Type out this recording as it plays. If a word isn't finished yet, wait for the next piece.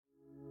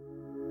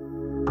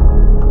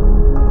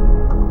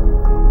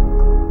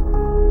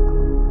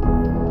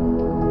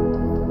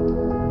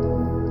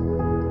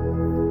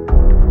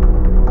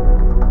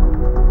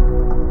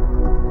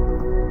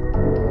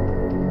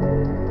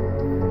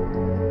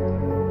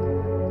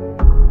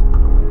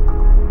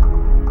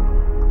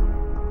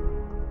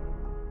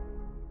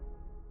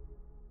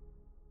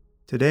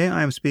Today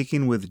I am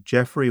speaking with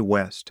Geoffrey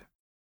West.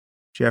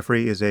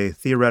 Geoffrey is a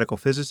theoretical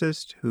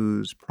physicist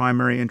whose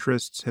primary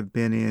interests have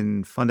been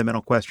in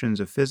fundamental questions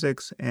of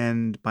physics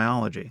and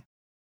biology.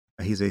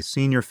 He's a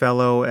senior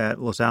fellow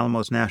at Los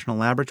Alamos National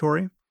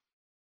Laboratory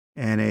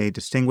and a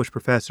distinguished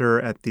professor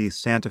at the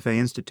Santa Fe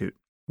Institute,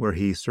 where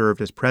he served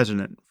as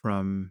president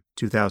from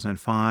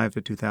 2005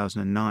 to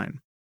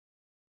 2009.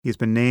 He's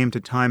been named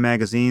to Time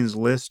magazine's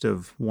list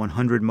of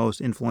 100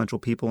 most influential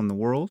people in the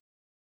world,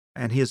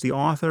 and he is the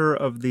author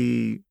of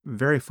the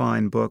very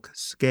fine book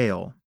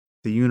Scale: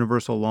 The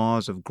Universal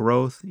Laws of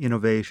Growth,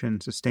 Innovation,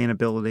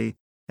 Sustainability,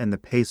 and the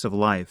Pace of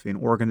Life in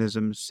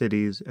Organisms,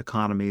 Cities,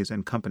 Economies,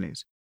 and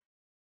Companies.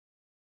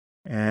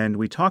 And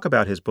we talk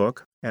about his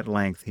book at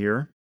length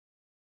here.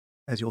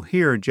 As you'll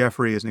hear,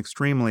 Geoffrey is an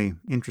extremely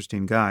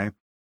interesting guy.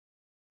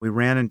 We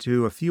ran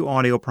into a few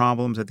audio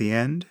problems at the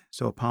end,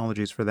 so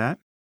apologies for that.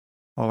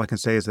 All I can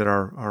say is that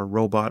our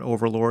robot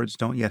overlords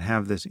don't yet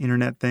have this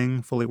internet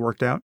thing fully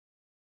worked out.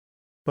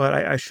 But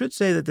I should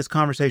say that this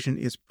conversation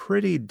is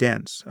pretty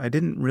dense. I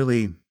didn't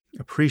really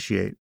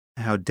appreciate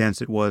how dense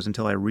it was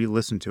until I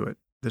re-listened to it.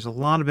 There's a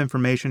lot of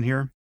information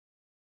here.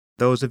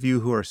 Those of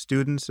you who are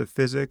students of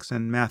physics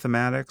and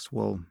mathematics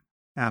will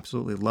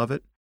absolutely love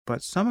it.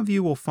 But some of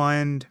you will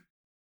find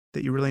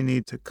that you really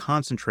need to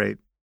concentrate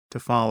to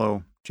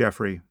follow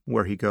Geoffrey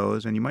where he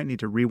goes, and you might need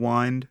to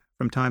rewind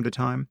from time to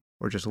time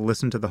or just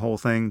listen to the whole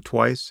thing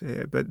twice.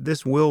 But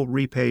this will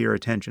repay your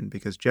attention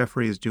because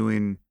Geoffrey is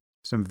doing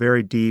some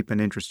very deep and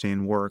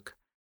interesting work,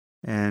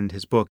 and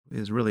his book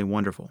is really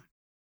wonderful.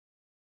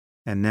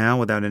 And now,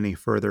 without any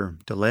further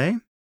delay,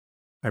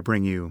 I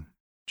bring you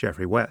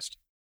Geoffrey West.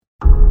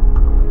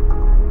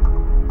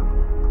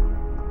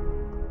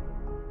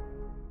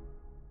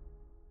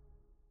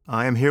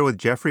 I am here with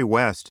Geoffrey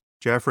West.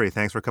 Geoffrey,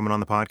 thanks for coming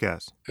on the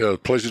podcast. Yeah,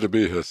 pleasure to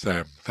be here,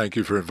 Sam. Thank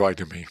you for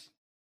inviting me.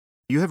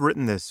 You have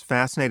written this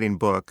fascinating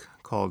book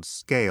called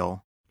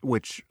Scale,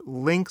 which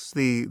links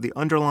the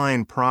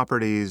underlying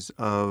properties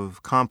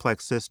of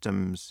complex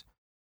systems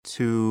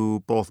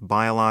to both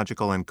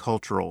biological and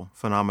cultural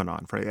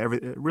phenomenon, for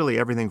really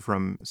everything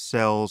from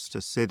cells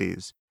to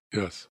cities.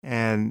 Yes.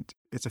 And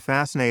it's a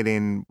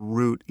fascinating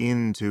route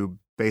into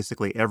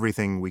basically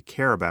everything we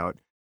care about.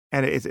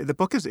 And the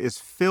book is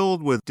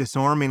filled with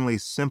disarmingly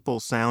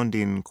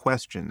simple-sounding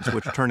questions,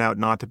 which turn out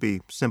not to be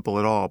simple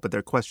at all. But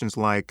they're questions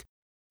like,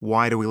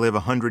 why do we live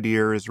 100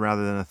 years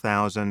rather than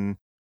 1,000?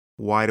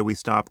 Why do we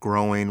stop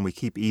growing? We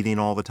keep eating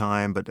all the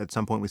time, but at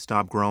some point we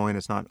stop growing.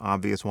 It's not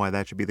obvious why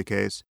that should be the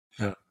case.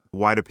 Yeah.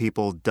 Why do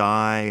people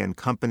die and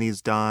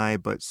companies die,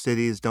 but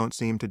cities don't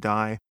seem to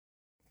die?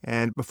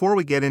 And before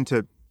we get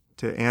into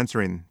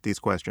answering these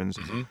questions,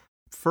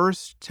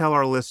 first tell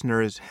our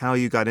listeners how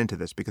you got into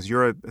this, because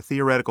you're a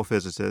theoretical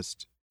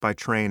physicist by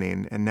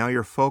training, and now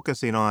you're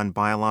focusing on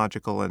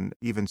biological and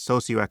even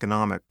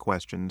socioeconomic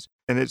questions.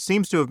 And it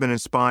seems to have been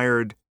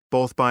inspired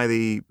both by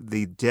the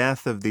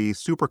death of the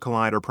Super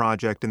Collider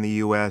project in the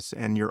U.S.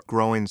 and your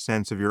growing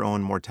sense of your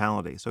own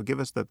mortality. So give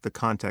us the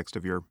context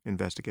of your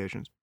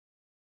investigations.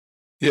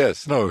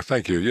 Yes, no,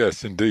 thank you.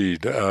 Yes,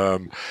 indeed.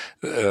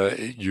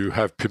 You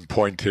have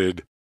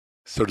pinpointed,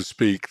 so to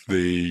speak,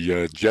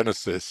 the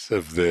genesis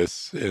of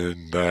this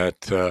in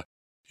that,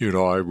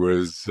 I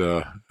was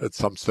at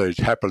some stage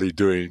happily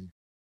doing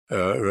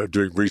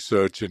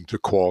research into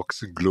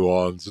quarks and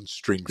gluons and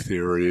string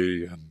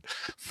theory and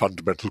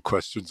fundamental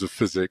questions of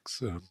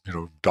physics,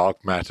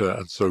 dark matter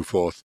and so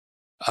forth.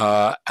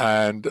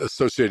 And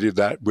associated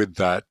with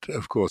that,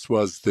 of course,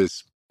 was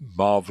this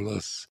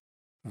marvelous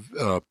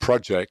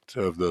project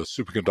of the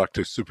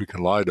superconductor Super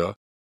Collider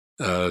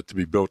to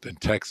be built in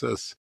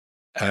Texas.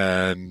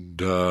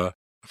 And, of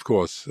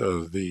course,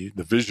 the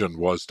vision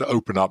was to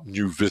open up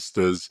new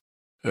vistas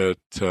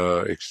at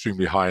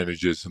extremely high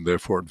energies and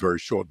therefore at very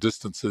short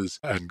distances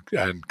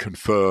and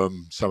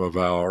confirm some of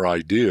our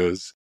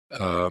ideas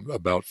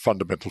about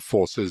fundamental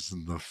forces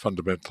and the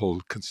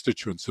fundamental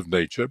constituents of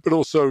nature, but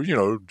also,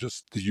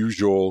 just the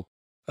usual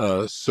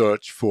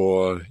search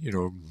for,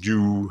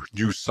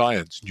 new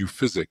science, new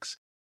physics.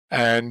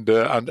 And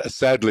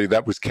sadly,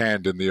 that was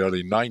canned in the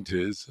early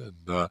 90s,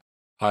 and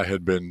I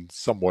had been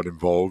somewhat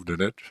involved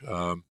in it.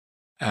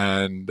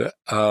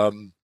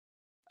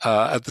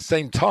 At the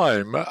same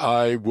time,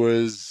 I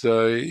was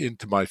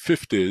into my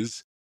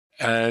 50s,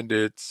 and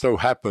it so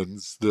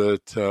happens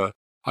that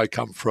I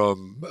come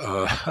from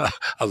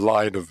a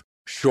line of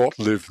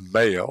short-lived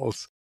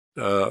males.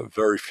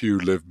 Very few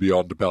live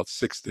beyond about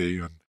 60,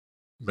 and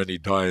many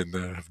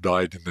have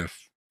died in their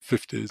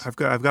 50s.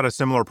 I've got a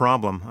similar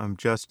problem. I'm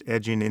just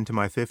edging into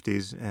my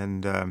 50s,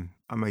 and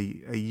I'm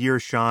a year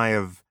shy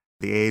of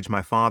the age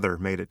my father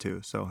made it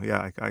to. So,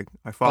 yeah,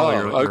 I follow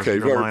your line of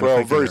thinking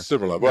very there.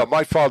 similar. Well,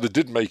 my father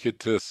did make it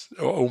to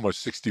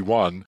almost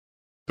 61,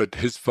 but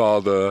his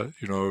father,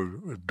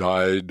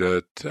 died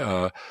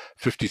at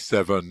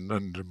 57,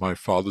 and my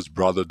father's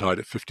brother died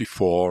at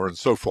 54, and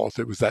so forth.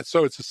 It was that.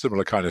 So it's a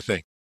similar kind of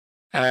thing.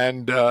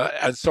 And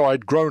so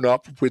I'd grown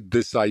up with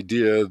this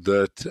idea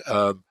that,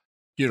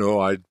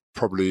 I'd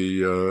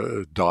probably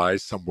die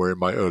somewhere in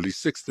my early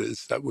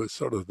 60s. That was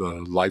sort of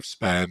the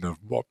lifespan of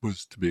what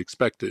was to be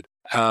expected.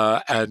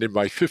 And in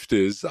my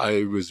 50s,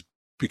 I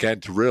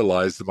began to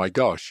realize that, my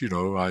gosh,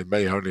 I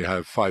may only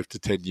have 5 to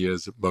 10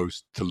 years at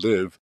most to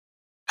live.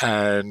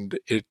 And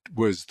it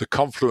was the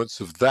confluence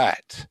of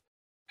that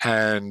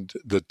and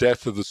the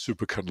death of the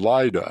Super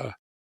Collider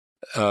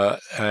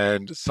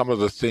and some of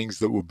the things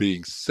that were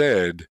being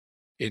said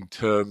in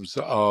terms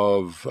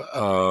of,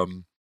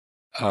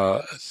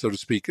 so to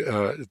speak,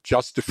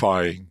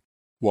 justifying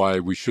why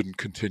we shouldn't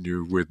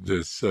continue with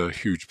this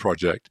huge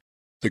project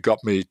that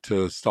got me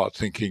to start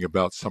thinking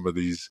about some of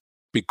these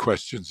big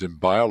questions in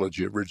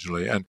biology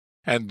originally. And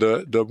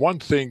the one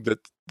thing that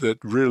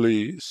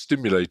really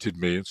stimulated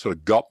me and sort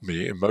of got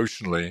me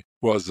emotionally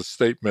was a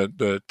statement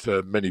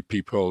that many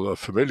people are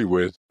familiar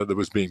with that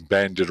was being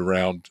bandied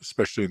around,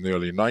 especially in the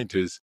early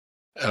 90s,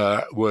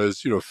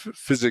 was,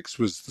 physics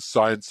was the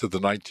science of the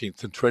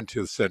 19th and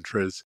 20th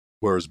centuries,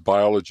 whereas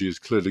biology is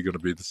clearly going to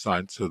be the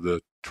science of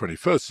the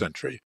 21st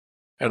century.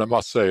 And I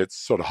must say it's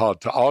sort of hard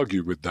to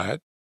argue with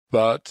that,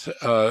 but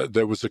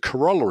there was a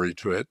corollary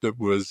to it that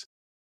was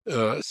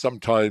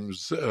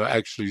sometimes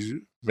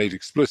actually made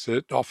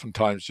explicit,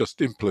 oftentimes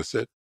just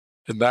implicit.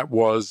 And that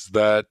was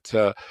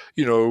that,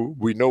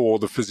 we know all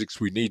the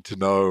physics we need to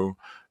know,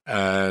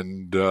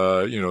 and,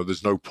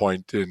 there's no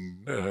point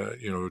in,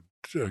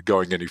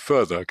 going any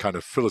further, a kind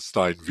of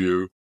Philistine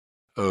view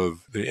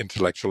of the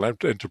intellectual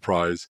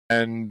enterprise.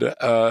 And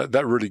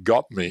that really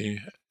got me,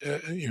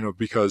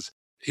 because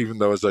even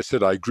though, as I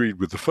said, I agreed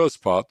with the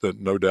first part that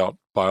no doubt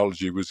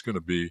biology was going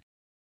to be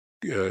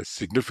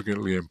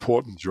significantly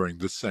important during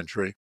this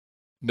century.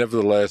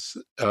 Nevertheless,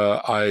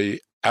 I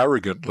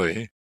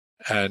arrogantly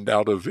and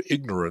out of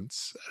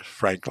ignorance,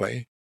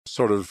 frankly,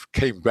 sort of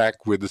came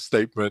back with the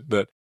statement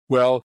that,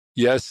 well,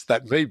 yes,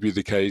 that may be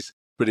the case,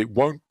 but it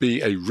won't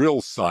be a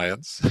real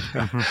science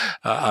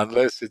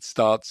unless it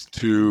starts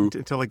to...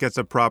 Until it gets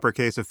a proper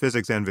case of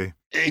physics envy.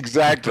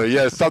 Exactly,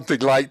 yes, something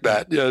like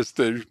that. Yes,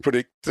 to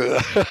predict...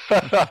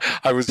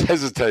 I was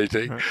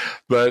hesitating.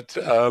 But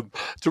to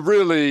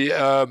really,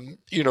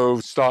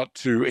 start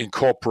to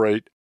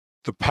incorporate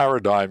the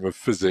paradigm of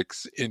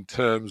physics in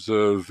terms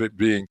of it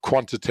being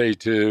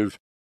quantitative,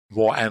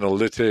 more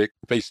analytic,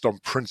 based on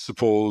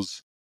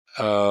principles,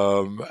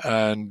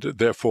 and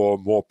therefore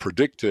more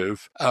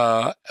predictive,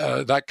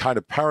 that kind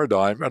of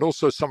paradigm, and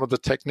also some of the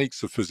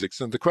techniques of physics.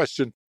 And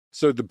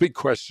the big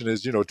question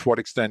is, to what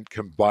extent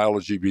can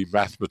biology be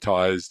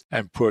mathematized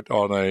and put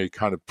on a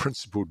kind of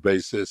principled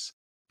basis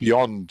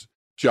beyond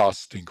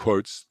just, in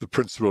quotes, the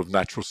principle of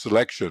natural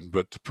selection,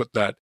 but to put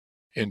that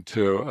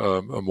into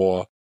a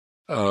more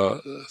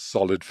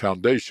solid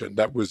foundation.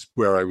 That was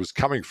where I was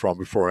coming from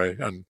before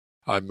and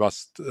I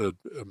must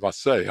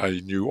say, I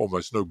knew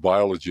almost no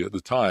biology at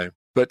the time,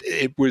 but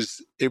it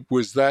was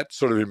that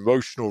sort of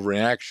emotional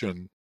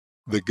reaction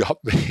that got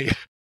me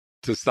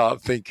to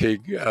start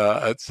thinking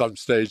at some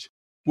stage,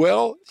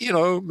 well,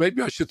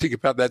 maybe I should think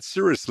about that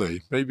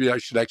seriously. Maybe I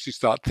should actually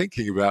start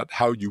thinking about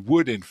how you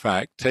would, in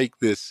fact, take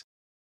this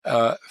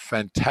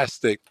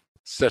fantastic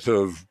set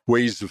of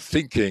ways of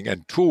thinking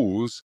and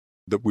tools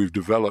that we've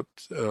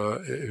developed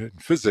in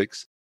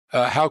physics.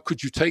 How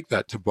could you take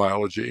that to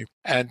biology?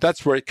 And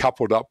that's where it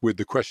coupled up with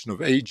the question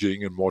of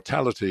aging and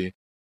mortality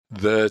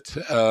that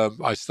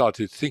I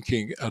started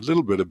thinking a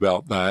little bit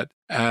about that.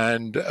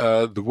 And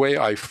the way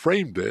I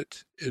framed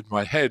it in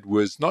my head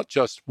was not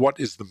just what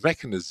is the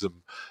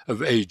mechanism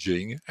of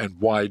aging and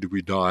why do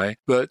we die,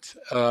 but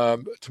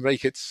to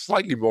make it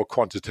slightly more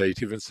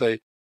quantitative and say,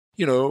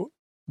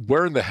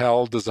 where in the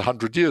hell does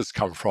 100 years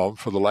come from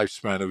for the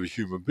lifespan of a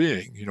human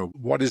being?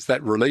 What is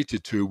that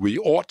related to? We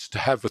ought to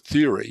have a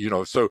theory,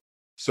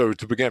 so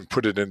to begin,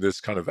 put it in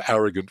this kind of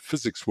arrogant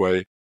physics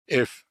way,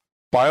 if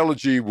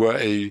biology were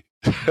a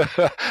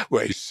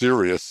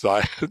serious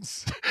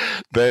science,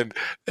 then,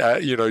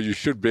 you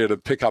should be able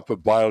to pick up a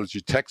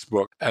biology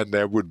textbook and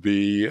there would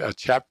be a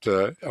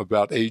chapter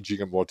about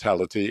aging and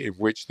mortality in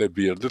which there'd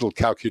be a little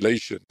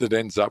calculation that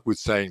ends up with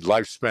saying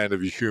lifespan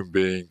of a human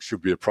being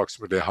should be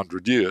approximately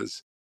 100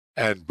 years.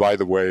 And by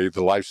the way,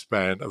 the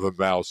lifespan of a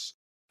mouse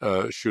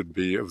should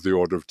be of the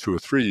order of 2 or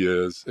 3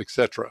 years,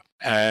 etc.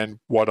 And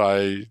what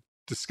I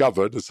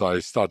discovered as I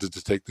started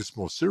to take this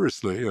more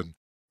seriously and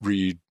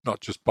read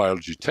not just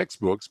biology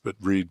textbooks, but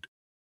read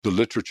the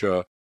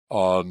literature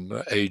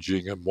on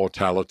aging and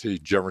mortality,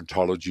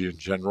 gerontology in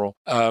general,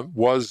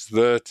 was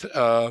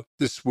that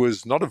this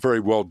was not a very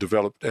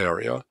well-developed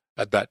area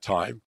at that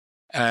time.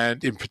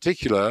 And in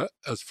particular,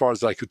 as far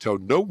as I could tell,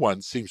 no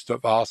one seems to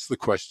have asked the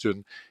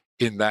question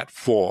in that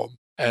form.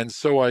 And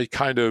so I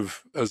kind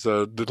of, as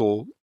a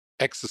little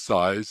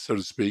exercise, so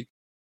to speak,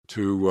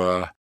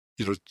 to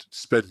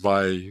spend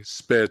my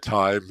spare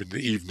time in the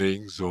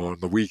evenings or on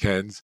the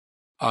weekends,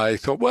 I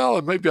thought,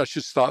 well, maybe I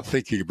should start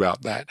thinking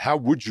about that. How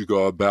would you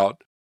go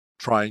about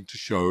trying to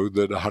show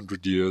that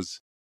 100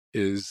 years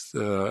is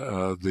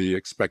the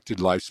expected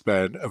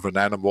lifespan of an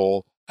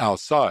animal our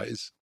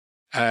size?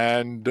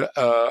 And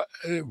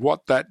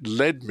what that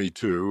led me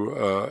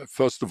to,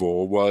 first of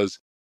all, was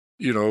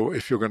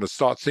if you're going to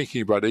start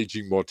thinking about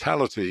aging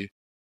mortality,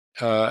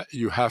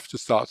 you have to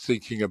start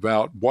thinking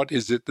about what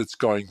is it that's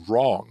going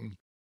wrong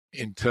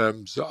in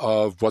terms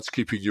of what's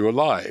keeping you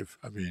alive.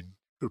 I mean,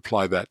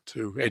 apply that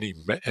to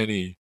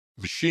any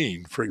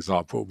machine, for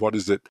example. What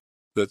is it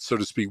that, so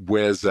to speak,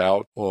 wears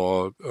out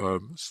or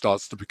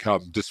starts to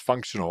become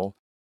dysfunctional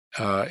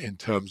in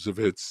terms of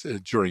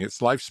during its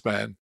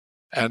lifespan?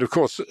 And of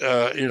course,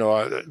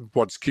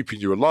 what's keeping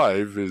you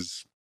alive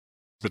is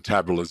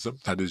metabolism.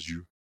 That is,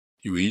 you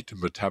eat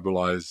and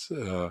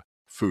metabolize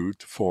food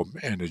to form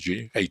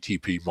energy,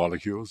 ATP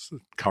molecules, the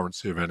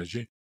currency of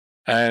energy.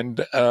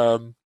 And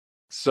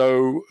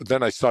so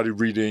then I started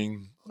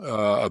reading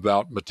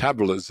about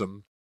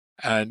metabolism,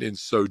 and in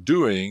so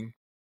doing,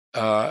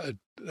 I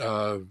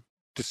didn't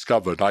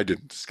discover,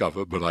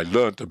 but I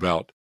learned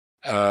about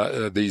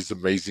these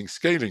amazing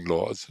scaling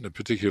laws, and in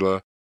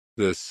particular,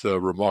 this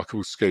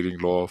remarkable scaling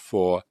law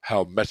for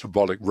how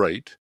metabolic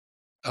rate,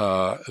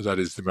 that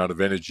is the amount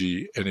of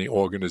energy any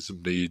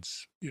organism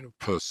needs,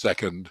 per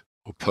second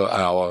or per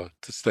hour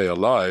to stay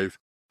alive,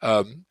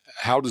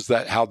 how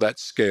that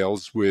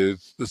scales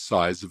with the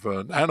size of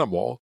an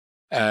animal.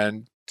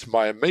 And to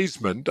my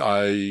amazement,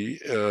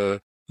 I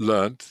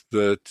learned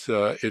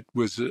that it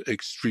was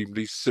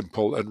extremely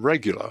simple and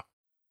regular.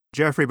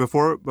 Jeffrey,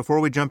 before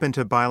we jump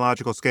into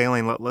biological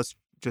scaling, let's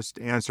just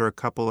answer a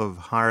couple of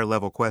higher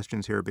level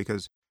questions here,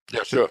 because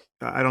yeah, sure.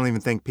 I don't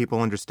even think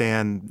people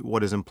understand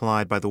what is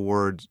implied by the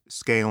word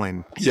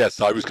scaling.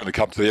 Yes, I was going to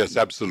come to yes,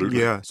 absolutely.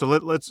 Yeah. So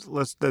let's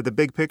the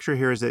big picture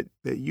here is that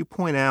you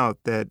point out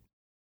that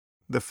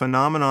the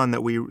phenomenon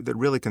that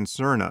really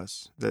concern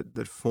us,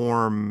 that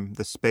form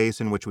the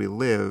space in which we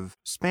live,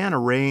 span a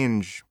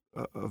range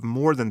of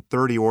more than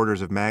 30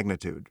 orders of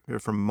magnitude,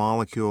 from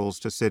molecules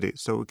to cities.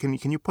 So can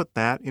you put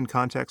that in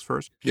context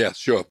first? Yes,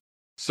 sure.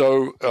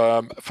 So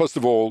first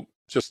of all,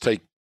 just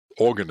take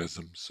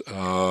organisms.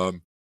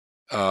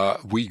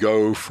 We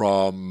go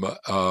from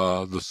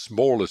the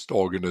smallest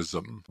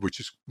organism, which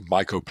is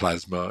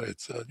mycoplasma.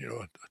 It's a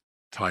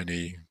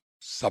tiny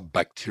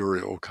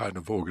subbacterial kind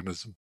of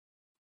organism,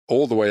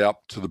 all the way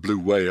up to the blue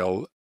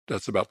whale.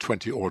 That's about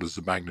 20 orders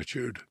of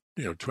magnitude,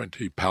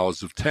 20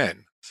 powers of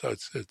 10. So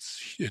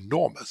it's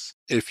enormous.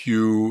 If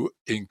you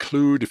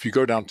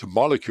go down to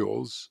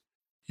molecules,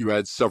 you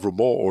add several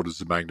more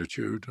orders of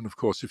magnitude. And of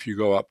course, if you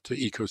go up to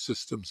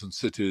ecosystems and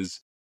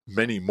cities,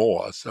 many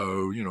more.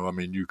 So,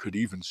 you could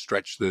even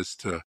stretch this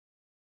to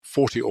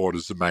 40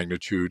 orders of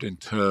magnitude in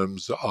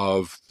terms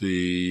of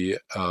the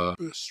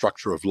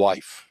structure of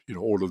life.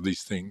 All of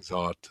these things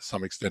are to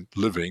some extent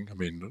living. I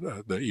mean,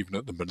 even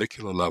at the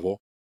molecular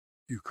level,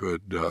 you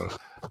could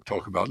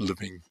talk about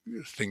living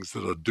things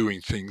that are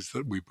doing things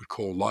that we would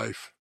call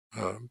life,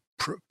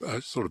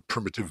 sort of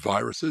primitive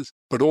viruses,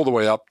 but all the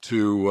way up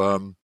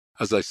to,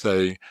 as I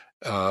say,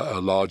 a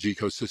large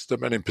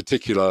ecosystem, and in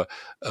particular,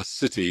 a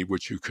city,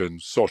 which you can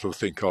sort of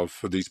think of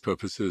for these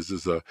purposes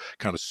as a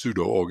kind of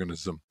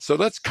pseudo-organism. So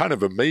that's kind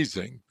of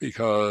amazing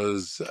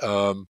because,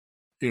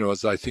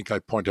 as I think I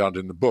point out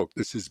in the book,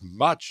 this is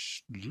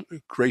much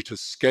greater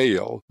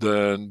scale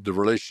than the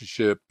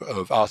relationship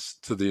of us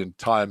to the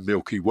entire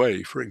Milky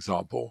Way, for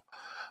example.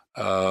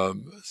 Or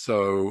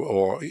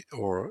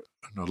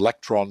an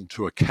electron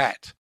to a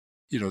cat.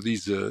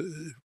 These are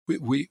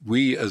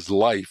we as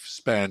life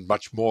span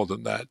much more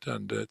than that,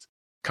 and it's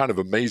kind of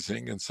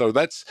amazing. And so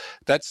that's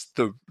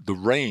the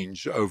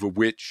range over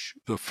which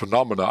the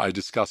phenomena I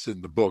discuss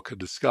in the book are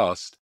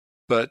discussed.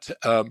 But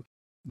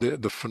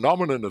the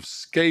phenomenon of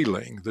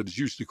scaling, that is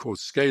usually called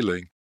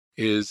scaling,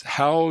 is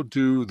how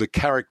do the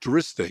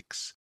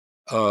characteristics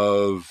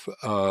of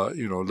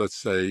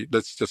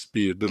let's just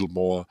be a little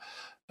more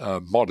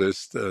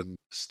modest and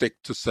stick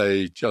to,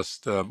 say,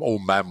 just all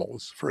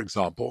mammals, for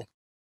example.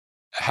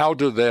 How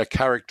do their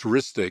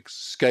characteristics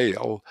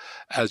scale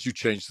as you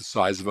change the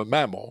size of a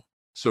mammal?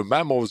 So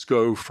mammals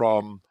go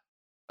from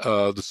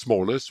the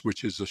smallest,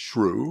 which is a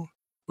shrew,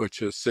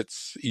 which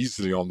sits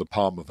easily on the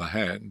palm of a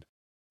hand,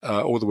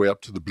 all the way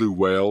up to the blue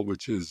whale,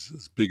 which is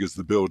as big as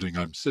the building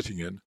I'm sitting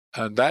in.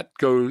 And that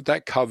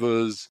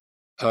covers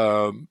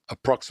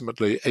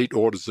approximately 8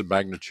 orders of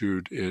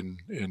magnitude in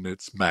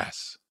its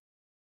mass.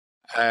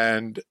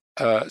 And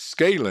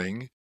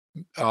scaling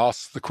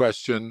asks the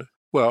question,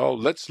 well,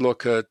 let's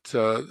look at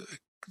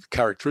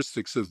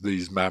characteristics of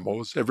these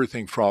mammals,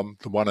 everything from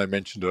the one I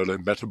mentioned earlier,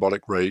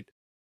 metabolic rate,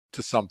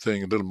 to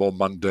something a little more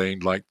mundane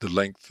like the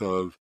length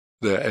of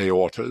their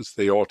aortas.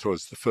 The aorta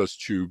is the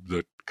first tube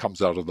that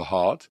comes out of the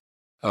heart,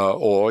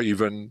 or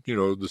even,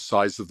 the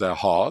size of their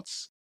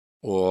hearts,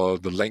 or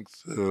the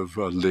length of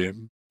a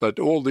limb. But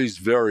all these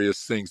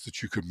various things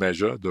that you could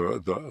measure,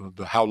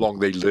 the how long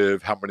they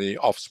live, how many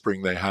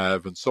offspring they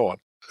have, and so on.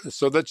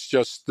 So that's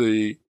just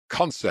the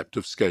concept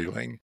of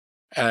scaling.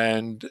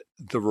 And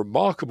the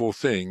remarkable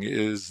thing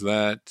is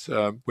that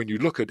when you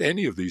look at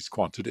any of these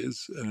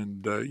quantities,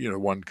 and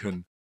one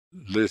can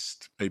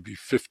list maybe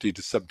 50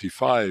 to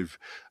 75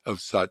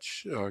 of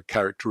such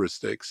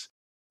characteristics,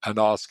 and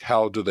ask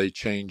how do they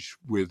change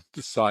with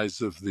the size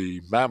of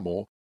the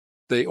mammal,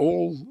 they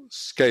all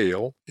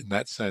scale, in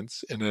that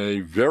sense, in a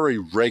very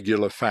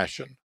regular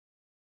fashion.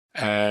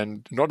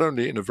 And not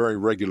only in a very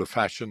regular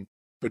fashion,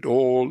 but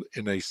all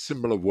in a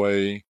similar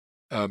way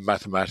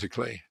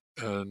mathematically.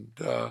 And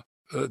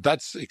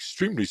that's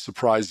extremely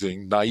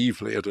surprising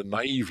naively, at a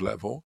naive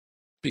level,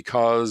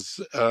 because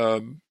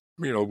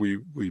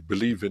we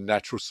believe in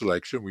natural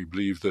selection. We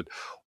believe that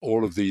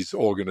all of these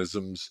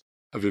organisms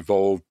have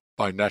evolved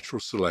by natural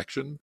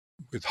selection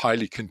with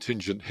highly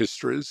contingent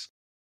histories.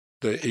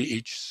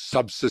 Each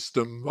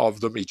subsystem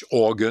of them, each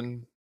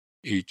organ,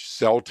 each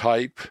cell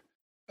type,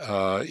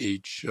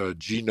 each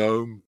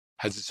genome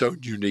has its own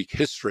unique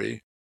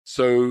history.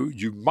 So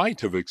you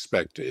might have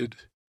expected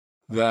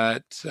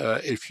that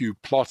if you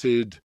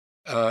plotted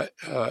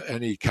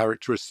any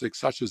characteristic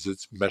such as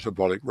its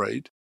metabolic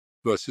rate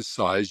versus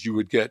size, you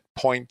would get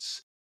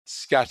points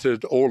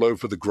scattered all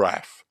over the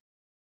graph.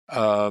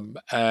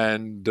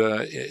 And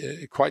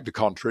quite the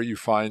contrary, you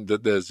find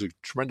that there's a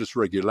tremendous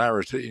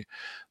regularity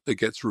that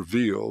gets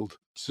revealed,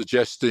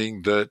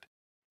 suggesting that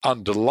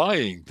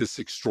underlying this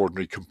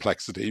extraordinary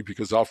complexity,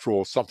 because after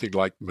all, something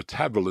like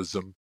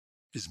metabolism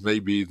is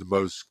maybe the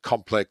most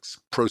complex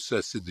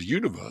process in the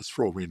universe,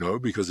 for all we know,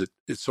 because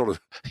it's sort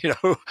of,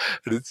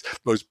 at its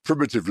most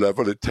primitive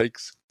level, it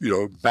takes,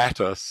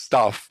 matter,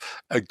 stuff,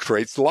 and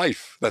creates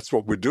life. That's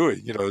what we're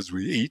doing, as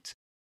we eat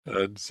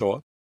and so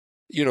on.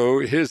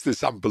 Here's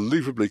this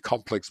unbelievably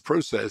complex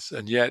process,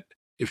 and yet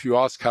if you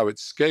ask how it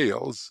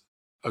scales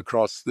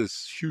across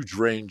this huge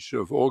range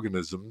of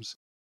organisms,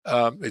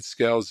 it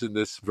scales in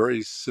this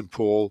very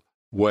simple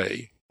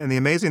way. And the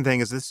amazing thing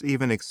is this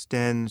even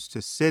extends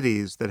to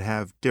cities that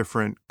have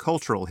different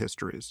cultural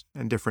histories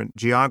and different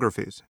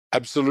geographies.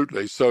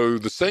 Absolutely. So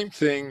the same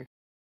thing,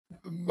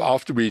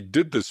 after we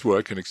did this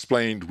work and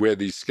explained where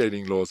these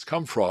scaling laws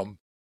come from,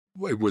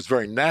 it was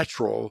very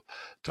natural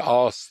to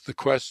ask the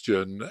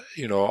question,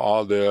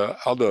 are there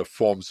other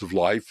forms of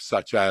life,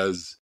 such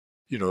as,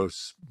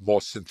 more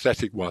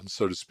synthetic ones,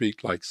 so to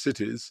speak, like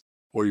cities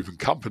or even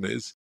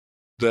companies,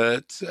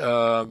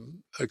 that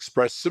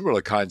express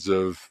similar kinds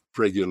of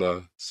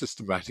regular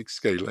systematic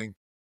scaling.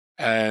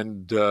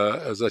 And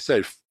as I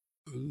say,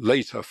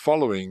 later,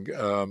 following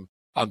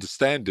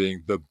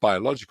understanding the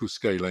biological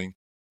scaling,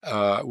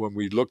 when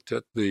we looked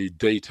at the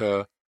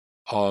data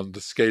on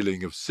the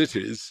scaling of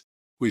cities,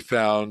 we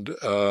found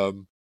a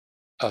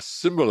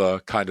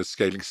similar kind of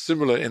scaling,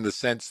 similar in the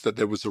sense that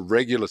there was a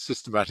regular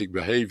systematic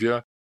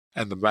behavior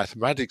and the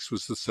mathematics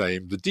was the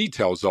same. The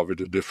details of it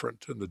are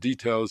different, and the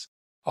details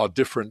are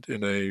different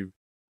in a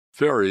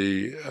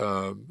very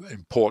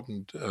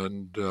important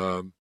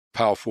and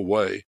powerful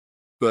way.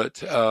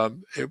 But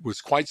it was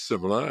quite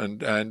similar,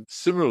 and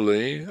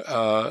similarly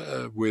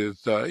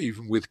with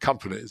even with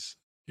companies,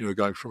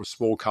 going from a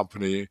small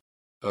company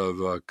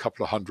of a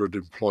couple of hundred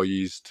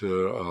employees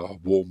to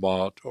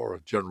Walmart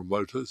or General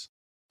Motors,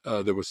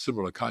 there were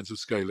similar kinds of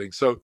scaling.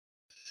 So,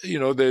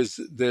 there's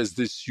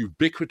this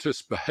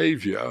ubiquitous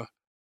behavior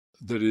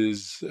that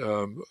is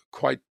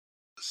quite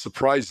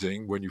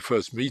surprising when you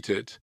first meet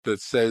it,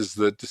 that says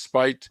that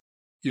despite,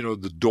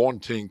 the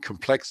daunting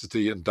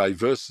complexity and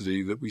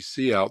diversity that we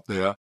see out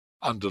there,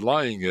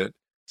 underlying it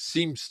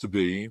seems to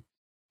be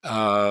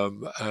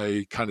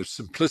a kind of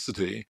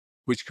simplicity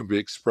which can be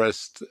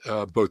expressed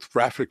both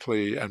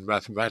graphically and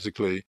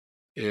mathematically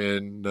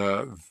in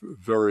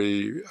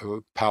very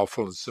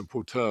powerful and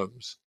simple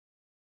terms.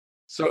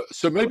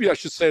 So maybe I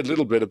should say a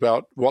little bit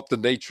about what the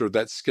nature of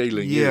that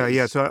scaling is. Yeah.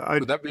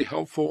 Would that be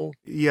helpful?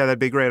 Yeah, that'd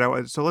be great.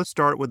 So let's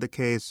start with the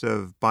case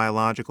of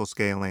biological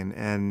scaling,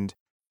 and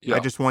I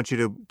just want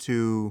you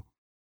to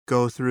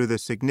go through the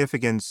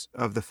significance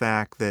of the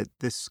fact that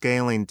this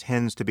scaling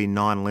tends to be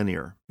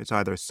nonlinear. It's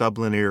either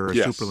sublinear or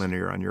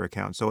superlinear on your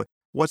account. So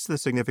what's the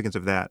significance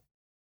of that?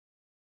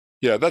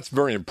 Yeah, that's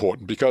very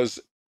important because,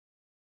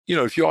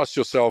 if you ask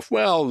yourself,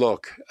 well,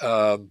 look,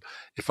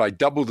 if I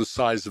double the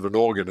size of an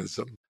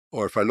organism,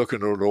 or if I look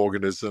at an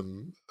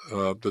organism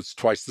that's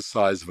twice the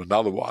size of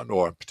another one,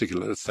 or in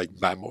particular, let's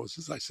take mammals,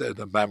 as I said,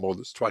 a mammal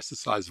that's twice the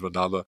size of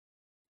another,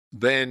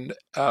 then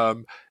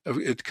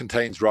it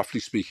contains,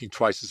 roughly speaking,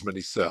 twice as many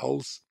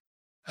cells.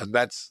 And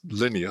that's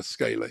linear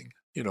scaling,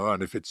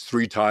 and if it's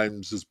 3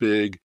 times as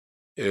big,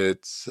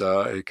 it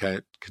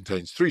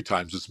contains 3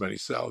 times as many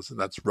cells. And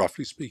that's,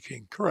 roughly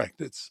speaking, correct.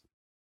 It's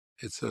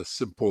a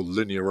simple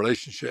linear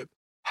relationship.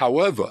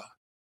 However,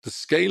 the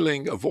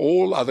scaling of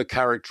all other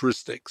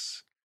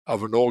characteristics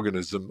of an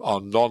organism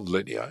are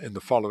nonlinear in the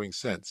following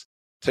sense.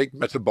 Take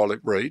metabolic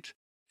rate.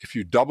 If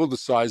you double the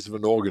size of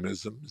an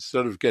organism,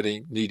 instead of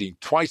needing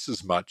twice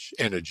as much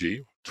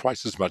energy,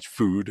 twice as much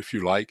food, if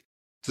you like,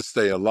 to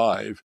stay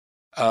alive,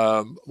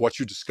 what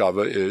you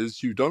discover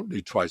is you don't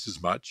need twice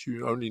as much.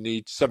 You only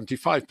need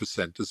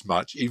 75% as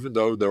much, even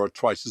though there are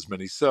twice as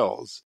many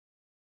cells.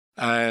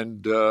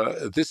 And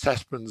this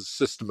happens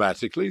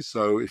systematically.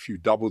 So if you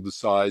double the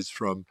size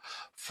from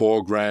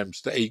 4 grams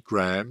to 8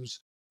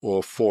 grams,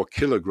 or 4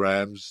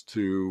 kilograms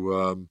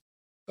to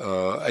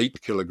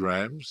 8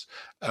 kilograms,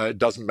 it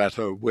doesn't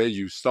matter where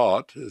you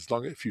start.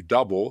 If you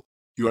double,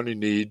 you only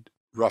need,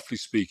 roughly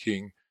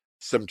speaking,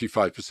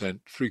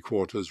 75%, three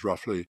quarters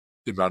roughly,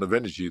 the amount of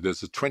energy.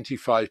 There's a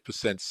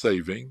 25%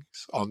 savings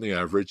on the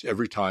average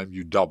every time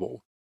you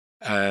double.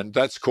 And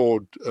that's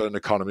called an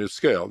economy of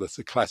scale. That's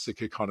a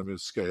classic economy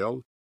of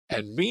scale,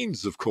 and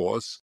means, of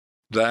course,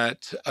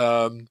 that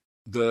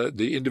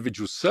the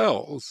individual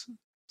cells,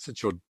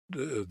 since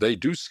they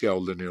do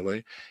scale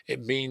linearly, it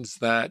means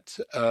that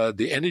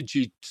the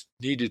energy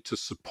needed to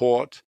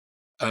support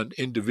an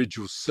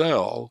individual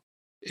cell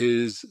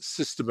is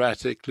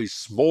systematically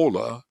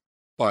smaller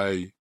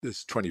by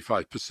this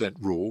 25%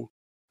 rule,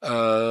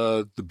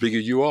 the bigger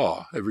you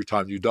are every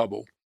time you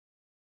double.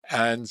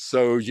 And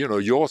so,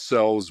 your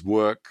cells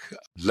work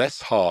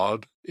less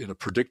hard in a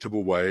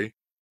predictable way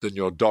than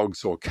your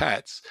dogs or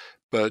cats,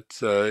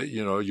 but,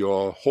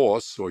 your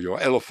horse or your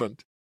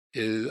elephant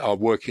are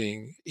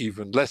working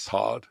even less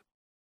hard.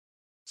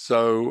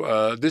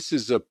 So this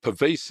is a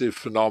pervasive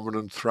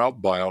phenomenon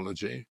throughout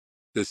biology,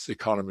 this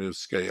economy of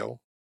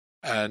scale,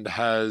 and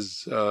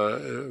has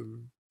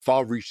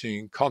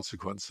far-reaching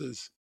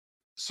consequences.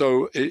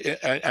 So,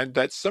 and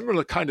that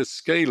similar kind of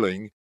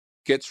scaling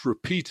gets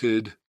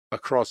repeated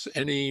across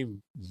any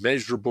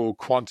measurable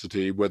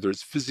quantity, whether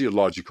it's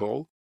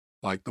physiological,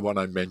 like the one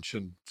I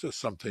mentioned, just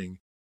something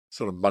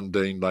sort of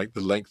mundane like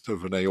the length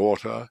of an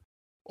aorta,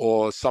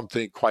 or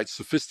something quite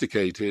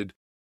sophisticated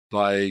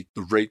like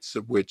the rates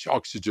at which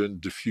oxygen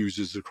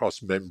diffuses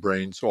across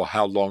membranes, or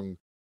how long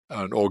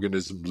an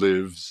organism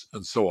lives,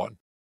 and so on.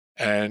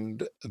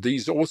 And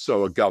these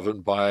also are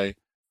governed by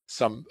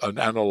an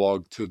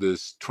analog to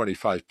this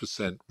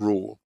 25%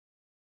 rule.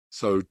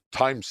 So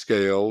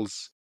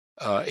timescales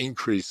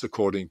increase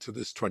according to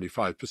this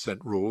 25%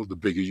 rule, the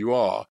bigger you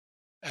are.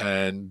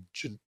 And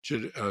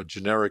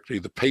generically,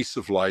 the pace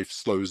of life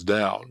slows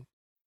down.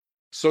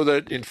 So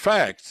that, in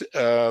fact,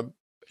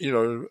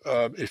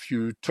 if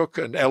you took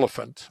an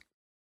elephant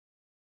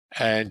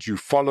and you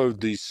followed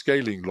these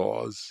scaling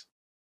laws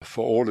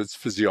for all its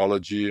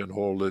physiology and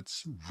all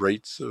its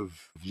rates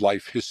of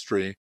life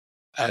history,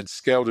 and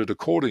scaled it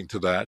according to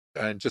that,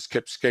 and just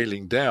kept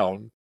scaling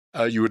down,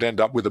 you would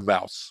end up with a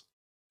mouse.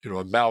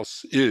 A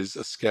mouse is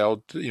a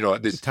scaled,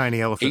 at this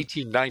tiny elephant,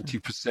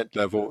 80-90%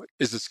 level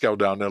is a scaled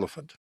down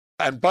elephant.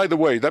 And by the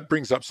way, that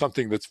brings up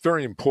something that's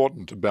very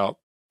important about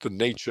the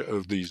nature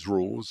of these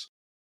rules,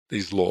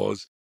 these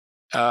laws,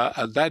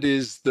 and that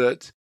is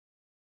that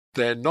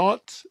they're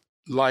not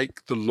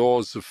like the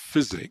laws of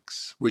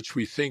physics, which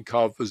we think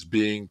of as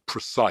being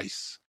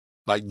precise,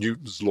 like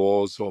Newton's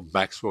laws or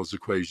Maxwell's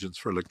equations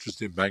for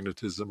electricity and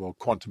magnetism, or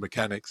quantum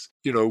mechanics,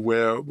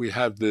 where we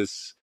have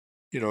this,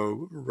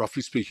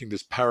 roughly speaking,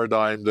 this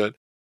paradigm that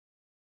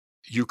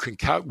you can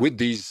with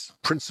these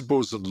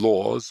principles and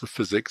laws of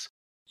physics,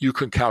 you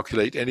can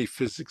calculate any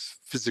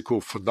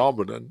physical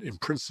phenomenon in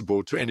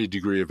principle to any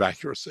degree of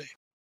accuracy.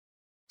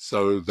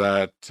 So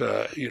that,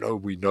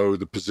 we know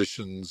the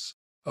positions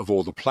of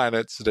all the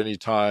planets at any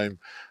time.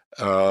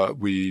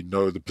 We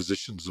know the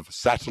positions of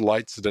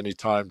satellites at any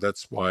time.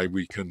 That's why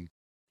we can,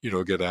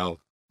 get our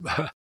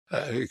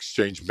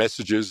exchange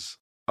messages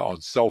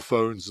on cell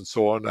phones and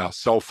so on. Our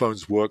cell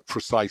phones work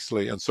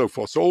precisely and so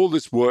forth. So all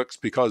this works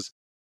because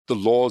the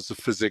laws of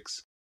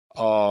physics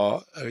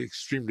are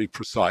extremely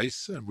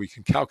precise, and we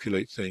can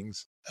calculate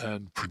things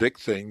and predict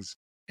things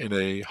in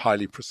a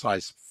highly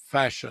precise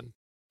fashion.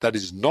 That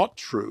is not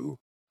true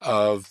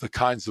of the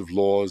kinds of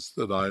laws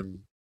that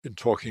I'm been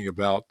talking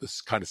about,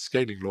 this kind of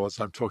scaling laws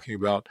I'm talking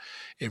about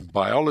in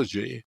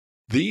biology.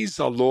 These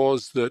are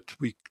laws that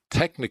we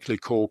technically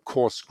call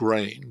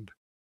coarse-grained,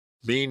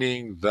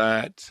 meaning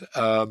that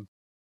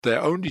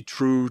they're only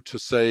true to,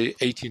 say,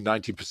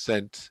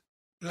 80-90%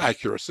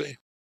 accuracy.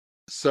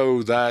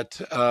 So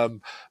that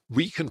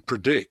we can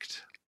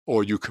predict,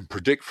 or you can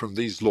predict from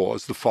these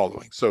laws, the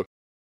following. So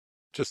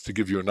just to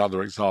give you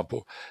another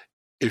example,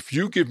 if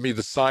you give me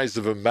the size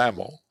of a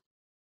mammal,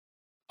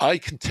 I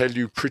can tell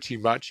you pretty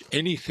much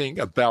anything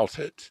about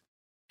it.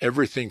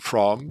 Everything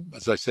from,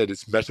 as I said,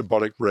 its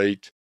metabolic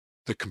rate,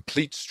 the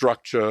complete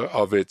structure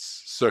of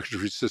its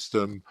circulatory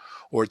system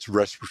or its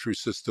respiratory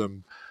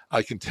system.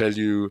 I can tell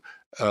you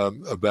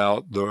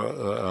about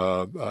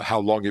how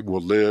long it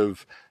will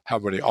live, how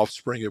many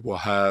offspring it will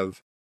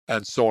have,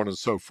 and so on and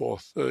so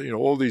forth.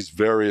 All these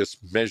various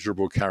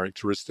measurable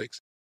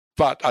characteristics.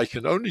 But I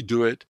can only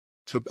do it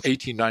to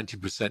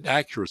 80-90%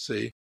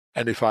 accuracy.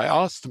 And if I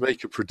ask to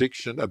make a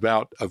prediction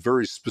about a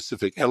very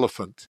specific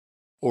elephant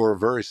or a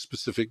very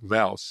specific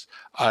mouse,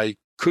 I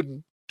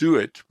couldn't do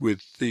it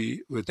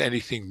with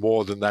anything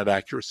more than that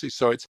accuracy.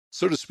 So it's,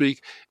 so to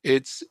speak,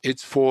 it's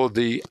for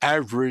the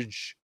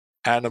average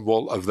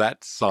animal of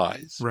that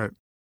size. Right.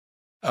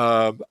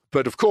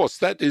 But of course,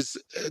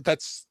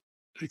 that's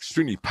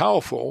extremely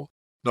powerful,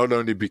 not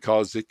only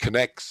because it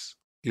connects,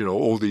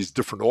 all these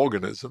different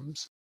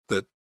organisms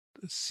that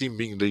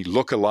seemingly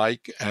look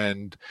alike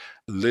and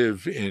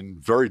live in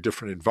very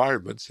different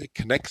environments. It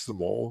connects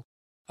them all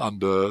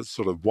under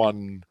sort of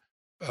one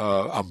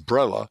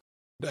umbrella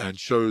and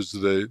shows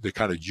the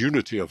kind of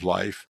unity of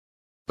life.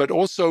 But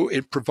also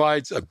it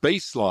provides a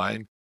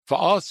baseline for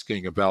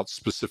asking about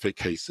specific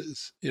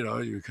cases.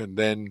 You can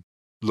then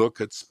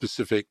look at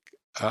specific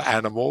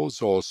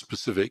animals or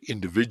specific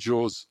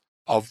individuals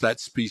of that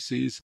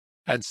species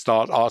and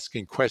start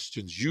asking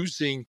questions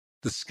using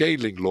the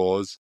scaling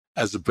laws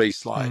as a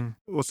baseline.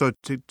 Well, so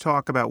to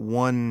talk about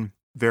one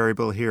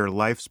variable here,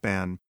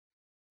 lifespan.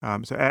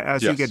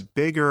 As you Yes. get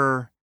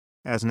bigger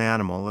as an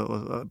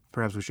animal,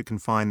 perhaps we should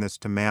confine this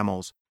to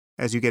mammals.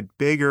 As you get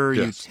bigger,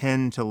 you Yes.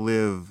 tend to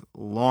live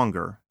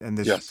longer, and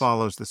this Yes.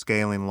 follows the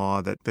scaling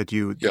law that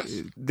you.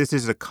 Yes. This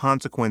is a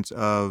consequence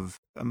of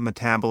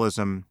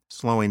metabolism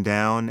slowing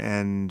down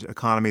and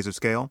economies of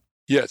scale.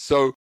 Yeah.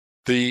 So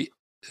let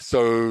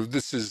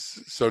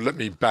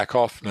me back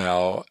off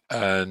now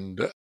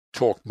and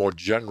talk more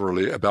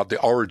generally about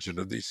the origin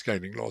of these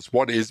scaling laws.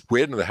 Where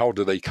in the hell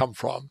do they come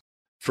from?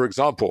 For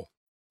example,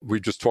 we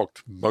just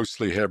talked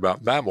mostly here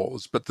about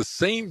mammals, but the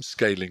same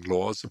scaling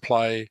laws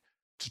apply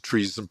to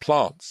trees and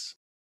plants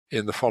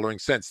in the following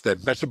sense. Their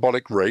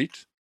metabolic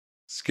rate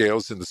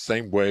scales in the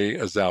same way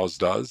as ours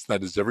does.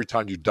 That is, every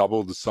time you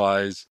double the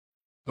size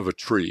of a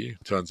tree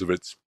in terms of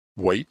its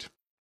weight,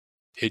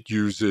 it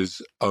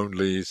uses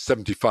only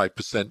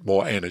 75%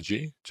 more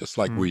energy, just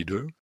like we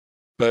do.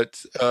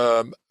 But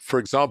for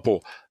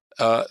example,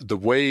 the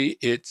way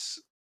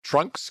its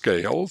trunk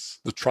scales,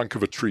 the trunk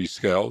of a tree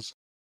scales,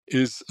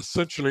 is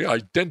essentially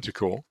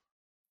identical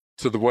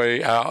to the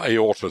way our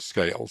aorta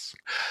scales.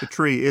 The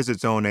tree is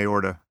its own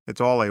aorta. It's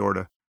all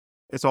aorta.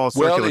 It's all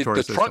Well, circulatory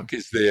the system. trunk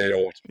is the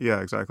aorta.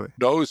 Yeah, exactly.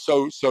 No,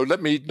 so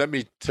let me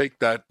take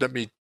that. Let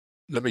me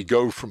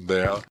go from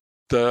there.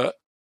 The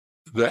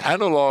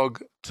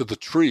analog to the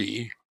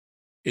tree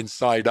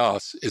inside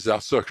us is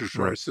our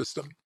circulatory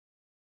system.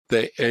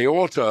 The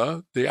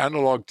aorta, the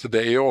analog to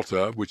the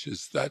aorta, which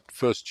is that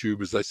first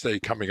tube, as I say,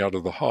 coming out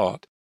of the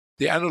heart,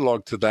 the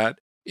analog to that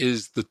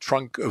is the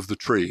trunk of the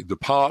tree, the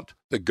part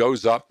that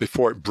goes up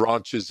before it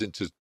branches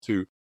into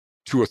two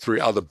or three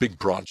other big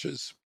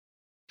branches.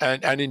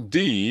 And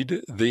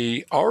indeed,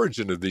 the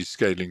origin of these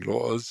scaling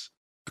laws,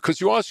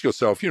 because you ask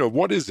yourself,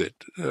 what is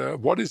it?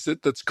 What is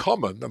it that's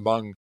common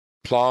among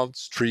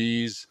plants,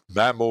 trees,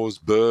 mammals,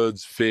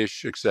 birds,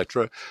 fish,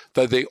 etc.,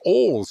 that they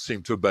all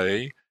seem to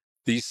obey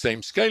these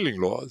same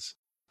scaling laws,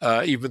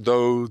 even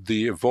though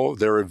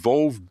their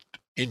evolved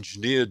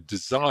engineered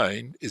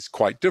design is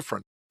quite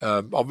different.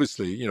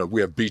 Obviously,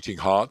 we have beating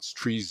hearts.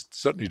 Trees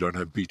certainly don't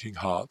have beating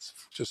hearts,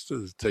 just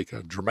to take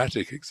a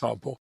dramatic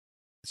example.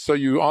 So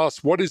you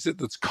ask, what is it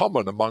that's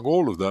common among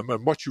all of them?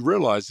 And what you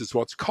realize is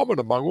what's common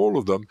among all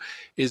of them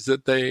is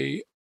that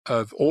they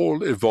have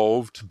all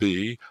evolved to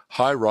be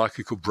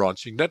hierarchical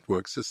branching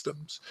network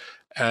systems.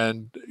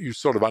 And you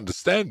sort of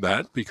understand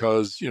that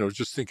because,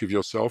 just think of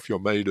yourself, you're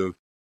made of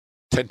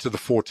 10 to the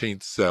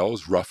 14th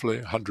cells, roughly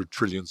 100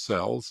 trillion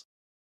cells.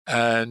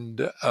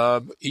 And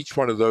each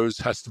one of those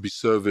has to be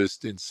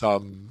serviced in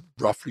some,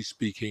 roughly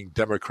speaking,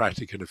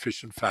 democratic and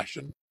efficient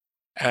fashion.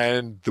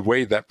 And the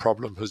way that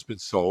problem has been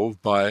solved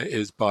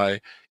is by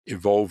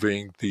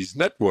evolving these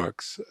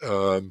networks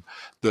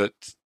that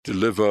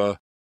deliver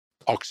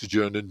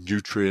oxygen and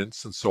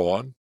nutrients and so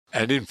on,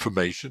 and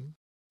information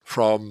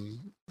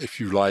from, if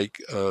you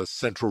like, a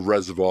central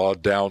reservoir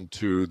down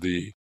to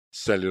the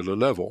cellular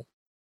level.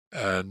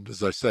 And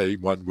as I say,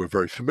 we're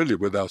very familiar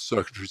with our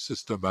circulatory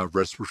system, our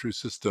respiratory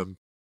system,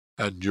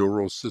 our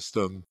neural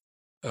system,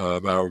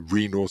 our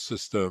renal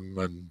system,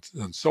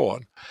 and so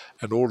on.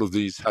 And all of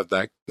these have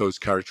those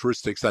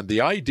characteristics. And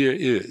the idea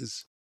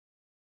is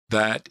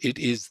that it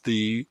is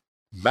the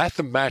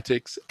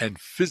mathematics and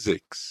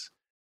physics,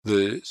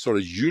 the sort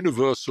of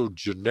universal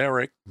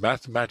generic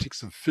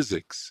mathematics and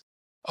physics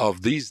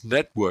of these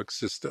network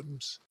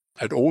systems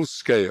at all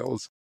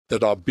scales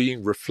that are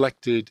being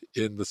reflected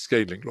in the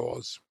scaling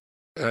laws.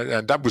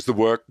 And that was the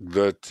work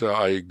that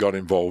I got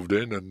involved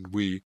in. And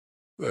we,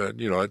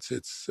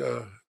 it's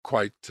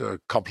quite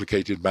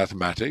complicated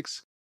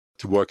mathematics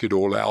to work it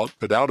all out.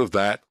 But out of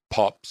that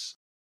pops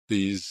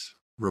these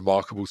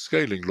remarkable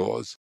scaling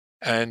laws.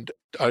 And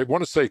I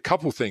want to say a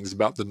couple things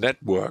about the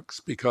networks,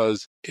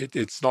 because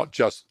it's not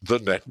just the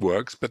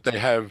networks, but they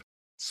have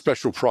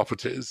special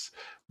properties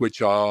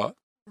which are,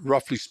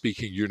 roughly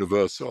speaking,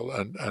 universal.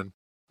 And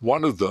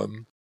one of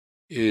them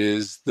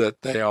is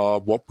that they are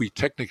what we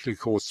technically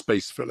call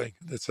space filling.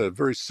 It's a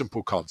very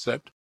simple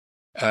concept.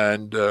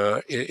 And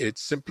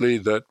it's simply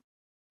that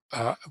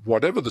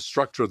whatever the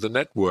structure of the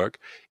network,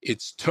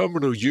 its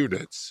terminal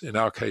units, in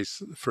our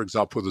case, for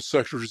example, the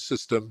circulatory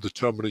system, the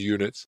terminal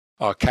units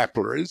are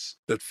capillaries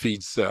that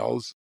feed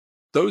cells.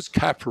 Those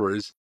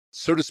capillaries,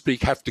 so to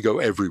speak, have to go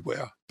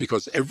everywhere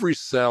because every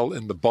cell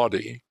in the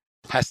body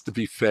has to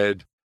be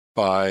fed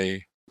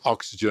by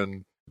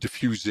oxygen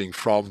diffusing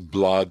from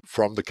blood,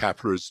 from the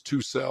capillaries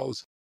to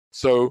cells.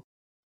 So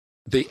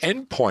the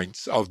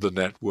endpoints of the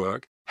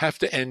network have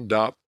to end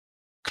up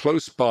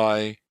close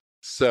by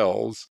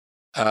cells.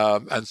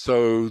 And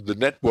so the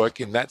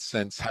network in that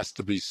sense has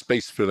to be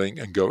space-filling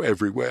and go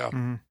everywhere.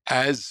 Mm-hmm.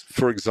 As,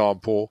 for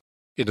example,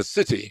 in a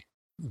city,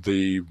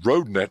 the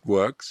road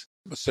networks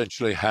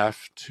essentially have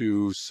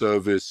to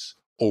service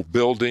all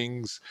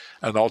buildings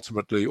and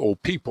ultimately all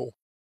people.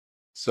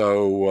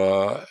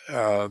 So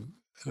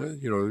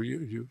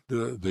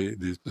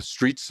the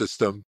street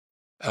system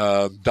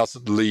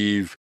doesn't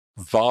leave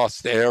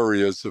vast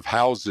areas of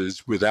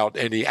houses without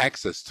any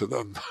access to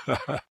them.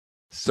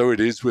 So it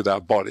is with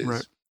our bodies.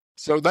 Right.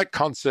 So that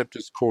concept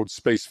is called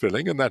space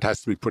filling, and that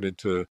has to be put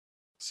into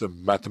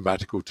some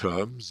mathematical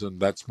terms, and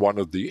that's one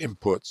of the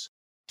inputs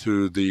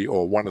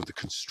or one of the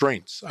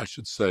constraints, I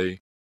should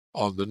say,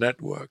 on the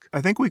network.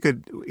 I think we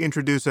could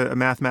introduce a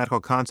mathematical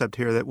concept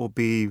here that will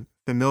be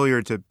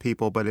familiar to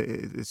people, but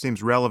it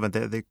seems relevant.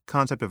 The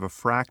concept of a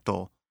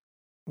fractal,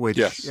 which,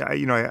 yes.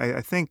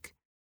 I think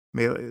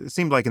it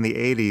seemed like in the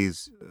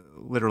 80s,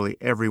 literally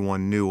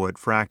everyone knew what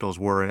fractals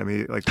were. I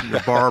mean, like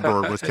your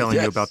barber was telling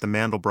yes. you about the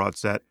Mandelbrot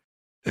set.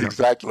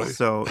 Exactly.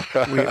 So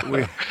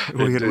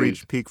we had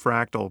reached peak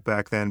fractal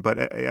back then,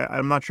 but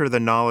I'm not sure the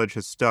knowledge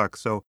has stuck.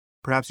 So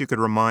perhaps you could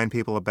remind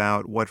people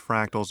about what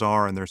fractals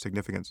are and their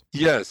significance.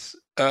 Yes.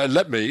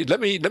 Let me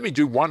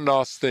do one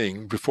last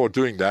thing before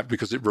doing that,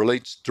 because it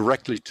relates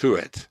directly to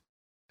it.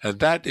 And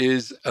that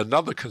is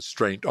another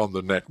constraint on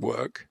the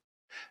network.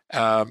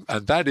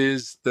 And that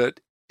is that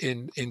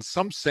in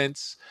some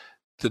sense,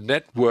 the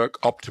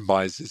network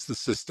optimizes the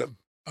system.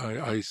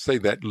 I say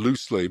that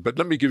loosely, but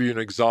let me give you an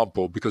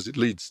example because it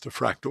leads to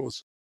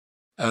fractals.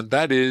 And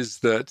that is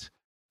that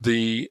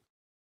the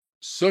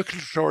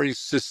circulatory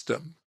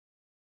system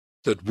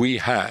that we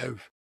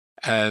have,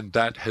 and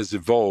that has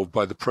evolved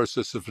by the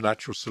process of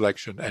natural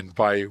selection, and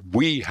by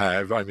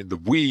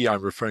the we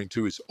I'm referring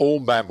to is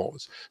all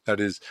mammals. That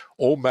is,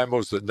 all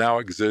mammals that now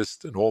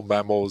exist and all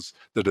mammals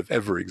that have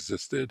ever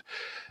existed.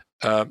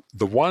 The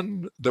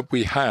one that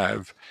we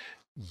have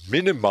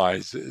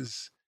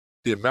minimizes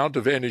the amount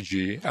of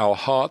energy our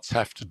hearts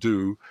have to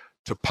do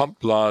to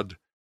pump blood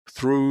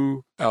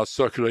through our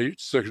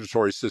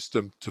circulatory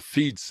system to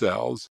feed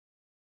cells,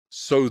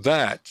 so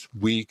that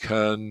we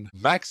can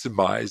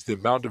maximize the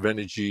amount of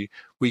energy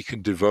we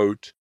can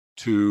devote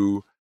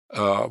to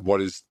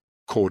what is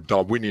called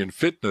Darwinian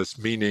fitness,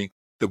 meaning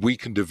that we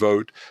can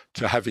devote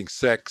to having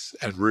sex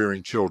and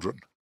rearing children.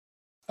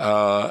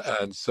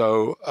 And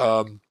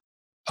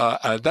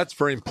that's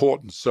very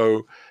important.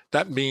 So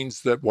that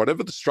means that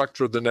whatever the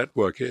structure of the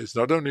network is,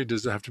 not only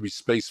does it have to be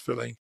space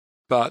filling,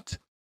 but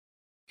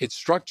its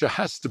structure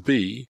has to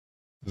be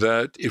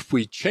that if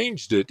we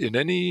changed it in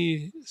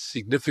any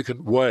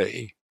significant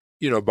way,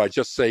 by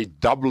just say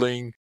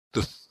doubling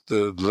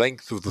the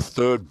length of the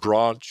third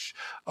branch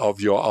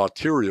of your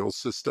arterial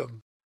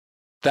system,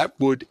 that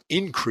would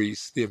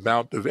increase the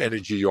amount of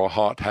energy your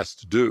heart has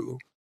to do.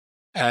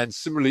 And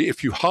similarly,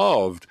 if you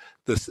halved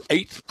the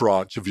eighth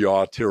branch of your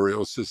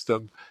arterial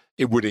system,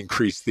 it would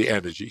increase the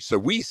energy. So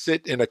we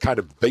sit in a kind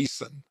of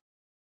basin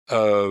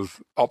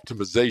of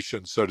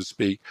optimization, so to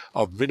speak,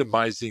 of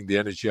minimizing the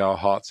energy our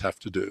hearts have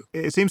to do.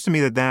 It seems to me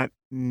that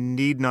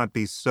need not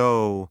be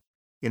so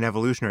in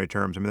evolutionary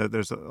terms. I mean,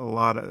 there's a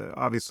lot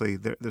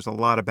there's a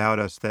lot about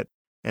us that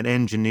an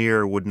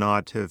engineer would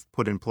not have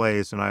put in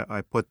place, and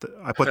I put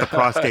the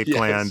prostate yes.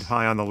 gland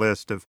high on the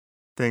list of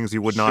things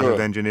you would not have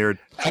engineered.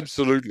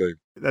 Absolutely.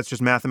 That's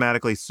just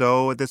mathematically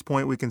so at this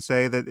point we can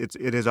say that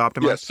it is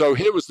optimized? Yes, so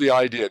here was the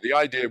idea. The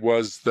idea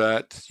was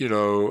that,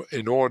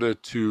 in order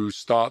to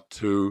start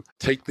to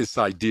take this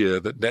idea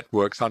that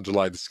networks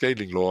underlie the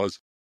scaling laws,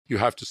 you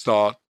have to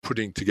start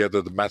putting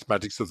together the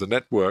mathematics of the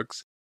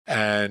networks.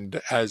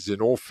 And as in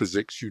all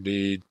physics, you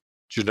need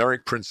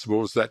generic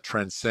principles that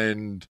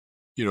transcend,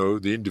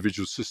 the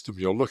individual system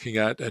you're looking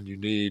at, and you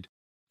need,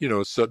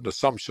 certain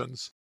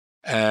assumptions.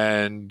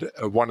 And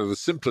one of the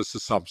simplest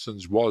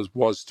assumptions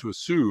was to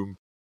assume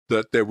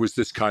that there was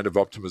this kind of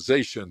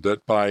optimization,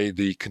 that by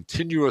the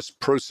continuous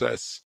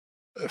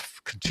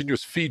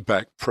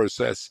feedback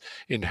process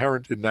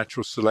inherent in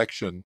natural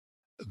selection,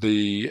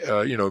 the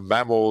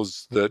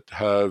mammals that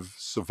have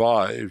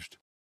survived,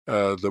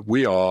 that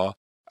we are,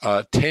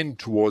 tend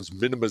towards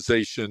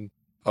minimization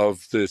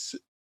of this,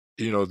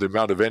 the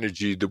amount of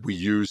energy that we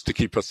use to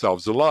keep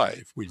ourselves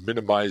alive. We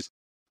minimize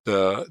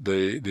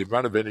the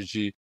amount of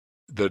energy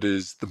that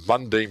is the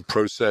mundane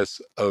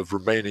process of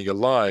remaining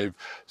alive,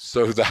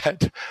 so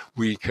that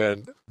we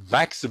can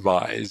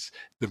maximize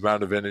the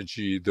amount of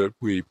energy that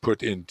we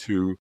put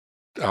into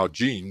our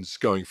genes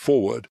going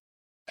forward.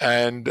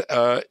 And,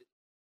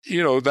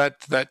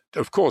 that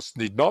of course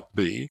need not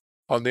be.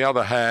 On the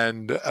other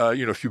hand,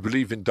 if you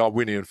believe in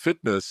Darwinian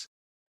fitness,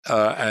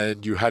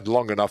 and you had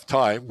long enough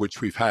time,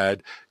 which we've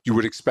had, you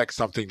would expect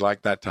something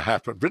like that to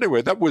happen. But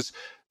anyway, that was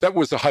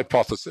a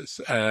hypothesis,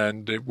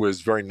 and it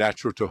was very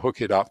natural to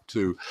hook it up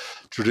to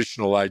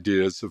traditional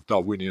ideas of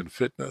Darwinian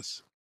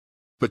fitness.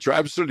 But you're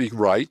absolutely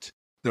right.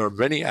 There are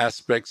many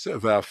aspects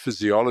of our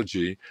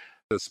physiology,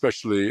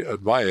 especially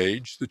at my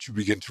age, that you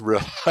begin to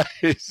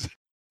realize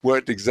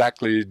weren't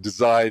exactly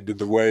designed in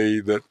the way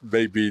that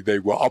maybe they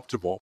were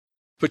optimal.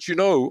 But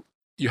you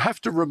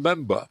have to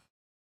remember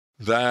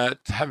that,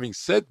 having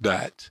said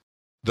that,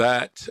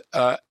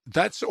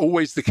 that's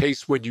always the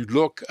case when you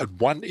look at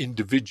one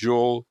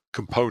individual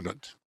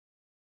component.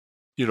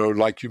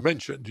 Like you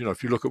mentioned,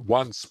 if you look at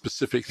one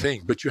specific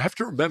thing, but you have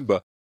to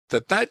remember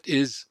that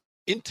is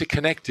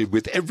interconnected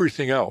with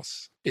everything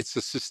else. It's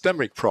a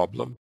systemic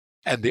problem.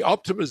 And the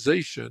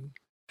optimization,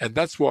 and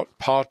that's what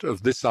part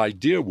of this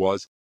idea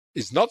was,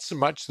 is not so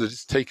much that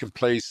it's taken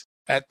place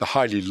at the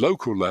highly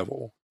local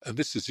level, and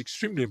this is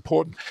extremely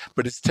important,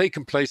 but it's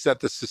taken place at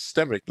the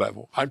systemic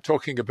level. I'm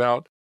talking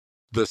about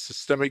the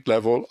systemic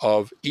level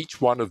of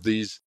each one of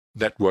these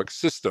network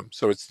systems.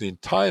 So it's the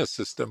entire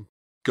system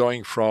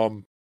going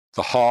from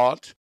the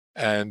heart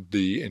and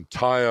the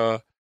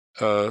entire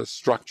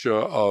structure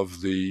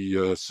of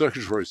the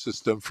circulatory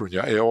system from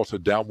your aorta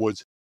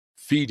downwards,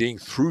 feeding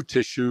through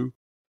tissue,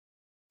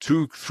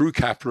 through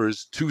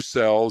capillaries, to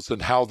cells,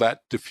 and how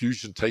that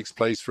diffusion takes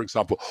place, for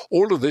example.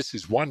 All of this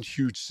is one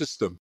huge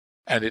system,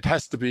 and it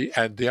has to be,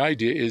 and the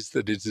idea is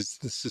that it is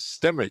the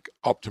systemic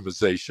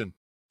optimization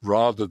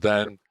rather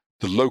than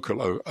the local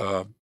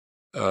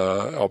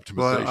optimization.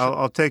 Well,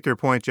 I'll take your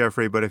point,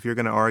 Jeffrey, but if you're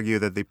going to argue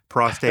that the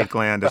prostate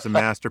gland is a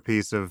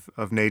masterpiece of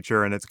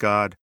nature and it's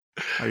God,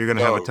 you're going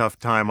to have a tough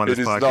time on this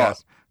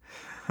podcast.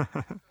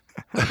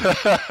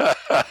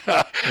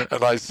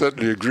 And I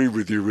certainly agree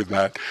with you with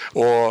that.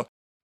 Or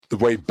the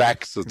way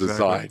backs are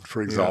designed,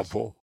 for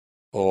example,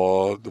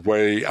 or the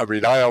way,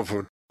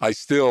 I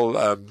still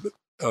am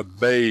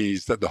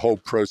amazed at the whole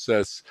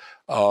process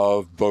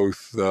of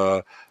both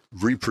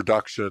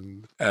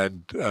reproduction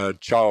and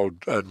child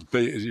and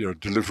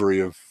delivery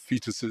of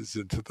fetuses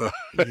into the,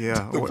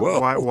 into the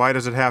world. Why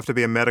does it have to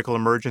be a medical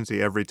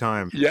emergency every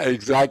time? Yeah,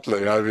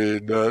 exactly.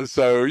 Obviously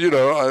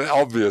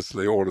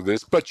all of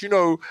this, but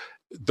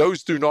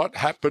those do not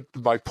happen.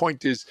 My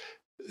point is,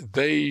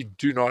 they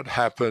do not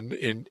happen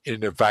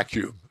in a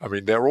vacuum. I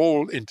mean, they're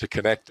all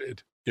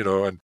interconnected,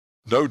 and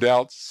no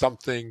doubt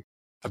something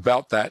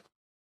about that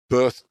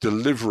birth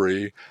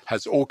delivery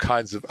has all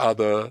kinds of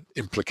other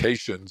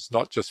implications,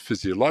 not just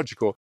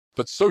physiological,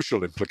 but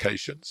social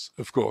implications,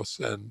 of course,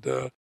 and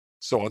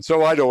so on.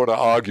 So I don't want to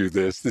argue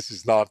this. This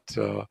is not,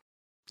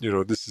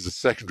 this is a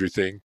secondary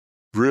thing,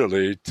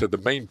 really, to the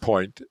main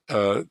point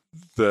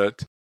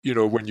that,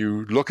 when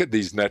you look at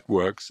these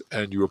networks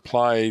and you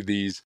apply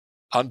these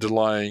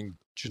underlying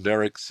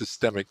generic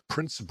systemic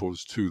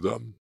principles to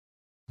them,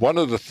 one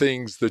of the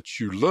things that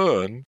you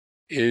learn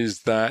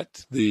is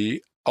that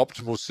the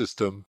optimal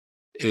system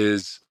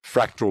is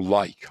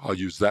fractal-like. I'll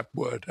use that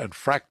word. And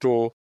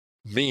fractal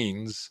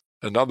means,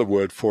 another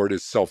word for it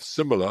is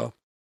self-similar,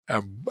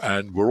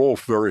 and we're all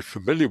very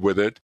familiar with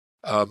it.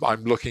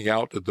 I'm looking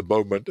out at the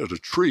moment at a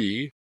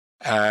tree,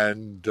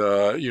 and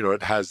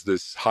it has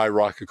this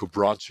hierarchical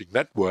branching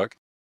network.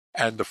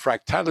 And the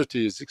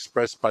fractality is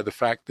expressed by the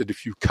fact that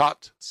if you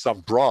cut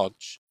some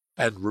branch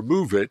and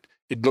remove it,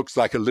 it looks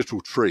like a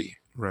little tree.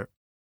 Right.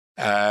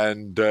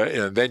 And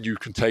then you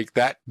can take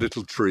that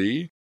little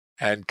tree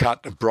and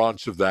cut a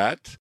branch of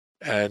that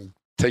and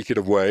take it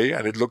away,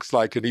 and it looks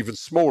like an even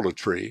smaller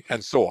tree,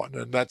 and so on.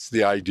 And that's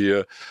the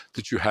idea,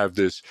 that you have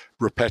this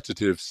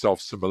repetitive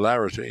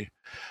self-similarity.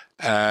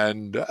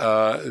 And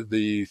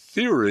the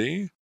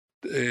theory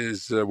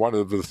is one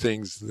of the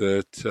things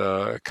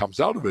that comes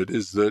out of it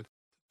is that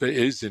there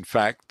is, in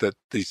fact, that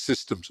these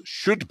systems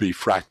should be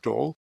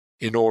fractal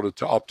in order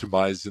to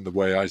optimize in the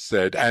way I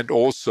said, and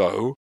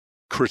also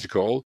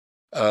critical,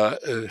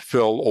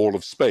 fill all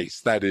of space.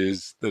 That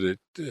is, that it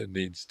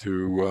needs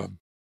to,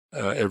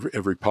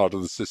 every part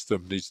of the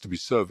system needs to be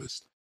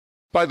serviced.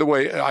 By the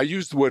way, I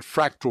use the word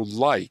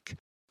fractal-like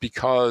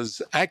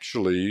because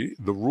actually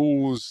the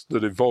rules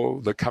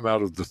that come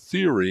out of the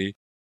theory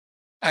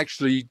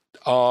actually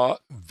are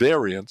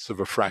variants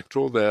of a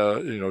fractal.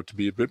 They're, to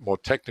be a bit more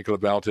technical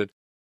about it,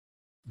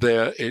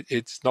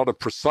 it's not a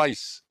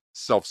precise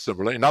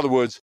self-similar. In other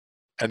words,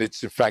 and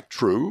it's in fact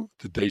true,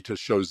 the data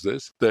shows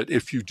this, that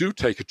if you do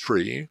take a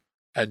tree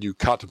and you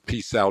cut a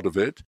piece out of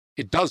it,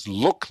 it does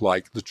look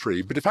like the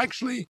tree. But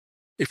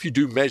if you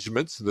do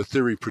measurements, and the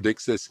theory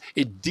predicts this,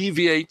 it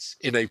deviates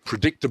in a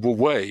predictable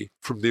way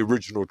from the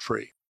original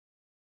tree.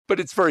 But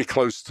it's very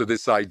close to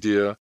this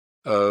idea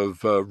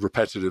of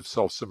repetitive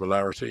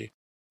self-similarity.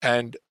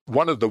 And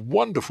one of the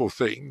wonderful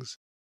things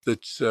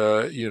that,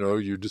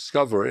 you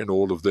discover in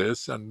all of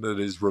this, and that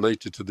is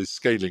related to the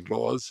scaling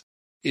laws,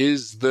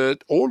 is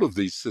that all of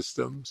these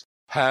systems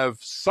have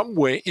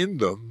somewhere in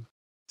them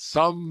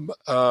some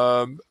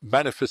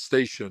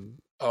manifestation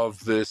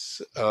of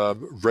this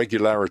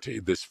regularity,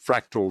 this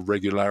fractal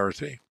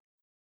regularity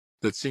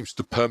that seems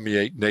to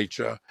permeate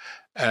nature.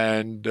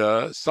 And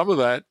some of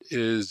that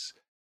is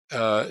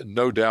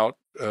no doubt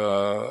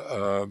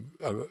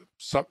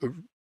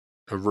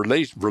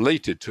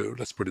related to,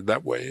 let's put it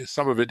that way,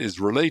 some of it is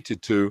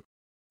related to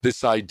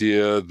this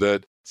idea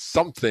that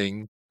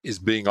something is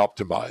being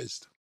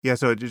optimized. Yeah,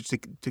 so just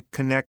to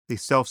connect the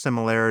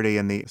self-similarity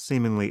and the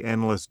seemingly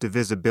endless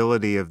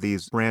divisibility of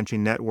these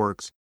branching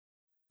networks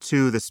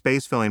to the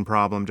space-filling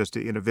problem, just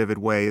in a vivid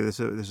way, this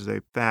is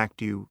a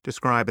fact you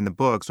describe in the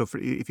book. So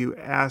if you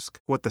ask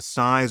what the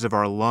size of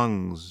our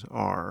lungs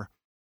are,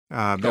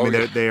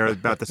 they are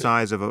about the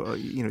size of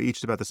each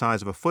is about the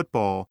size of a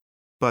football,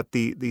 but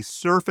the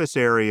surface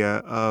area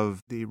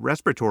of the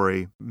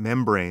respiratory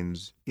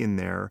membranes in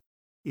there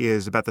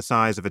is about the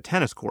size of a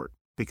tennis court,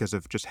 because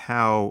of just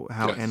how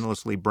Yes.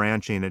 endlessly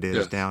branching it is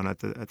Yes. down at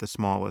the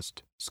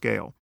smallest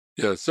scale.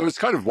 Yeah, so it's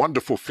kind of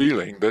wonderful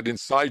feeling that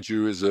inside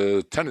you is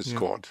a tennis Yeah.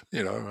 court,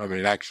 I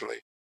mean,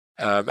 actually.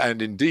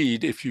 And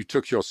indeed, if you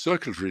took your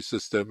circulatory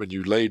system and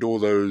you laid all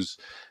those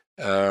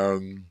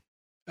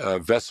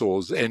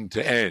vessels end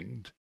to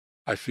end,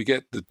 I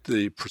forget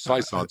the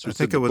precise answer. I It's in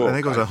think it the was. I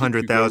think book. it was I think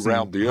you go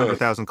around the Earth.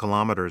 100,000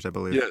 kilometers, I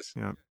believe. Yes.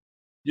 Yeah.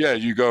 Yeah,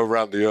 you go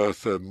around the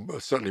Earth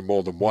certainly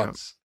more than Yeah.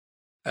 once.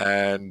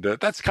 And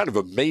that's kind of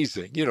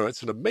amazing.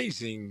 It's an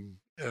amazing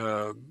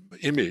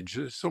image.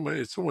 It's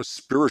almost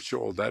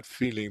spiritual, that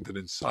feeling that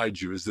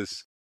inside you is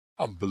this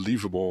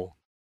unbelievable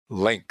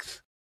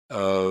length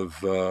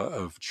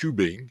of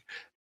tubing,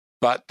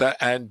 but that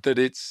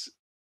it's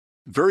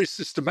very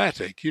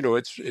systematic.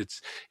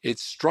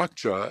 Its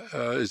structure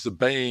is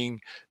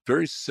obeying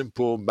very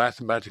simple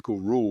mathematical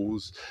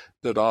rules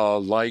that are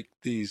like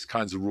these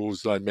kinds of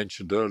rules that I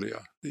mentioned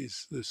earlier,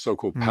 these the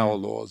so-called power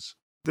laws.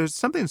 There's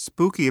something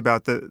spooky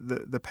about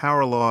the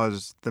power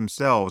laws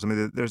themselves. I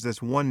mean, there's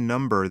this one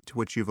number to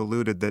which you've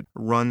alluded that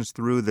runs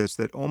through this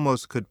that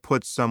almost could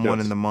put someone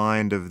in Yes. the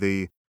mind of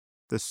the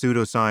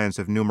pseudoscience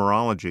of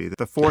numerology.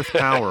 The fourth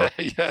power,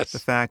 the Yes.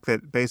 fact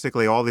that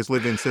basically all these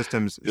living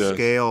systems Yes.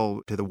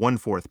 scale to the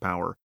 1/4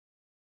 power.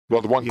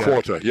 Well, the one Yeah.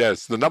 quarter,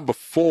 yes. The number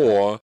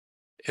 4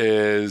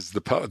 is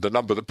the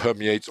number that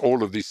permeates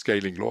all of these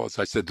scaling laws.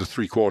 I said the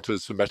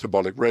 3/4 for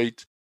metabolic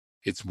rate.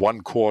 It's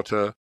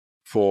 1/4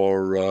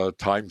 for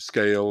time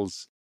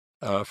scales,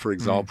 for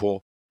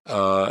example,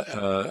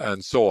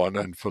 and so on.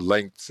 And for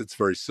lengths, it's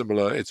very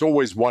similar. It's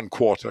always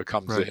 1/4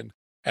 comes Right. in.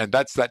 And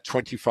that's that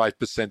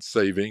 25%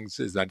 savings.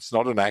 That's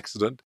not an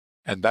accident.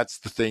 And that's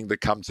the thing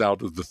that comes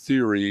out of the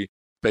theory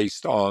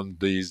based on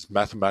these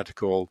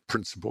mathematical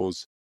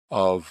principles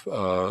of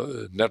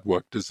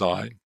network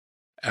design.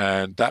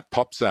 And that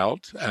pops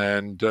out.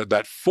 And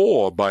that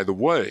 4, by the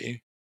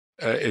way,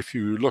 if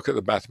you look at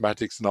the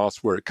mathematics and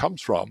ask where it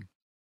comes from,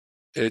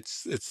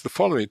 it's the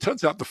following. It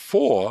turns out the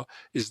 4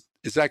 is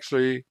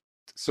actually,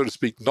 so to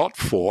speak, not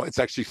 4. It's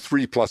actually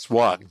 3 plus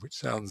 1, which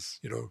sounds,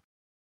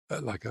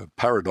 like a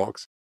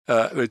paradox.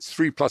 It's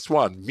 3 plus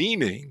 1,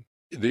 meaning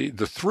the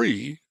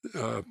 3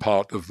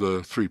 part of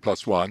the 3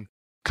 plus 1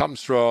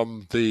 comes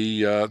from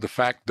the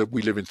fact that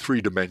we live in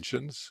 3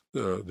 dimensions,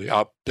 the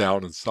up,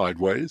 down, and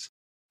sideways.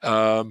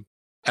 And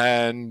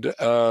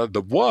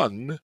the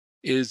 1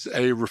 is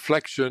a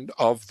reflection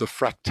of the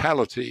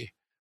fractality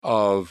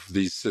of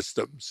these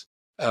systems.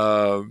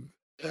 That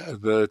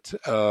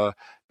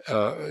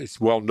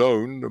it's well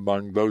known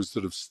among those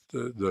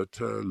that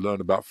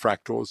learn about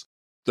fractals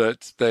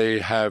that they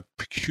have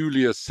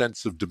peculiar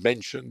sense of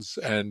dimensions,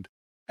 and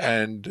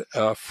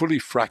a fully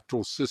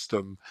fractal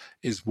system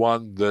is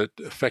one that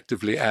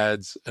effectively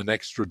adds an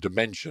extra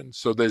dimension.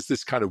 So there's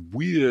this kind of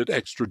weird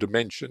extra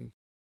dimension,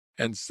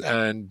 and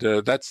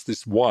that's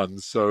this 1.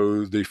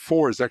 So the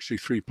 4 is actually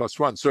 3 plus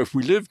 1. So if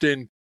we lived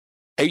in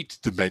 8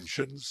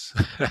 dimensions,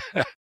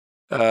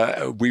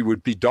 we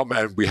would be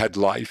dominant. We had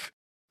life.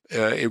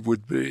 It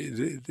would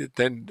be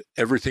then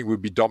everything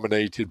would be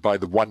dominated by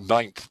the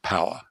 1/9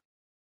 power.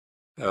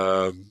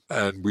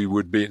 And we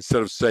would be,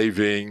 instead of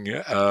saving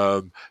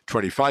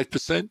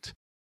 25%,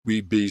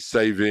 we'd be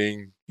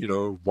saving,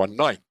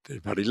 1/9,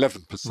 about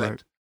 11%.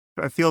 Right.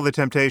 I feel the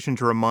temptation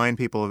to remind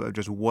people of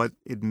just what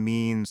it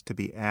means to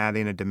be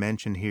adding a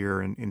dimension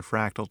here in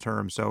fractal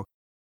terms. So,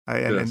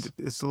 and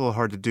it's a little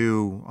hard to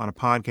do on a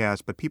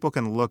podcast, but people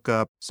can look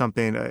up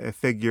something, a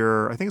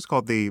figure. I think it's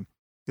called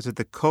is it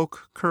the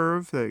Koch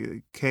curve,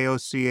 the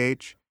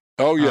KOCH?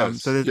 Oh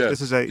yes. So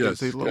this is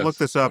so look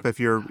this up if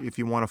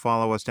you want to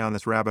follow us down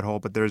this rabbit hole.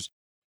 But there's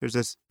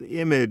this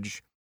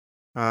image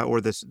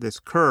or this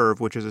curve,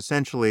 which is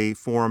essentially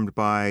formed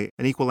by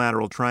an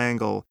equilateral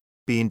triangle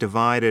being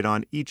divided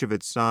on each of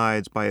its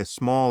sides by a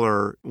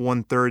smaller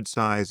 1/3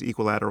 size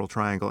equilateral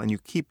triangle, and you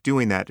keep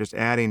doing that, just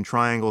adding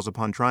triangles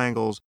upon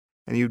triangles,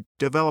 and you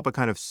develop a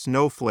kind of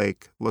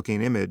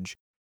snowflake-looking image.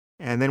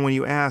 And then when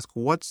you ask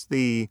what's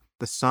the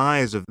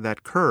size of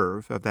that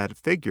curve, of that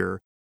figure,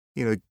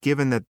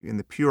 given that in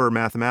the pure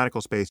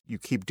mathematical space, you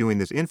keep doing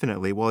this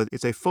infinitely, well,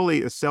 it's a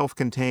fully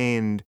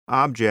self-contained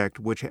object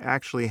which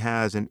actually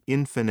has an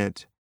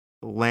infinite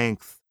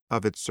length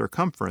of its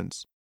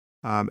circumference.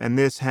 And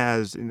this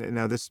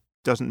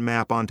doesn't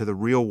map onto the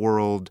real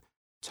world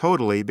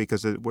totally,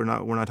 because we're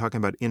not talking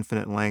about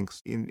infinite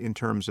lengths in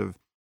terms of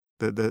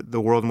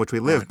the world in which we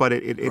live, but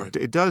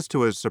it does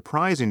to a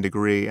surprising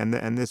degree.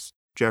 And this,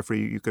 Jeffrey,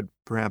 you could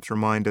perhaps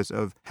remind us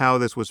of how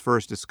this was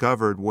first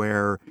discovered,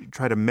 where you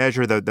try to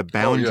measure the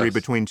boundary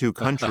between two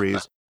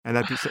countries, and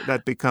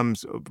that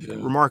becomes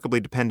remarkably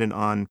dependent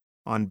on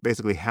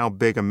basically how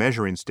big a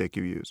measuring stick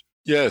you use.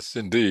 Yes,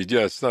 indeed.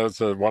 Yes,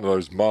 that's one of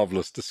those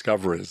marvelous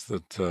discoveries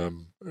that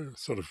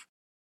sort of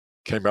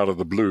came out of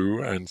the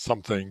blue, and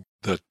something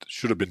that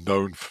should have been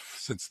known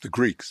since the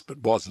Greeks, but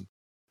wasn't.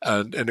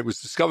 And it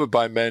was discovered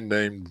by a man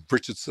named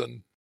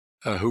Richardson,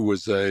 who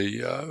was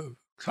a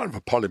kind of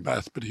a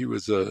polymath, but he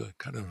was a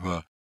kind of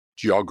a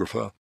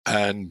geographer.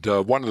 And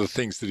one of the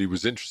things that he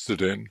was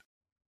interested in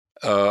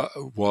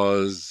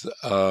was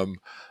the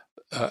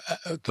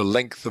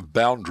length of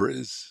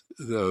boundaries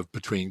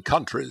between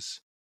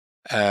countries.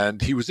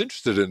 And he was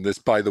interested in this,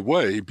 by the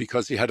way,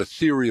 because he had a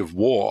theory of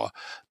war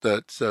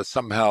that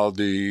somehow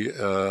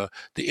the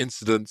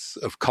incidence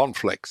of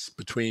conflicts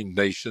between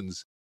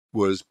nations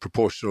was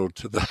proportional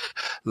to the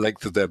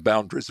length of their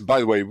boundaries. And by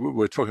the way,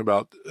 we're talking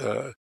about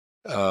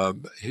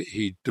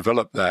he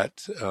developed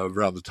that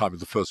around the time of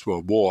the First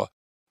World War.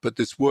 But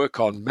this work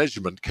on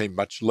measurement came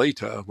much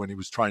later, when he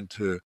was trying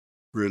to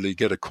really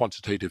get a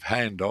quantitative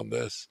handle on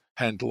this.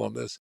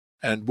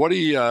 And what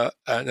he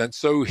and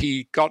so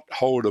he got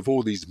hold of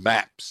all these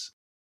maps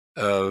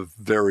of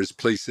various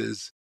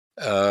places,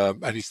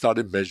 and he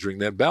started measuring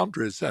their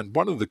boundaries. And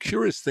one of the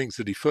curious things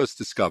that he first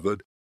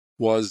discovered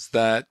was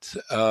that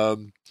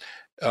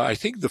I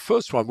think the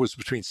first one was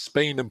between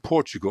Spain and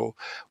Portugal,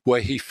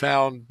 where he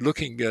found,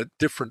 looking at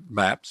different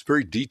maps,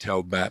 very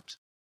detailed maps,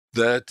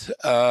 that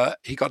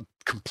he got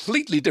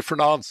completely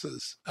different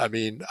answers. I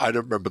mean, I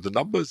don't remember the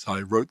numbers.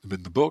 I wrote them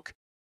in the book.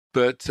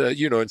 But,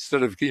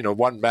 instead of,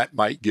 one map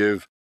might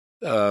give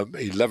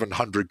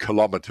 1,100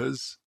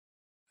 kilometers,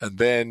 and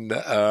then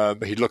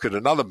he'd look at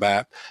another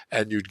map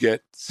and you'd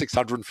get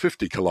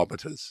 650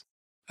 kilometers.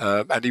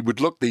 And he would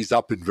look these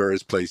up in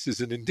various places,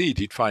 and indeed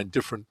he'd find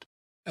different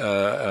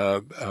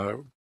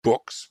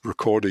books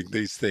recording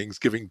these things,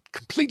 giving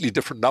completely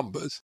different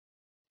numbers.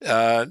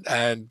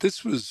 And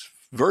this was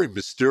very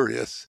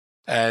mysterious.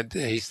 And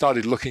he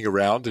started looking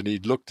around, and he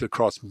looked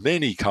across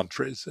many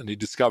countries, and he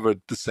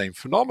discovered the same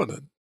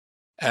phenomenon.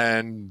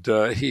 And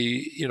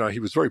he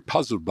was very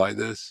puzzled by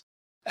this.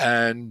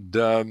 And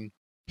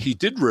he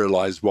did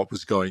realize what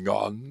was going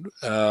on,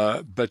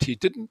 but he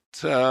didn't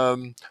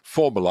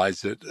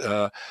formalize it.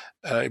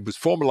 It was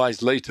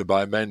formalized later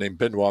by a man named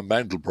Benoit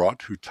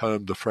Mandelbrot, who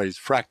termed the phrase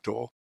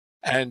fractal.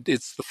 And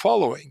it's the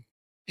following.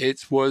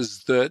 It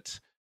was that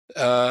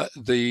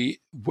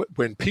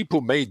when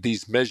people made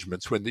these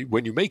measurements,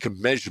 when you make a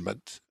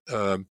measurement,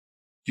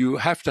 you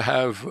have to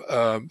have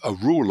a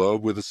ruler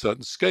with a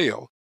certain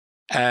scale.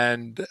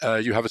 And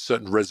you have a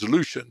certain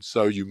resolution.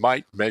 So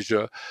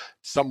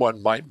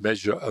someone might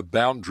measure a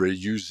boundary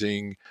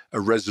using a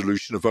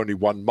resolution of only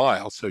 1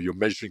 mile. So you're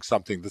measuring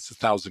something that's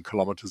 1,000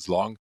 kilometers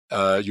long.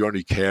 You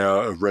only care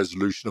a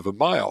resolution of 1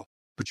 mile.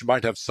 But you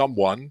might have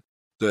someone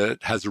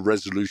that has a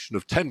resolution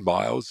of 10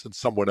 miles, and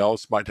someone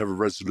else might have a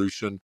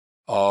resolution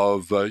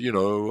of, I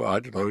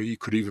don't know, it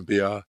could even be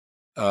a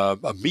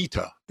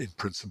meter in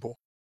principle.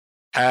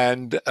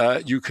 And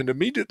you can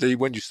immediately,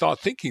 when you start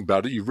thinking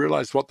about it, you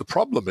realize what the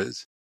problem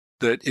is.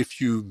 That if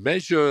you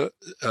measure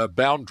a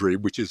boundary,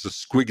 which is a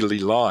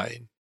squiggly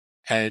line,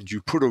 and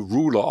you put a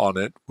ruler on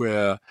it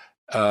where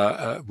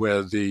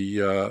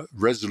the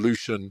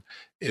resolution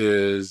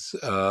is,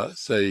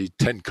 say,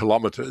 10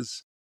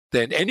 kilometers,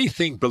 then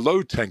anything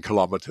below 10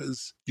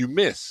 kilometers, you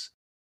miss.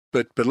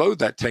 But below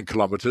that 10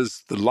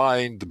 kilometers,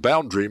 the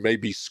boundary may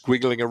be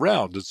squiggling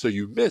around. And so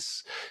you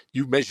miss.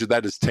 You measure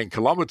that as 10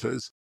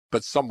 kilometers.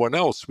 But someone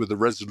else with a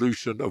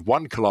resolution of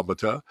 1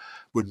 kilometer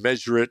would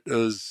measure it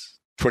as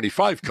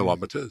 25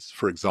 kilometers,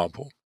 for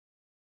example.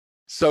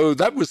 So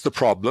that was the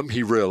problem,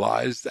 he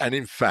realized. And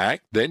in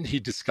fact, then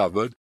he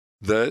discovered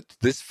that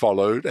this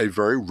followed a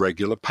very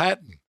regular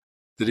pattern,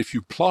 that if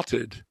you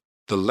plotted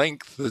the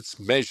length that's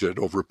measured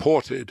or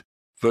reported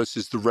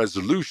versus the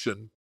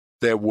resolution,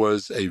 there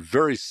was a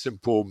very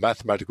simple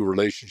mathematical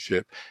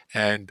relationship.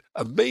 And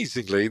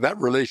amazingly, that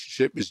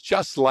relationship is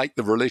just like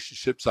the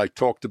relationships I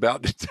talked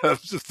about in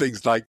terms of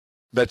things like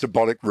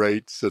metabolic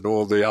rates and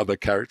all the other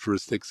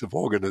characteristics of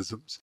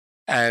organisms.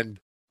 And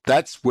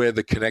that's where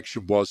the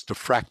connection was to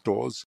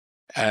fractals.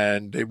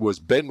 And it was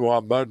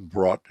Benoit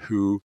Mandelbrot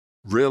who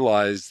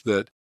realized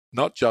that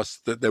not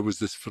just that there was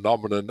this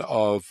phenomenon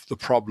of the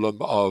problem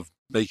of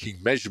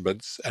making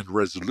measurements and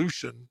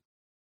resolution,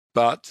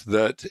 but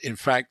that, in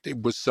fact,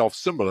 it was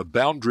self-similar.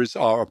 Boundaries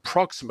are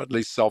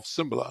approximately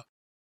self-similar.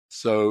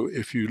 So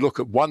if you look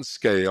at one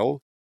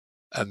scale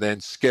and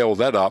then scale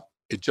that up,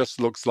 it just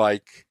looks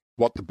like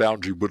what the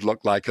boundary would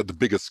look like at the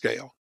bigger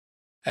scale,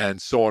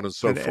 and so on and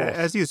so forth.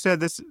 As you said,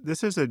 this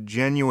is a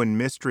genuine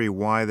mystery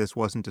why this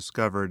wasn't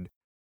discovered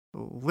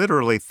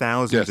literally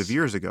thousands of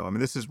years ago. I mean,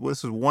 this is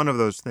one of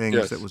those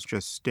things that was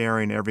just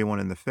staring everyone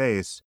in the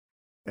face.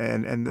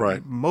 And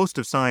right. Most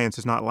of science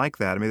is not like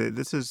that. I mean,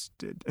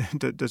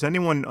 does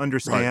anyone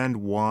understand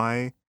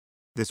why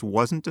this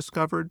wasn't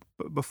discovered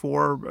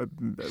before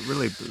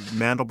really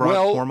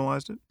Mandelbrot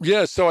formalized it?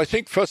 Yeah, so I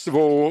think, first of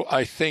all,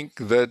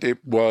 that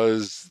it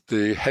was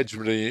the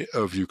hegemony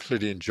of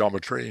Euclidean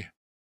geometry,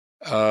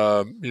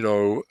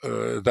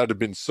 that had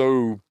been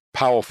so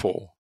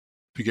powerful,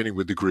 beginning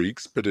with the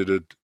Greeks, but it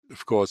had,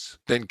 of course,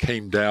 then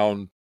came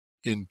down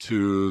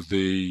into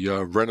the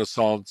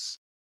Renaissance,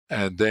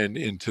 and then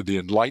into the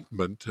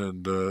Enlightenment,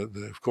 and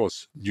of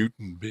course,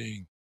 Newton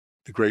being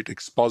the great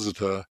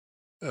expositor,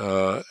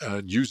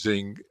 and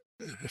using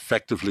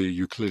effectively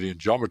Euclidean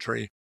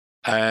geometry.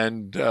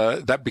 And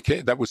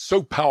that was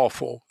so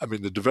powerful. I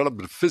mean, the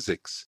development of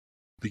physics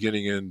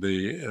beginning in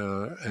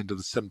the end of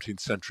the 17th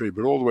century,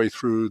 but all the way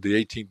through the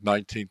 18th,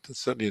 19th, and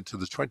certainly into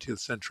the 20th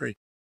century,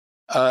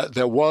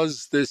 there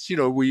was this,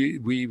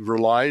 we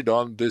relied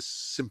on this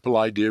simple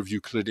idea of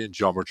Euclidean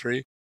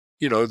geometry,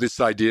 this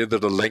idea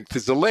that a length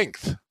is a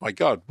length. My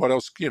God, what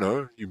else?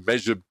 You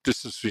measure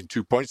distance between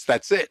 2 points,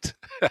 that's it.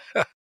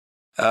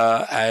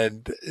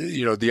 And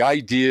the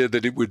idea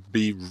that it would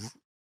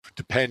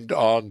depend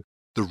on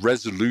the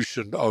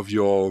resolution of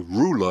your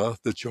ruler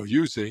that you're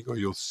using or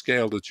your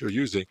scale that you're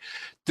using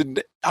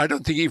I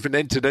don't think even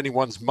entered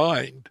anyone's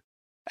mind.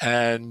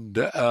 And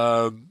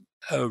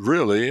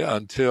really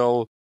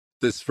until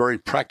this very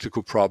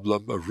practical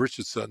problem of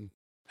Richardson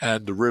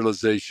and the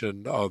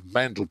realization of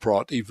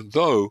Mandelbrot, even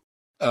though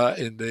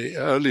in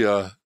the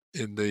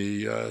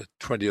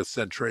 20th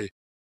century,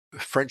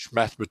 French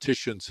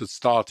mathematicians had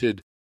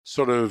started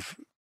sort of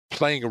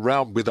playing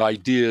around with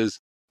ideas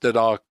that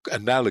are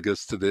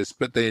analogous to this,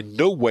 but they in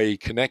no way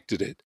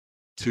connected it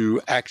to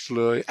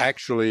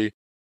actually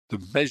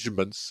the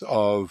measurements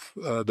of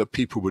that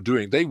people were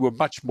doing. They were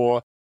much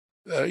more,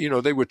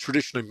 they were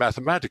traditionally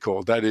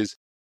mathematical. That is,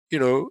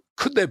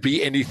 could there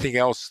be anything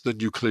else than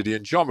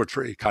Euclidean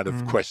geometry kind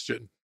of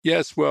question?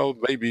 Yes, well,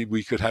 maybe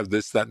we could have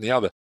this, that, and the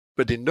other.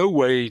 But in no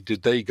way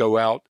did they go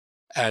out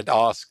and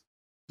ask,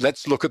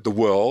 let's look at the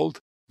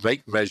world,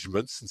 make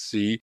measurements and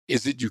see,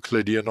 is it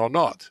Euclidean or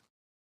not?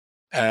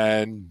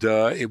 And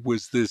it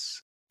was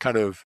this kind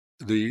of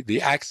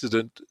the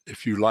accident,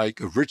 if you like,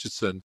 of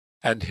Richardson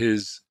and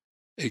his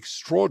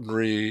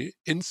extraordinary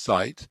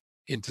insight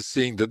into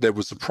seeing that there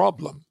was a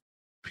problem.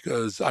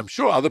 Because I'm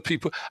sure other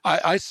people,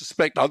 I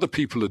suspect other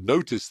people had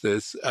noticed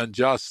this and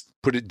just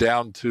put it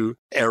down to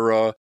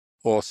error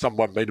or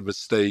someone made a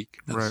mistake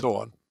and so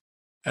on.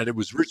 And it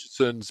was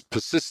Richardson's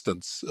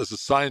persistence as a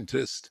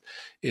scientist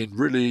in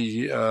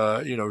really,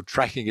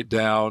 tracking it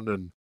down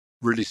and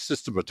really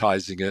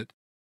systematizing it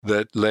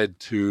that led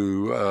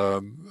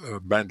to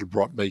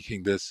Mandelbrot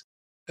making this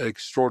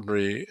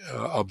extraordinary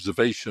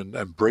observation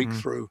and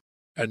breakthrough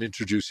and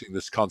introducing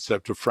this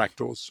concept of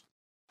fractals.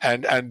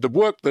 And the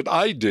work that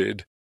I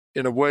did,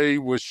 in a way,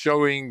 was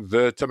showing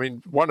that,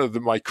 one of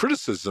my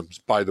criticisms,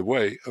 by the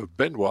way, of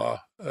Benoit,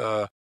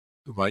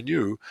 whom I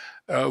knew,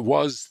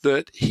 was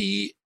that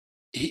he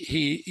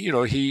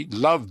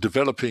loved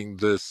developing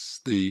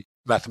the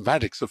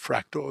mathematics of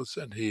fractals,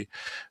 and he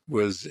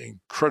was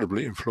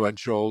incredibly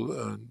influential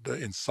and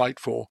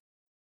insightful.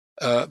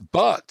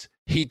 But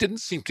he didn't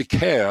seem to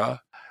care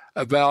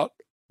about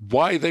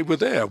why they were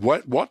there.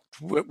 Where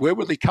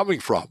were they coming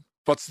from?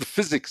 What's the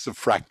physics of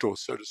fractals,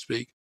 so to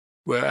speak?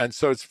 And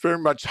so it's very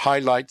much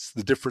highlights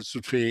the difference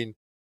between,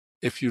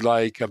 if you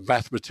like, a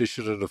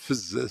mathematician and a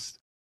physicist.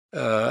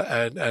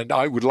 And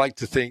I would like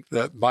to think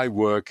that my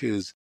work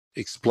is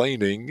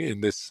explaining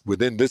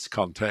within this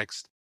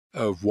context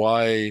of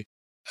why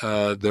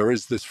there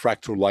is this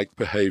fractal-like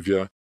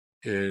behavior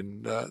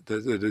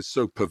that is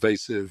so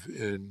pervasive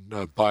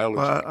in biology.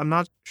 Well, I'm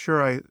not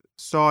sure I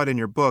saw it in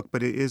your book,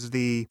 but is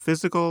the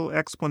physical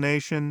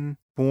explanation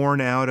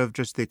born out of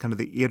just the kind of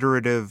the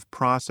iterative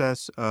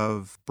process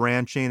of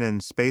branching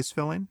and space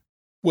filling?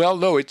 Well,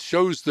 no, it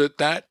shows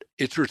that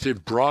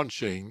iterative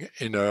branching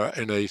in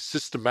a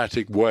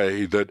systematic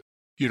way that,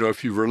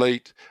 if you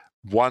relate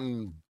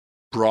one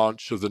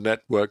branch of the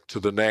network to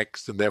the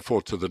next and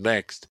therefore to the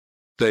next,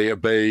 they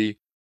obey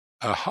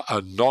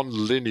a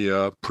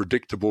non-linear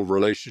predictable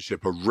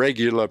relationship, a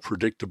regular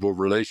predictable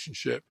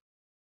relationship.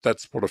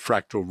 That's what a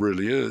fractal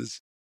really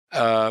is.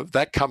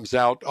 That comes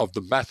out of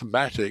the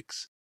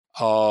mathematics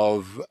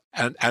of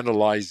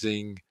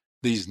analyzing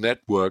these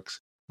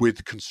networks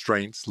with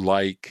constraints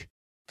like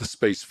the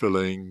space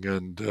filling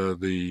and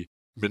the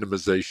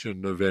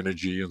minimization of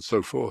energy and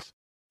so forth.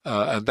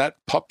 And that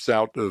pops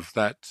out of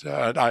that.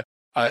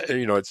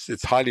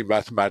 It's highly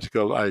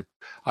mathematical.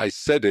 I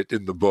said it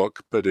in the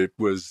book, but it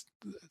was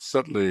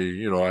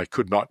certainly, I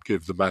could not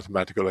give the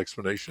mathematical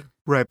explanation.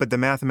 Right, but the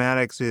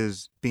mathematics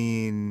is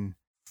being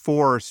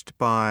forced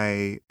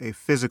by a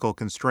physical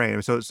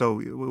constraint.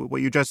 So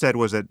what you just said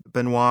was that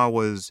Benoit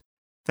was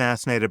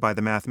fascinated by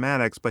the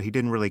mathematics, but he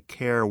didn't really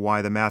care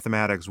why the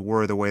mathematics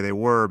were the way they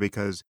were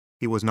because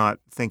he was not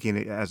thinking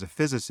as a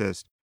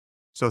physicist.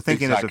 So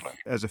thinking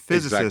as a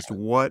physicist,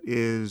 what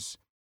is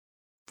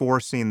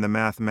forcing the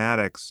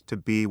mathematics to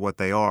be what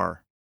they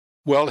are?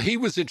 Well, he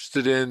was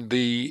interested in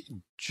the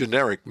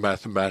generic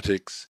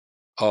mathematics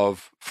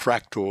of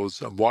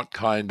fractals and what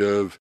kind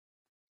of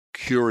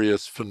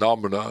curious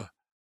phenomena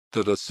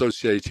that are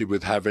associated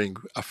with having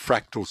a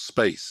fractal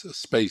space, a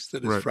space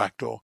that is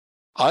fractal.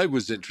 I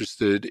was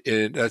interested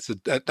in,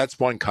 that's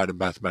one kind of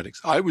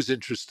mathematics. I was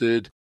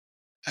interested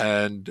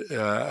and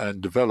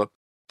developed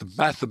the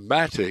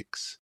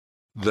mathematics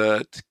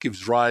that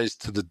gives rise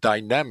to the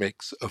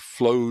dynamics of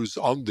flows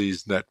on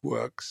these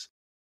networks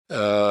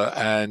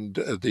and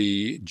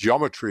the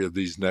geometry of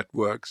these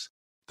networks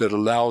that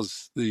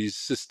allows these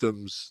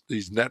systems,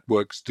 these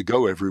networks to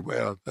go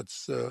everywhere.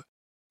 That's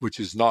which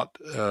is not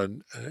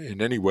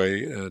in any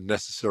way a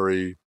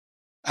necessary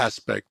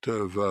aspect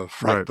of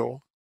fractal.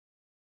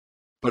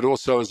 but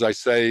also, as I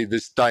say,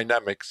 this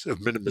dynamics of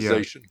Yeah,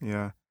 minimization.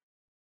 yeah.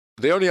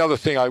 The only other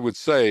thing I would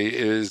say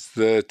is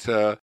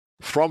that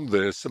from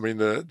this, I mean,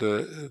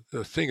 the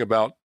thing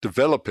about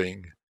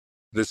developing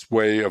this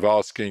way of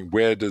asking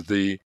where does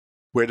that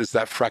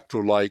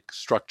fractal-like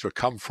structure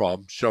come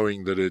from,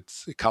 showing that it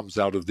comes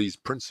out of these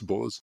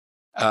principles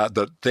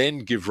that then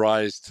give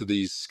rise to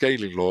these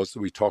scaling laws that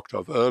we talked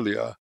of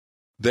earlier,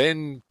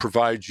 then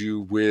provide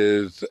you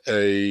with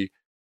a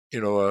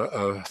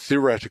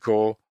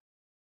theoretical,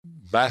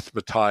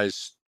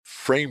 mathematized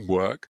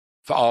framework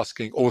for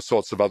asking all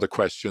sorts of other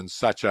questions,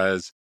 such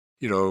as,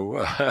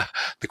 the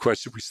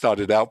question we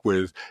started out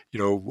with,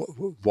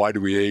 why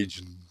do we age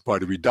and why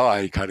do we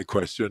die kind of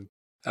question.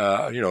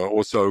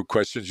 Also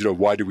questions,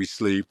 why do we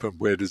sleep and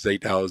where does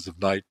 8 hours of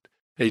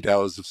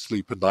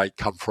sleep a night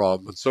come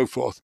from, and so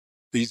forth.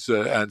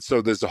 And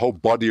so there's a whole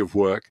body of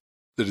work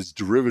that is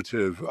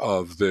derivative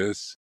of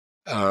this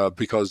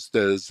because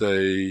there's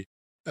a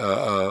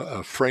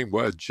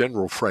framework, a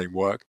general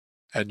framework,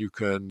 and you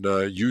can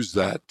use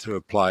that to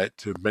apply it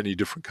to many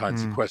different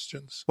kinds of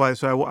questions. Well,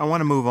 so I want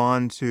to move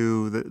on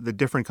to the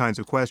different kinds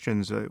of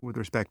questions with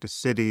respect to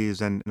cities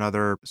and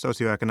other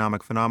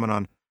socioeconomic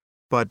phenomenon.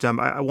 But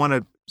I want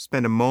to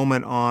spend a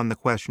moment on the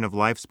question of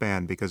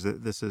lifespan, because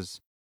this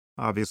is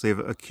obviously of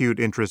acute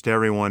interest to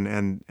everyone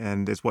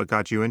and is what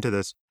got you into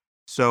this.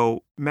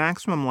 So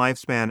maximum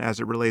lifespan as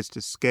it relates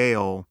to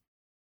scale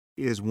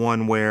is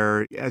one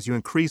where, as you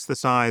increase the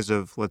size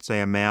of, let's say,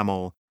 a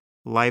mammal,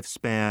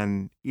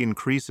 lifespan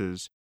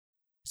increases.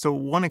 So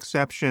one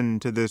exception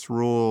to this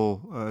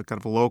rule, kind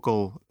of a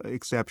local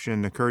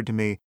exception, occurred to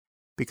me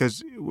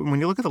because when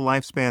you look at the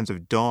lifespans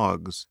of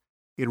dogs,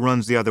 it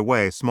runs the other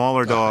way.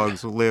 Smaller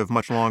dogs live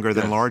much longer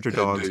than Yes, larger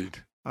dogs.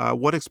 indeed.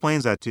 What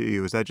explains that to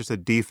you? Is that just a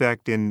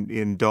defect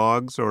in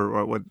dogs,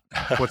 or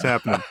what's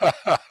happening?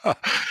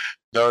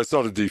 No, it's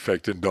not a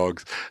defect in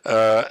dogs.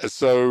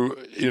 As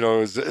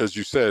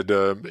you said,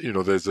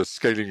 there's a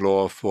scaling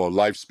law for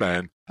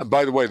lifespan. And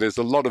by the way, there's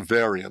a lot of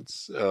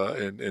variance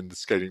in the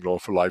scaling law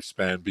for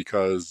lifespan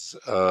because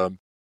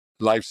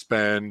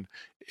lifespan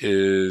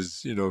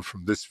is,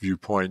 from this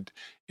viewpoint,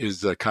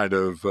 is a kind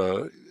of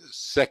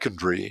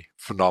secondary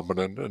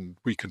phenomenon, and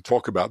we can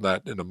talk about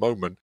that in a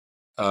moment.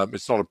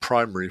 It's not a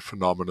primary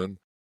phenomenon.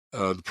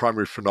 The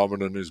primary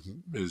phenomenon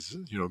is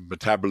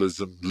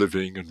metabolism,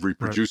 living, and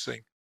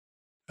reproducing.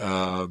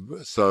 Right.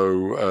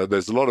 So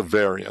there's a lot of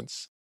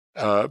variance.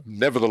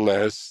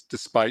 Nevertheless,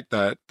 despite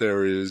that,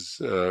 there is,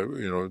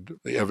 the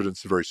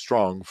evidence is very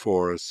strong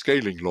for a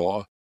scaling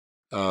law,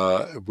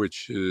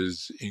 which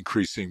is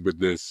increasing with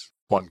this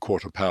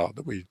 1/4 power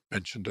that we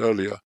mentioned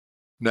earlier.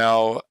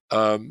 Now,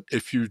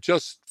 if you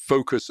just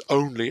focus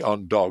only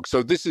on dogs,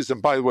 so this is,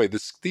 and by the way,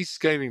 these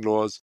scaling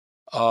laws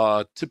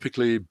are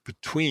typically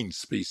between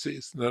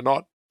species. They're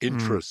not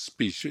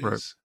intra-species.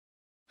 Right.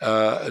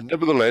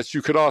 Nevertheless,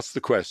 you could ask the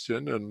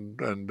question,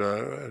 and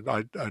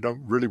I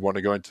don't really want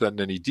to go into that in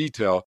any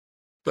detail,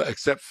 but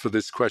except for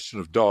this question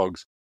of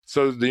dogs.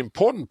 So the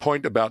important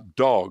point about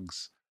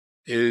dogs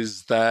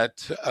is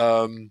that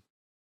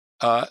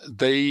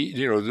they,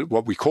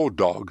 what we call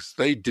dogs,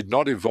 they did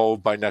not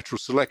evolve by natural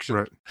selection.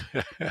 Right.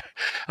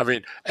 I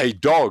mean, a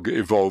dog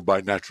evolved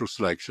by natural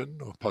selection,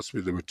 or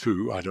possibly there were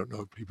two. I don't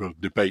know. People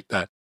debate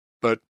that.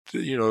 But,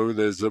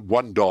 there's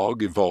one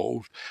dog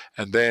evolved.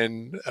 And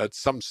then at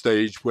some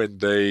stage when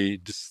they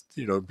just,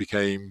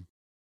 became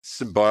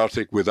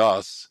symbiotic with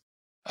us,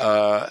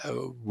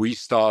 we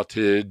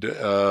started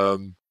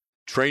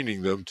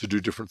training them to do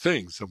different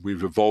things. And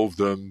we've evolved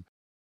them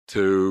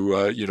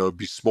to,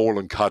 be small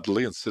and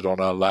cuddly and sit on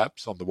our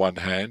laps on the one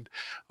hand.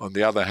 On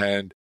the other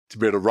hand, to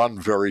be able to run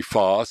very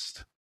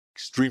fast,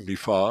 extremely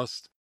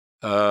fast.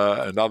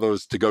 And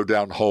others to go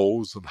down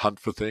holes and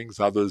hunt for things.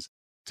 Others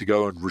to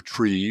go and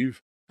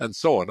retrieve, and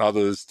so on.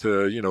 Others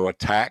to,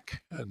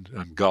 attack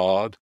and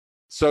guard.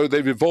 So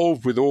they've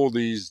evolved with all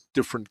these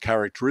different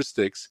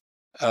characteristics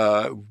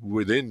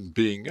within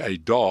being a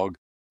dog.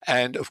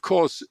 And of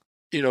course,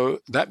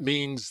 that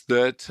means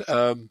that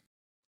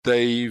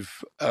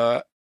they've,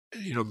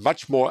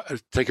 much more,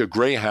 take a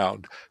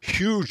greyhound,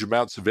 huge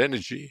amounts of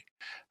energy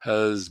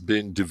has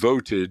been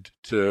devoted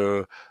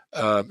to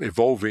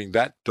evolving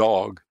that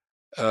dog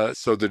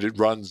so that it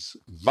runs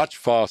much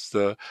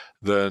faster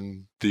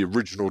than the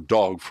original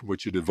dog from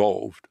which it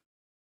evolved.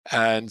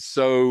 And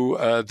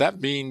so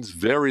that means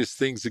various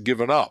things are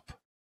given up.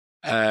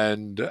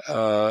 And,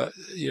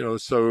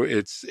 so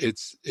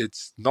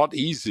it's not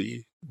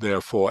easy,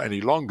 therefore,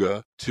 any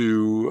longer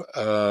to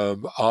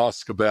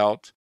ask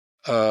about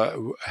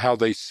how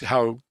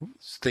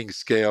things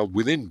scale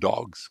within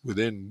dogs,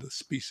 within the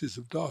species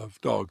of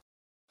dog.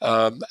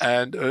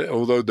 And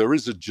although there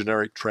is a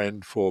generic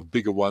trend for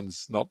bigger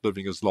ones not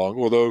living as long,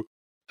 although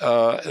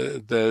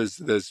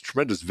there's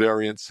tremendous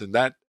variance in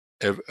that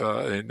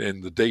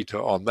in the data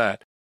on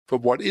that.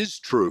 But what is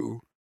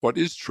true,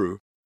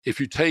 if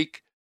you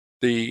take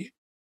the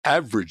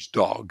average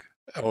dog,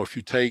 or if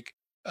you take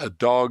a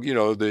dog,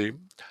 I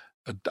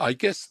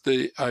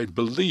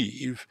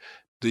believe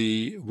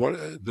the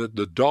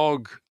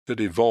dog that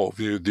evolved,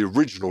 the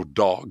original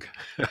dog,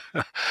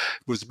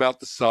 was about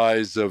the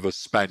size of a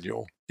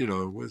spaniel. It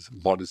was a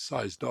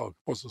modest-sized dog.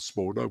 It wasn't a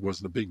small dog,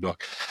 wasn't a big dog.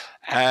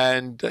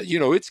 And,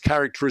 its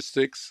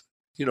characteristics,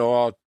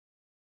 are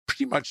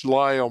pretty much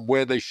lie on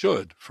where they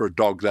should for a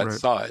dog that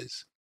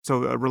size.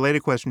 So a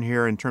related question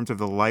here in terms of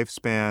the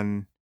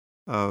lifespan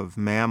of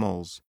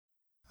mammals.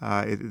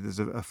 There's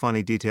a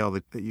funny detail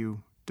that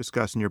you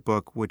discuss in your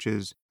book, which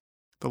is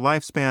the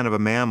lifespan of a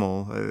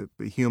mammal.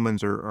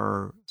 Humans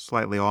are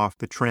slightly off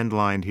the trend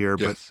line here,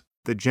 yes. But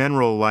the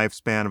general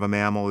lifespan of a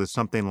mammal is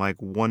something like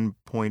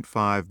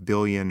 1.5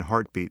 billion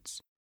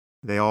heartbeats.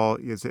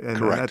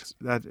 Correct.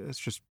 That's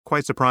just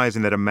quite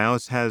surprising that a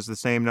mouse has the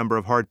same number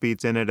of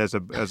heartbeats in it as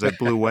a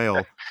blue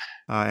whale,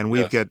 and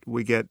we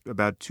get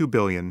about 2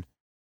 billion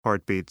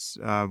heartbeats.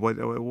 What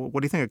do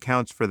you think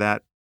accounts for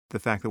that? The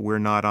fact that we're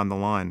not on the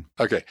line.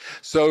 Okay,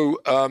 so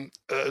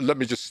let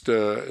me just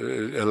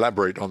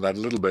elaborate on that a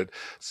little bit.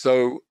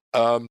 So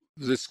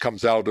this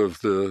comes out of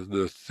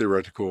the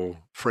theoretical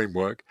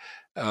framework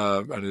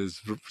and is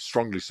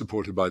strongly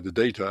supported by the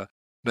data,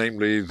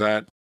 namely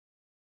that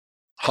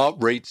heart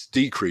rates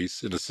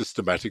decrease in a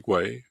systematic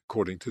way,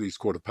 according to these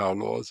quarter power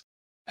laws,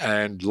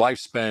 and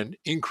lifespan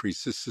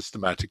increases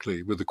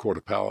systematically with the quarter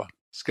power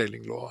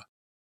scaling law.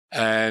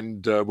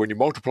 And when you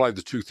multiply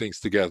the two things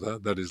together,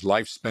 that is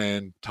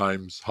lifespan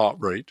times heart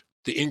rate,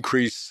 the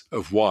increase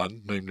of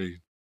one,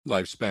 namely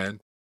lifespan,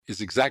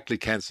 is exactly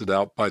cancelled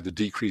out by the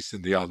decrease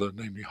in the other,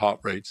 namely heart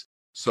rates,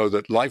 so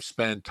that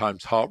lifespan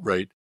times heart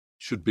rate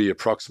should be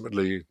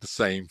approximately the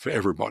same for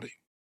everybody.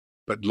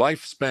 But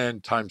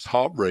lifespan times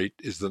heart rate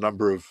is the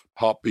number of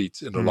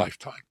heartbeats in a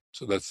lifetime.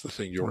 So that's the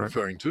thing you're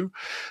referring to,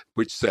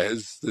 which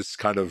says this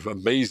kind of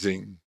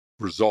amazing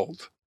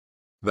result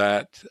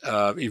that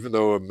even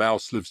though a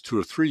mouse lives 2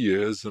 or 3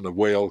 years and a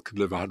whale could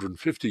live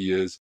 150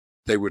 years,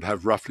 they would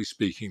have, roughly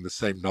speaking, the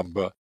same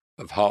number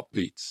of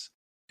heartbeats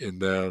in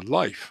their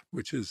life,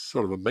 which is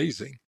sort of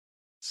amazing.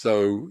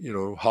 So,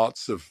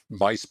 hearts of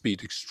mice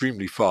beat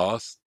extremely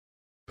fast,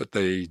 but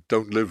they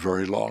don't live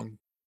very long,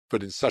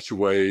 but in such a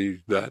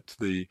way that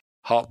the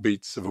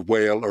heartbeats of a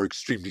whale are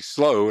extremely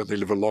slow and they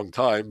live a long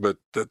time, but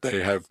that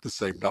they have the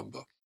same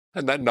number.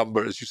 And that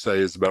number, as you say,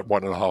 is about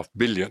 1.5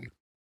 billion.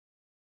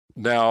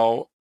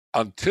 Now,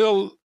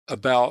 until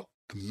about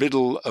the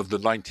middle of the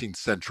 19th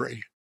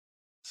century,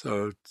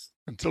 so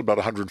until about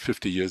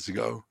 150 years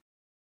ago,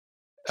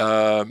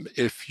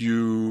 if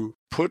you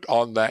put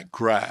on that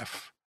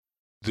graph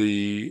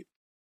the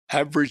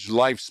average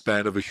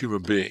lifespan of a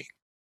human being,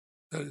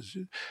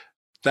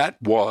 that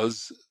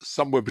was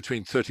somewhere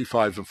between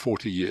 35 and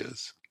 40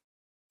 years.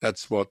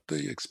 That's what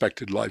the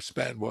expected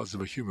lifespan was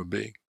of a human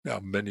being. Now,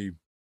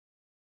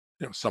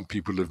 some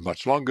people live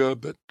much longer,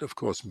 but of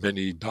course,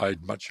 many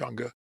died much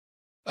younger.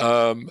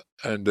 And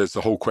there's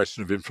the whole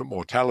question of infant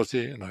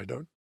mortality, and I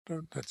don't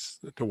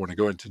want to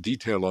go into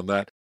detail on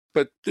that.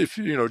 But if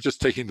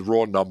just taking the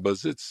raw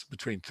numbers, it's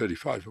between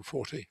 35 and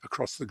 40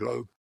 across the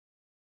globe.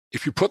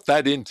 If you put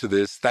that into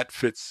this, that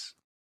fits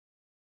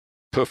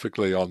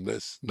perfectly on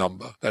this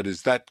number. That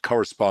is, that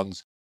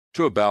corresponds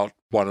to about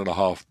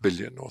 1.5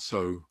 billion or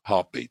so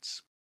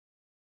heartbeats.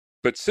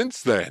 But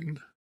since then,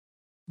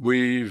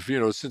 we've,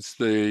 since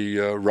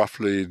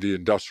roughly the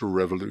Industrial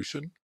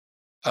Revolution,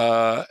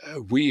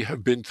 we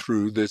have been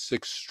through this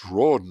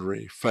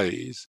extraordinary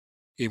phase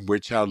in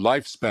which our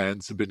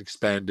lifespans have been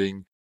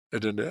expanding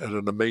at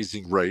an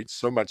amazing rate,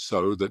 so much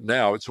so that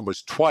now it's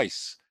almost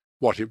twice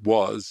what it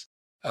was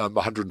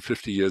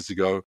 150 years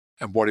ago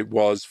and what it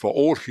was for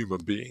all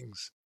human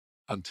beings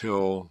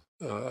until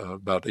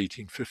about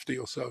 1850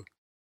 or so.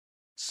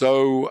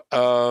 So,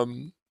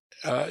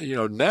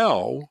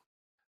 now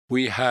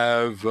we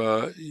have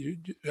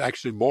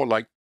actually more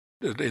like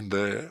in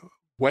the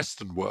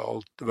Western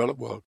world, developed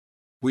world,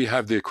 we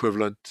have the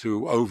equivalent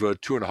to over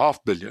 2.5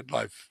 billion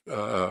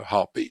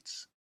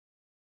heartbeats.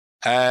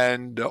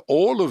 And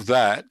all of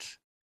that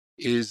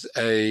is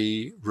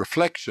a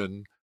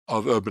reflection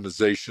of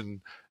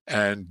urbanization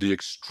and the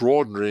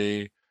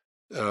extraordinary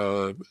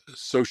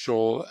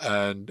social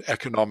and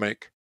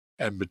economic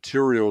and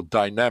material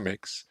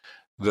dynamics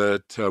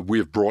that we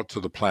have brought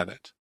to the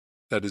planet.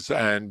 That is,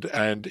 and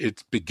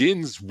it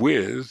begins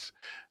with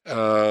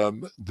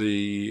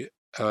the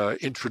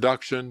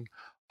introduction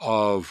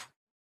of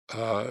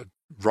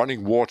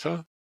running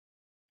water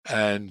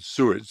and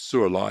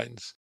sewer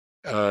lines.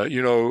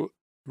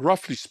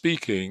 Roughly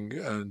speaking,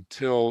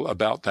 until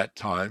about that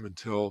time,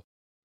 until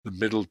the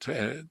middle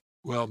to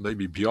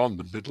maybe beyond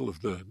the middle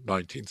of the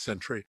 19th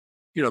century,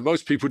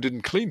 most people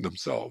didn't clean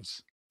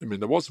themselves. I mean,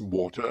 there wasn't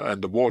water,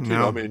 and the water.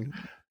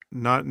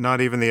 No,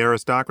 not even the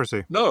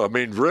aristocracy. No, I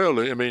mean,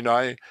 really. I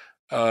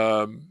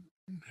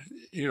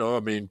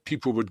mean,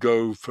 people would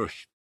go for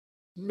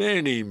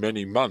many,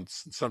 many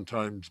months, and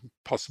sometimes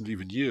possibly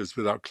even years,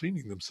 without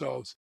cleaning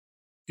themselves.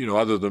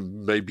 Other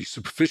than maybe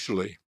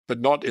superficially, but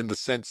not in the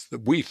sense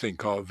that we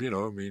think of,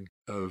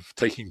 of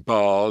taking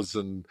baths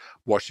and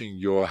washing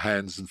your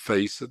hands and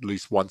face at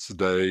least once a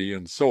day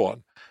and so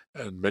on.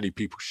 And many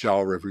people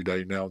shower every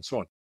day now and so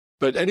on.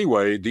 But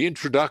anyway, the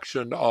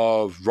introduction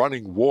of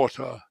running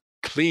water,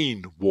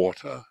 clean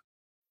water,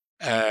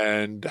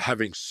 and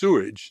having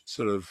sewage,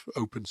 sort of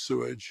open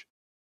sewage,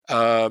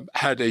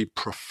 had a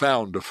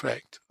profound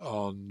effect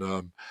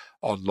on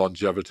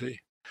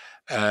longevity.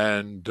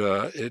 And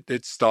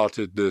it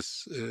started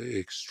this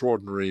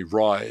extraordinary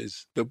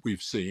rise that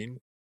we've seen.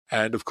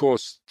 And of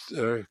course,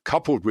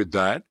 coupled with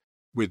that,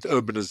 with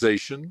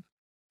urbanization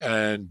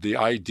and the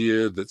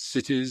idea that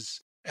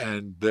cities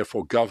and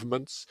therefore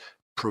governments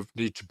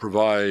need to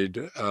provide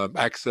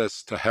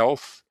access to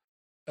health,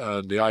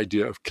 the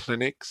idea of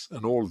clinics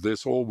and all of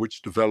this, all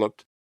which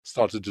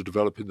started to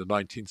develop in the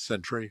 19th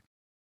century.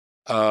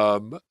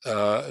 And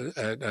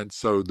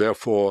so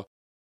therefore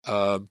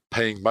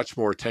paying much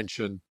more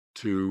attention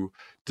to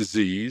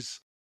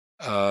disease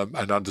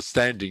and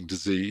understanding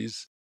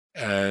disease,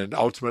 and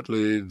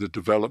ultimately the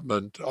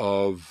development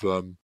of,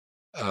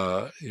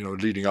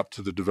 leading up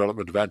to the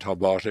development of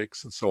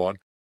antibiotics and so on,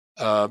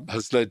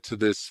 has led to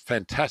this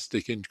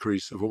fantastic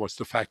increase of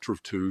almost a factor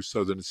of 2,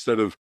 so that instead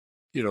of,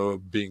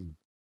 being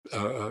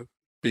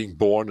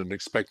born and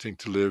expecting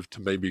to live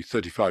to maybe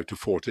 35 to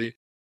 40,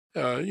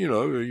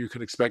 you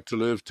can expect to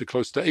live to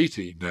close to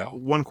 80 now.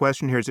 One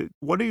question here is,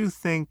 what do you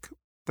think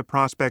the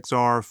prospects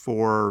are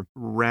for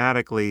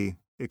radically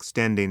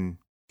extending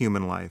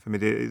human life? I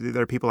mean,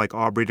 there are people like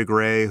Aubrey de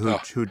Grey who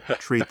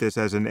treat this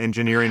as an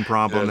engineering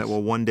problem that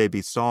will one day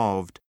be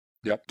solved.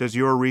 Yep. Does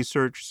your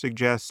research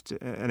suggest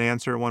an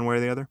answer one way or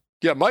the other?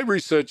 Yeah, my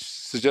research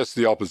suggests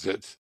the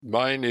opposite.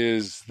 Mine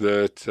is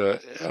that,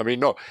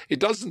 no, it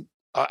doesn't.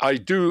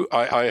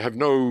 I have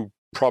no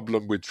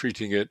problem with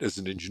treating it as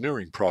an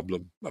engineering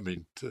problem.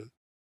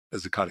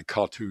 As a kind of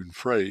cartoon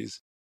phrase.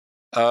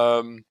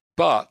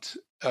 But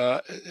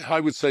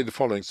I would say the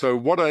following. So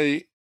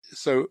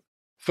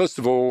first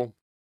of all,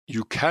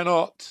 you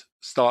cannot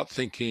start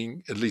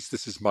thinking, at least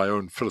this is my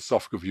own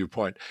philosophical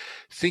viewpoint,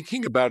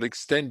 thinking about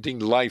extending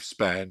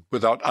lifespan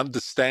without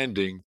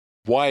understanding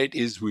why it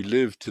is we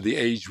live to the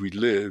age we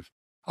live,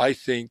 I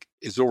think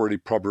is already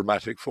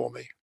problematic for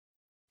me.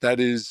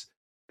 That is,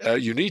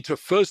 you need to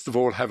first of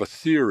all have a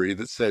theory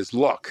that says,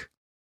 look,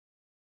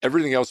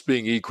 everything else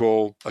being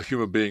equal, a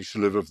human being should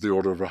live of the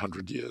order of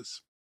 100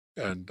 years,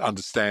 and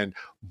understand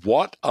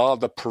what are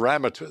the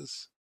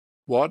parameters,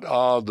 what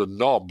are the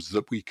knobs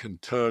that we can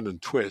turn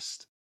and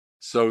twist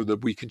so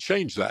that we can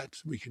change that.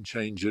 We can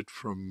change it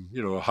from,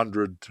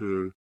 100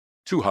 to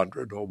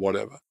 200 or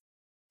whatever.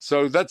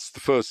 So that's the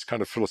first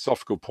kind of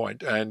philosophical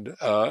point. And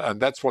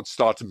that's what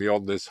started me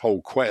on this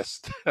whole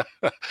quest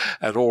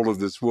and all of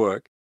this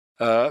work.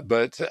 And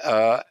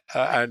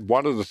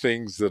one of the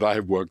things that I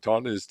have worked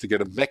on is to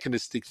get a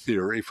mechanistic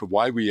theory for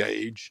why we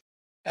age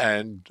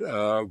and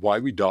why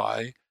we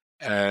die,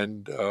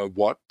 and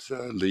what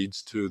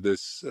leads to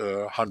this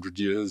 100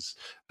 years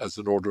as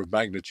an order of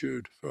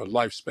magnitude for a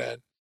lifespan,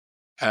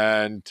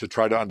 and to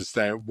try to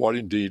understand what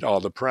indeed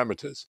are the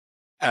parameters.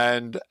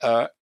 And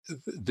to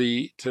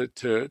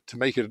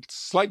make it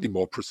slightly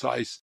more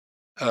precise,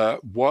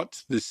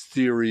 what this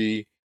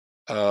theory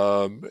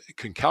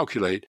can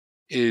calculate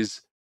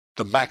is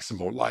the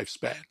maximal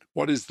lifespan.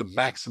 What is the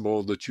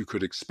maximal that you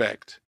could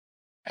expect?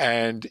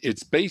 And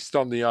it's based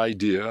on the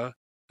idea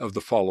of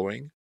the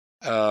following,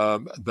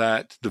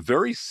 that the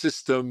very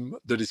system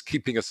that is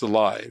keeping us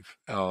alive,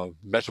 our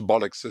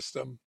metabolic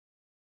system,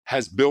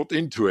 has built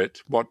into it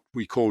what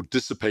we call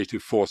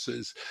dissipative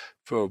forces,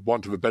 for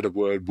want of a better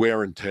word,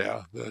 wear and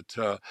tear.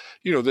 That,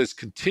 there's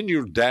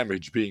continual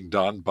damage being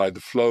done by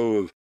the flow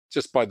of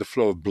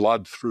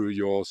blood through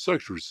your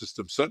circulatory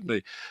system.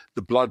 Certainly,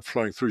 the blood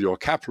flowing through your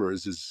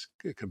capillaries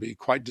can be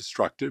quite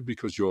destructive,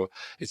 because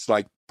it's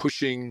like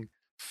pushing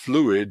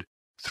fluid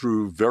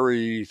through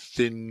very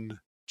thin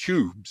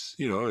tubes.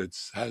 It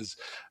has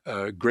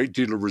a great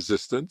deal of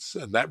resistance,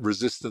 and that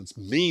resistance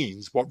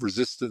means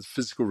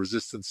physical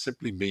resistance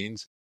simply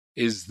means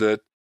is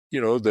that,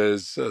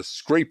 there's a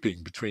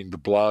scraping between the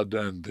blood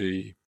and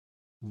the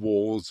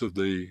walls of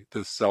the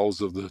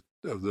cells of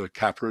the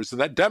capillaries, and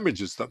that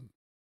damages them.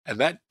 And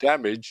that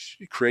damage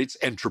creates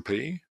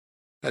entropy.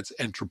 That's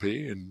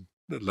entropy in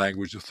the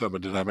language of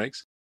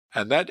thermodynamics.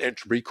 And that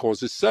entropy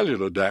causes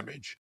cellular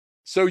damage.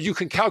 So you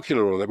can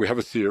calculate all that. We have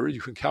a theory,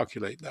 you can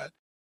calculate that.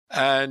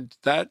 And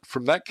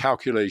from that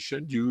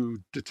calculation,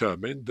 you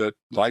determine that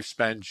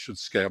lifespan should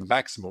scale,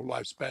 maximal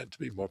lifespan to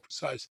be more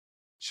precise,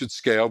 should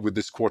scale with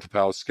this quarter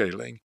power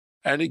scaling.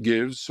 And it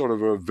gives sort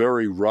of a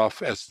very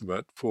rough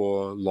estimate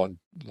for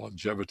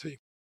longevity.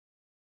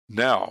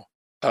 Now,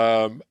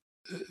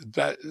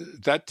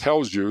 that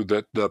tells you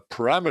that the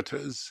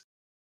parameters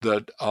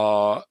that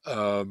are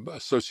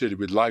associated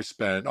with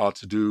lifespan are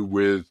to do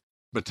with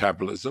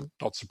metabolism,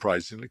 not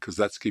surprisingly, because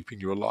that's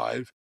keeping you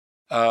alive,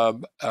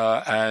 and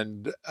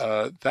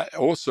that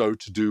also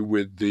to do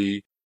with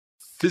the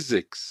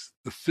physics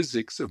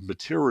of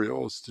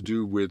materials, to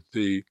do with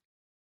the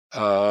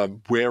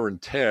wear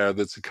and tear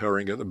that's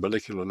occurring at the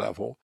molecular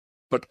level,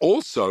 but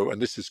also, and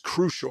this is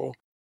crucial,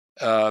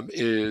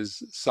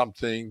 is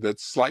something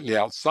that's slightly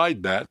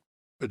outside that,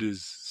 but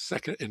is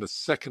second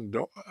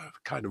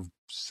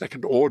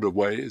order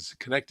way, is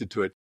connected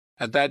to it,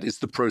 and that is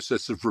the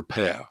process of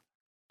repair.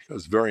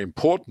 Because very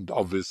important,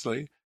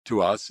 obviously,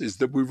 to us is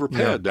that we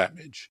repair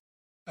damage.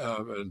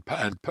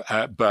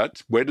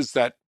 But where does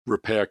that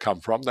repair come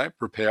from? That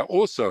repair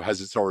also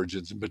has its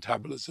origins in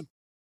metabolism.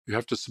 You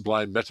have to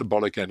supply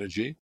metabolic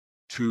energy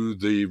to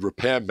the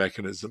repair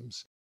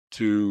mechanisms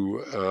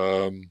to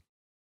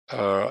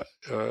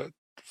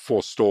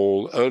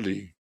forestall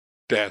early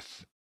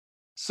death.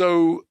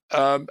 So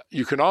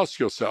you can ask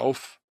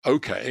yourself,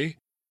 okay,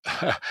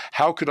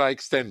 how could I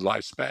extend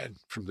lifespan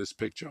from this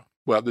picture?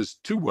 Well, there's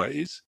two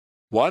ways.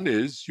 One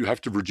is you have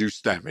to reduce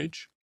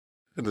damage,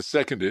 and the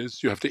second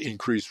is you have to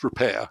increase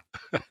repair.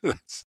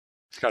 That's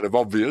kind of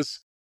obvious,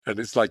 and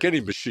it's like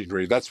any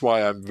machinery. That's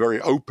why I'm very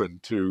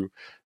open to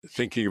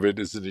thinking of it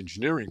as an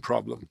engineering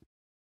problem.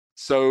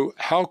 So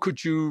how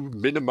could you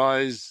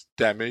minimize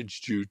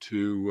damage due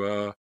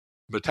to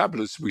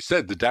metabolism? We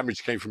said the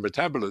damage came from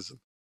metabolism.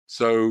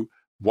 So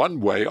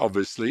one way,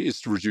 obviously, is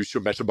to reduce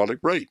your metabolic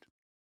rate.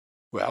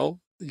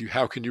 Well,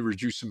 how can you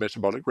reduce the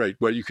metabolic rate?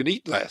 Well, you can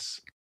eat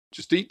less.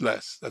 Just eat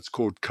less. That's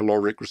called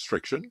caloric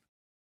restriction.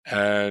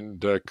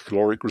 And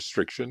caloric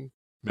restriction,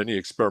 many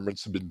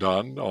experiments have been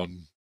done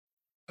on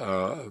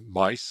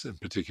mice in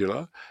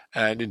particular,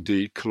 and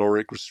indeed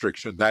caloric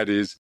restriction, that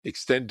is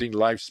extending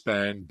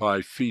lifespan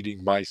by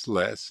feeding mice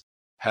less,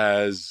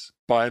 has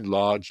by and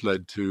large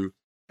led to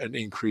an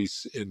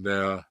increase in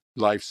their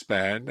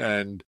lifespan,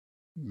 and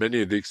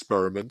many of the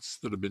experiments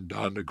that have been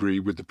done agree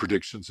with the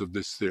predictions of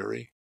this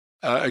theory.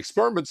 There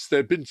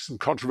have been some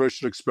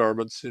controversial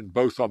experiments in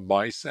both on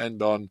mice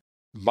and on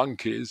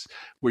monkeys,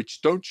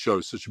 which don't show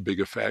such a big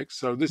effect.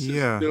 So this is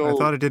still... I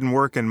thought it didn't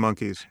work in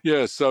monkeys.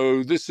 Yeah,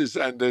 so this is,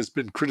 and there's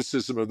been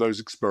criticism of those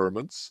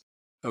experiments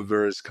of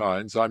various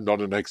kinds. I'm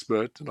not an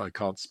expert and I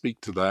can't speak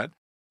to that,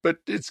 but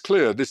it's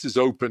clear this is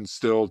open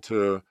still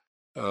to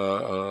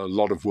a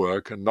lot of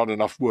work, and not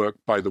enough work,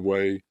 by the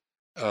way,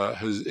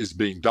 is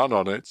being done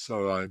on it.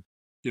 So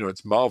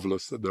it's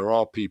marvelous that there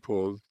are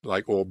people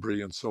like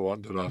Aubrey and so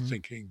on that are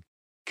thinking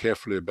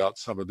carefully about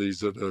some of these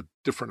that are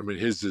different. I mean,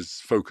 his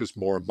is focused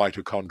more on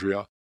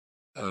mitochondria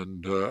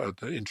and at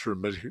the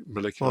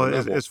intramolecular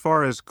level. As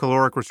far as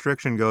caloric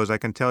restriction goes, I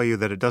can tell you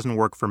that it doesn't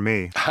work for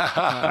me.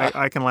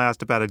 I can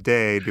last about a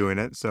day doing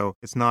it, so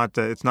it's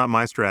not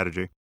my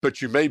strategy.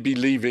 But you may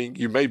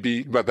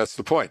be, well, that's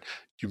the point.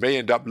 You may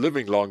end up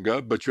living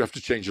longer, but you have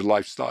to change your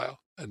lifestyle.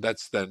 And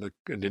that's then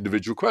an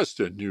individual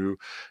question.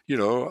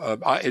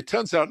 It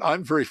turns out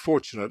I'm very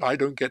fortunate. I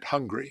don't get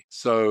hungry.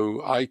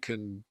 So I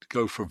can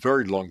go for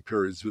very long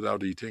periods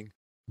without eating.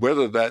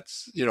 Whether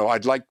that's,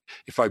 I'd like,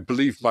 if I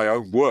believe my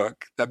own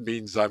work, that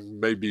means I'm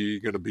maybe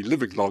going to be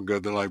living longer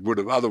than I would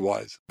have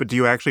otherwise. But do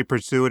you actually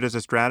pursue it as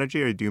a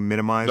strategy, or do you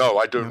minimize? No,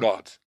 I do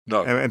not.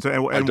 No. And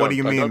what do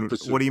you mean?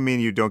 What do you mean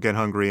you don't get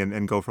hungry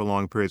and go for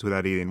long periods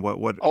without eating?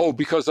 What? Oh,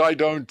 because I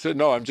don't.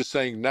 No, I'm just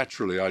saying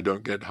naturally I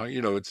don't get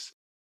hungry.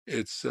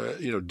 It's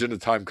dinner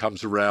time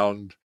comes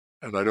around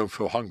and I don't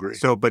feel hungry.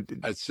 But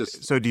it's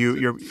just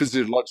your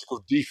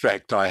physiological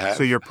defect I have.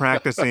 So you're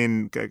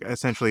practicing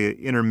essentially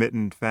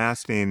intermittent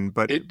fasting,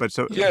 but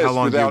so yes, how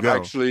long do you go?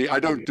 Actually, I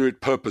don't do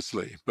it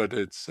purposely, but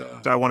it's.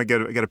 So I want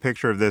to get a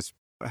picture of this.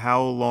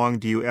 How long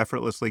do you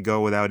effortlessly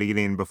go without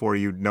eating before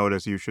you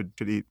notice you should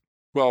eat?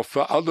 Well,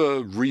 for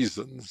other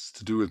reasons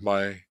to do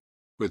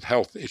with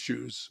health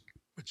issues,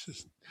 which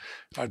is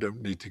I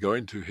don't need to go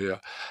into here.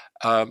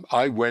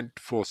 I went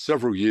for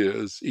several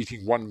years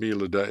eating one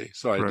meal a day.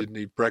 So I didn't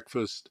eat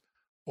breakfast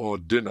or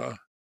dinner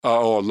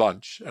or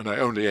lunch, and I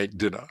only ate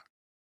dinner.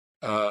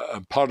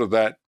 And part of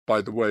that,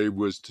 by the way,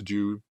 was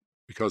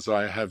because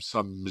I have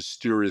some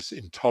mysterious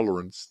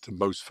intolerance to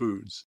most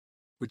foods,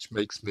 which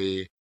makes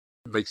it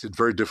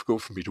very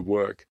difficult for me to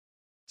work.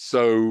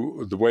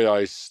 So the way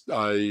I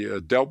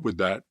dealt with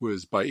that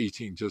was by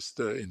eating just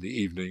in the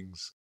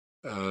evenings.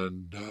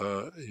 And,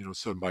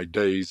 so my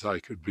days I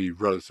could be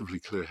relatively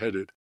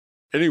clear-headed.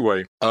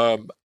 Anyway, I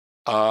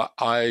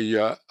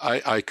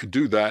could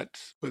do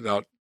that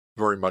without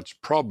very much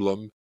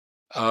problem.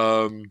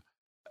 And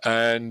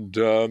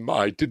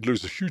I did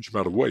lose a huge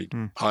amount of weight.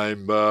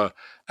 I'm about,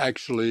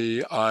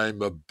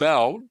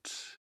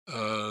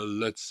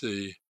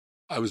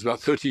 I was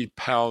about 30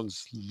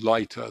 pounds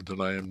lighter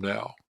than I am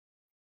now.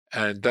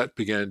 And that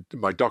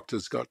my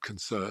doctors got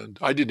concerned.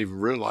 I didn't even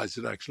realize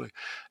it, actually.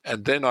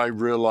 And then I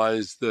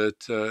realized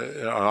that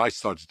I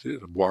started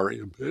to worry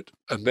a bit.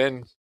 And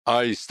then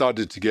I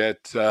started to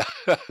get, then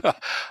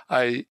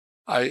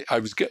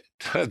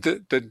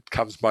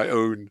comes my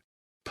own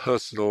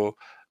personal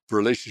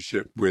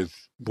relationship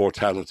with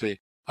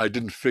mortality. I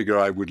didn't figure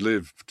I would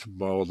live to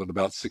more than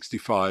about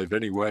 65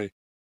 anyway.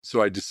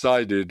 So I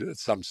decided at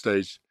some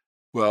stage,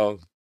 well,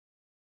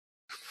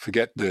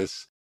 forget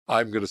this.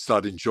 I'm going to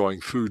start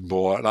enjoying food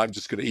more, and I'm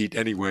just going to eat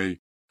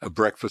anyway,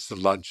 breakfast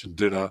and lunch and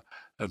dinner,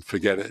 and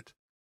forget it,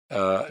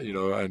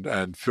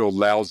 and feel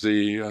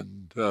lousy.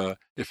 And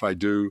if I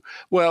do,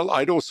 well,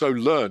 I'd also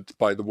learned,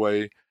 by the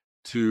way,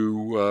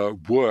 to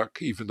work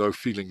even though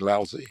feeling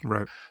lousy.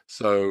 Right.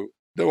 So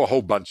there were a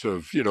whole bunch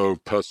of,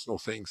 personal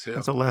things here.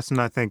 That's a lesson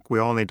I think we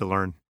all need to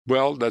learn.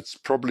 Well, that's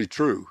probably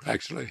true,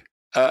 actually.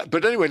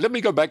 But anyway, let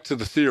me go back to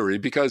the theory,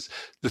 because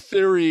the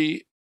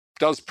theory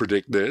does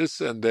predict this,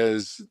 and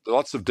there's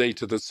lots of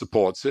data that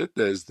supports it.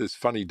 There's this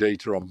funny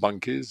data on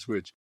monkeys,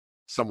 which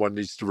someone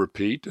needs to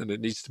repeat, and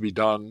it needs to be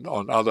done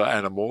on other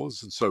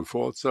animals and so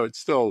forth. So it's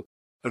still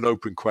an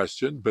open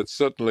question, but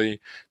certainly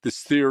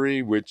this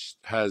theory, which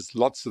has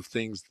lots of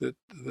things that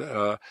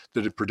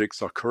it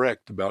predicts are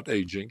correct about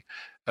aging,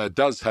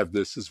 does have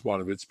this as one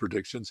of its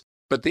predictions.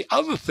 But the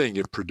other thing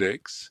it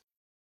predicts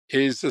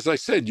is, as I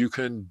said, you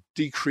can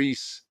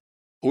decrease,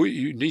 or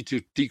you need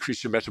to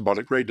decrease your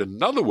metabolic rate.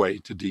 Another way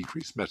to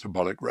decrease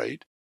metabolic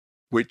rate,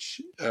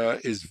 which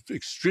is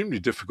extremely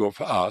difficult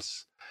for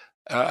us,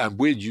 and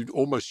we're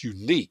almost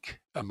unique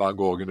among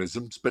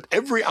organisms, but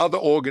every other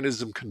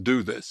organism can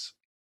do this,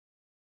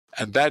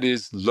 and that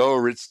is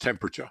lower its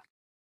temperature.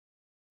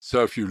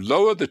 So if you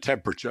lower the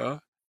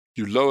temperature,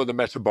 you lower the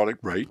metabolic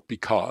rate,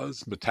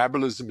 because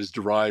metabolism is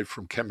derived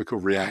from chemical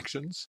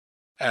reactions,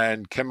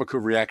 and chemical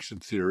reaction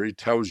theory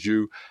tells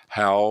you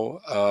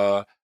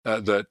how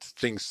that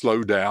things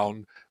slow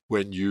down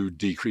when you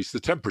decrease the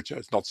temperature.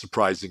 It's not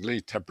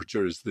surprisingly,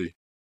 temperature is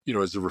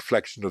is a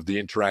reflection of the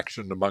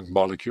interaction among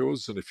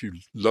molecules, and if you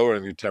lower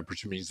the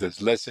temperature, means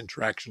there's less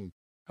interaction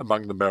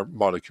among the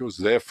molecules.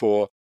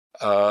 Therefore,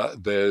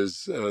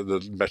 there's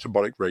the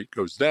metabolic rate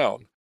goes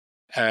down,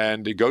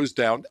 and it goes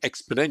down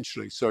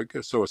exponentially.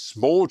 So a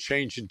small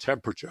change in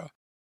temperature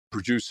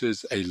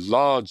produces a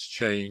large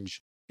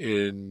change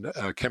in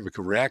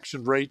chemical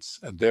reaction rates,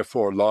 and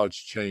therefore a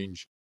large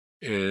change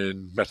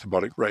in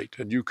metabolic rate.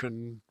 And you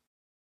can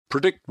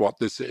predict what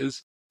this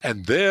is.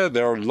 And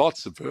there are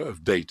lots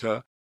of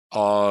data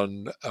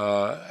on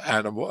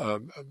animal,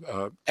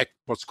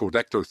 what's called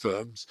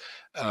ectotherms,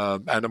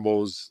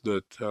 animals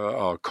that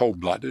are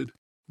cold-blooded,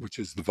 which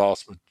is the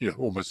vast,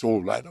 almost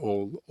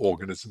all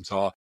organisms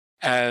are.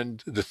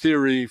 And the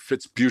theory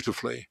fits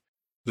beautifully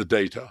the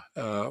data,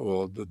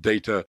 or the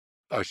data.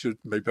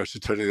 Maybe I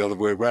should tell you the other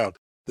way around.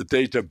 The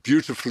data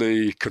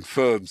beautifully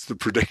confirms the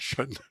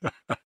prediction.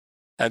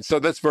 And so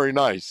that's very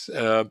nice.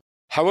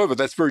 However,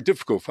 that's very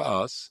difficult for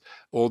us,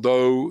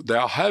 although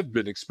there have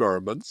been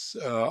experiments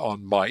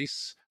on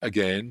mice,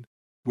 again,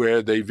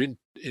 where they've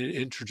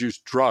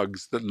introduced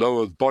drugs that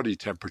lower body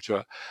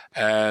temperature,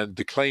 and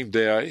the claim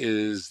there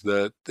is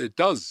that it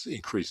does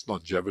increase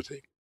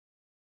longevity.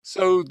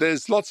 So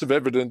there's lots of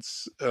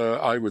evidence,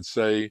 I would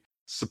say,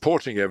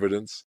 supporting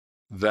evidence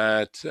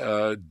that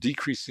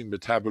decreasing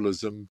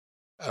metabolism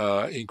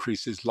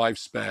increases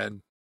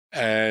lifespan.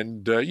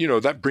 And,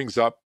 that brings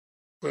up,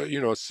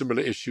 a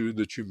similar issue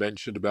that you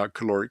mentioned about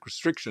caloric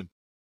restriction.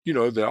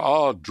 There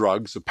are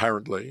drugs,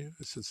 apparently,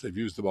 since they've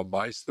used them on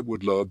mice, that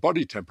would lower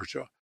body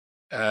temperature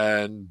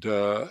and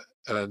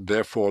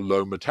therefore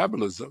lower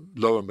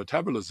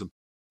metabolism.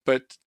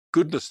 But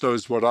goodness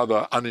knows what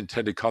other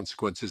unintended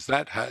consequences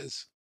that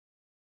has.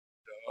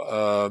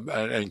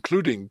 And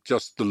including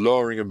just the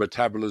lowering of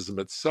metabolism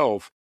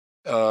itself.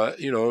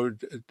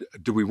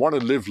 Do we want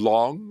to live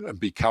long and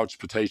be couch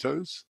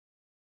potatoes?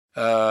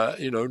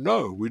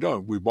 No, we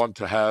don't. We want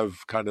to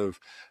have kind of,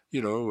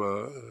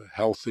 a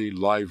healthy,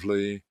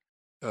 lively,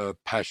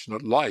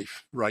 passionate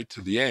life right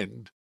to the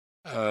end.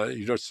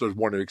 You don't sort of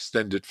want to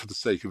extend it for the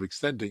sake of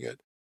extending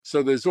it.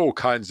 So there's all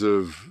kinds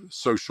of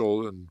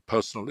social and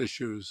personal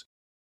issues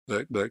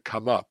that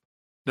come up.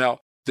 Now,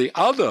 the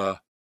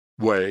other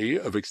way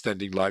of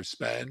extending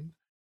lifespan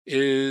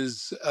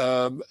is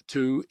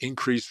to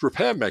increase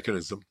repair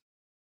mechanism,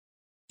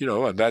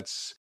 and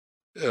that's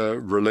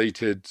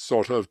related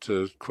sort of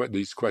to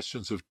these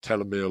questions of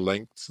telomere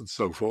lengths and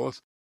so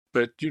forth.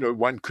 But,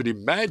 one could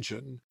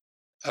imagine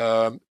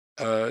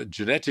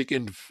genetic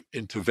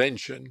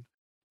intervention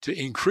to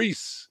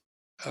increase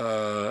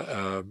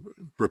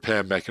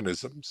repair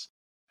mechanisms.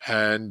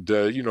 And,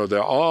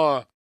 there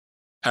are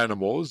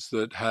animals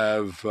that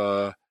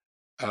have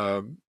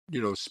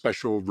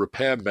special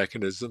repair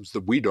mechanisms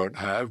that we don't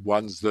have,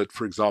 ones that,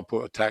 for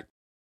example, attack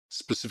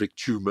specific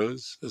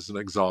tumors, as an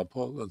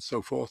example, and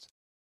so forth.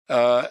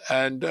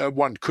 And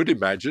one could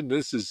imagine,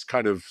 this is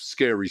kind of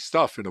scary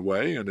stuff in a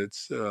way, and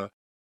it's,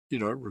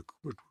 would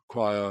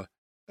require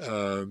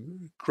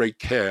great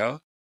care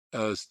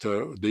as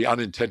to the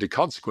unintended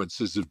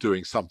consequences of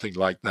doing something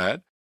like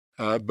that.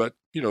 But,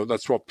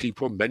 that's what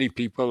many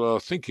people are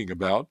thinking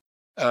about.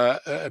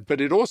 But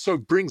it also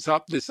brings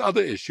up this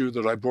other issue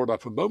that I brought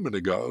up a moment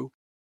ago,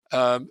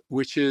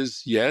 which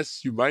is,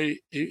 yes, you might,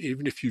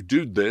 even if you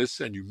do this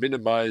and you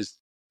minimize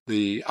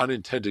the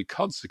unintended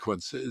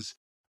consequences,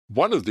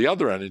 one of the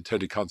other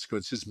unintended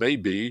consequences may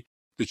be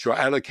that you're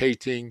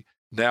allocating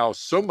now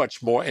so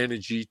much more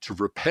energy to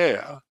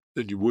repair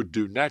than you would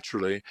do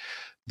naturally,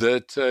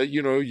 that,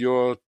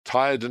 you're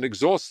tired and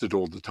exhausted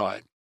all the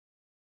time.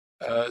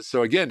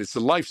 So again, it's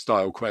a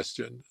lifestyle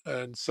question.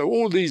 And so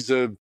all these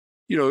are,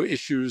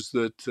 issues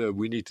that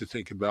we need to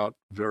think about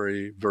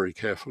very, very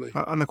carefully.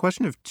 On the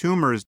question of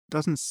tumors,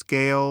 doesn't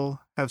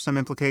scale have some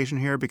implication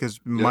here? Because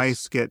Yes,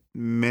 mice get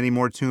many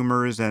more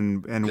tumors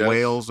and yes,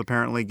 whales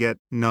apparently get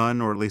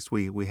none, or at least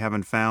we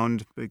haven't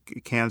found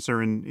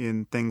cancer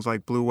in things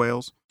like blue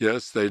whales.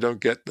 yes, they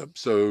don't get them.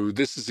 So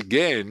this is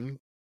again,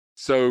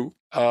 so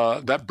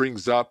that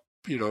brings up,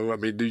 I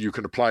mean, you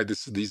can apply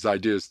these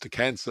ideas to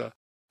cancer,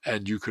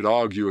 and you could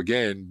argue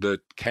again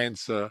that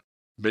cancer,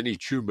 many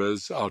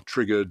tumors are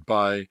triggered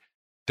by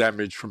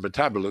damage from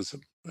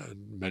metabolism,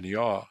 and many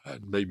are,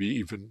 and maybe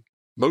even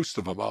most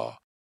of them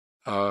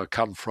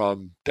come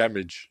from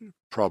damage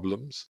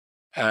problems.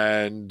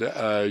 And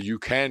you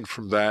can,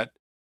 from that,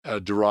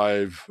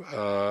 derive,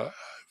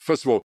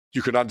 first of all,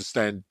 you can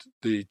understand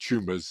the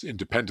tumors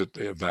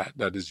independently of that.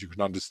 That is, you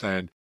can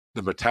understand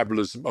the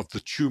metabolism of the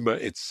tumor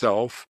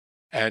itself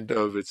and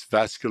of its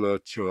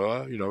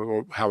vasculature,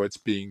 or how it's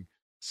being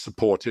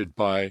supported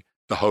by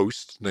the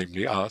host,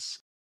 namely us.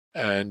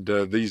 And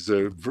these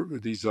are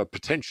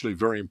potentially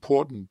very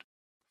important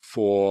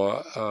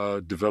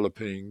for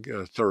developing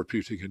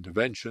therapeutic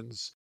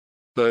interventions.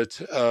 But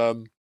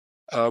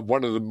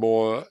one of the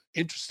more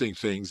interesting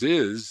things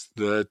is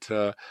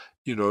that,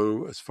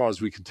 as far as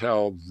we can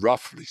tell,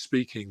 roughly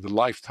speaking, the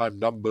lifetime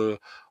number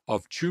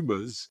of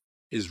tumors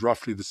is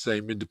roughly the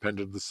same,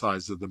 independent of the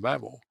size of the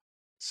mammal.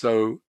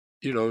 So,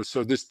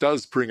 so this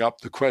does bring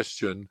up the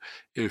question,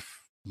 if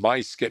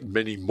mice get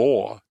many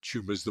more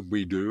tumors than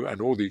we do,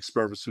 and all the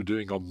experiments we're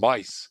doing on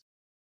mice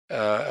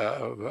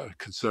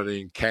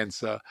concerning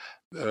cancer,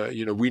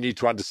 we need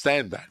to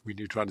understand that. We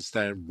need to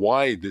understand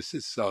why this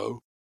is so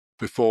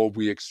before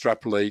we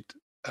extrapolate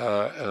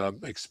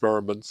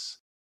experiments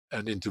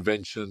and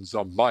interventions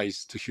on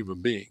mice to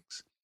human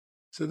beings.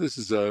 So this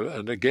is,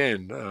 an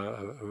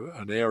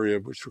area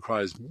which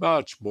requires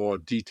much more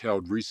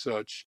detailed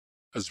research,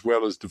 as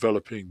well as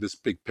developing this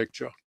big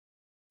picture.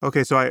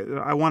 Okay, so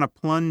I want to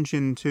plunge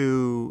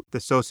into the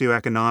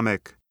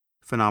socioeconomic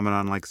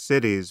phenomenon like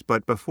cities,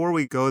 but before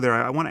we go there,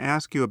 I want to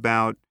ask you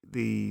about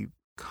the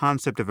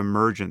concept of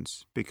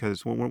emergence,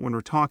 because when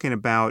we're talking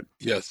about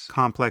Yes,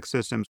 complex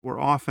systems, we're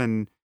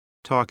often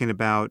talking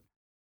about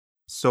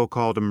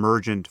so-called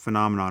emergent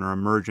phenomenon or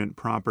emergent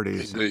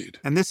properties. indeed.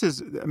 And this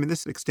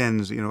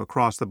extends,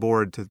 across the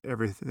board to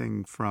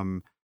everything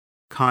from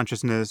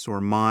consciousness or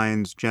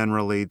minds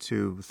generally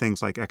to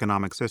things like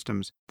economic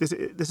systems. This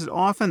is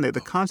often the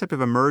concept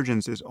of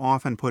emergence is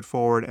often put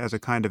forward as a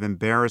kind of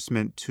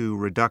embarrassment to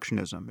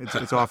reductionism.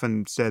 It's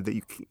often said that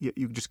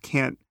you just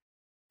can't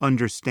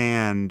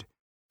understand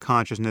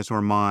consciousness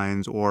or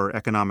minds or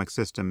economic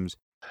systems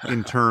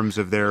in terms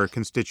of their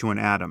constituent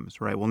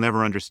atoms, right? We'll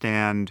never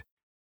understand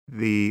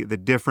the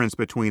difference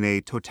between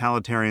a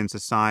totalitarian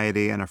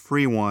society and a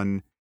free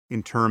one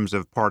in terms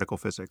of particle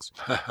physics.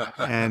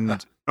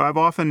 And I've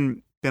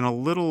often been a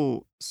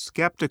little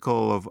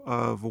skeptical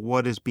of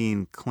what is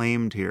being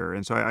claimed here.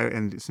 And so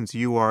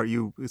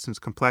since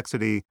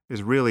complexity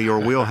is really your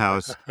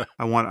wheelhouse,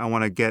 I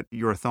want to get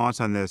your thoughts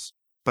on this.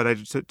 But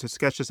to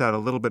sketch this out a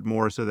little bit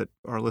more so that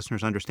our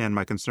listeners understand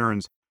my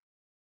concerns,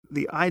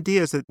 the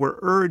idea is that we're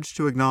urged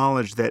to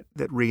acknowledge that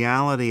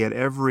reality at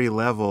every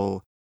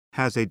level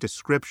has a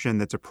description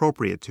that's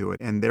appropriate to it,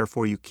 and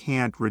therefore you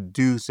can't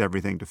reduce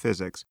everything to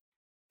physics.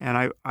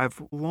 And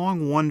I've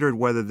long wondered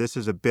whether this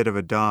is a bit of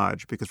a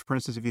dodge, because, for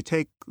instance, if you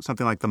take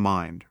something like the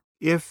mind,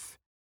 if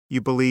you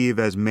believe,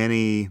 as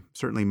many,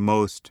 certainly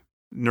most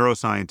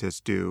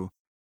neuroscientists do,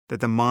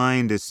 that the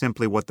mind is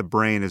simply what the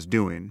brain is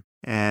doing,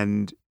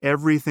 and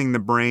everything the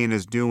brain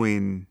is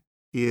doing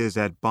is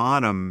at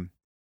bottom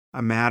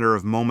a matter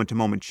of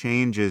moment-to-moment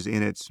changes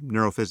in its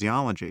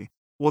neurophysiology,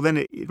 well, then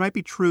it might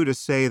be true to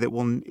say that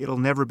it'll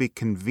never be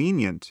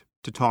convenient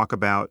to talk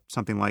about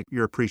something like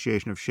your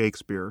appreciation of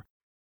Shakespeare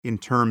in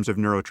terms of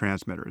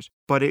neurotransmitters.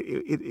 But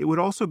it would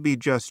also be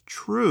just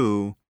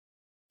true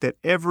that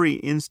every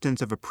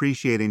instance of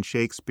appreciating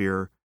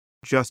Shakespeare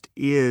just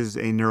is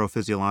a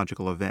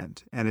neurophysiological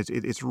event, and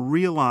it's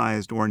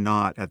realized or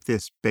not at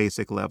this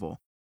basic level.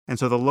 And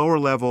so the lower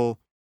level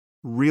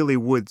really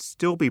would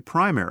still be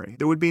primary.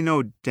 There would be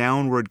no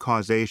downward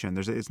causation.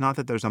 It's not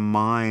that there's a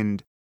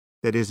mind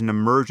that is an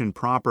emergent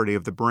property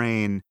of the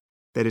brain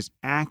that is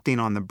acting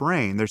on the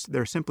brain.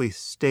 They're simply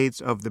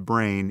states of the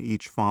brain,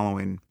 each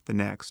following the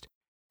next.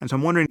 And so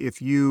I'm wondering if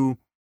you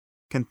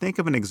can think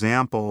of an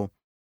example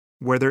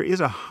where there is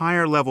a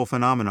higher level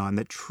phenomenon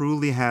that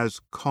truly has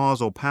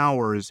causal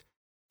powers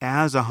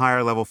as a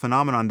higher level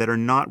phenomenon that are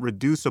not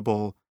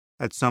reducible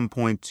at some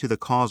point to the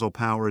causal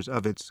powers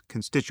of its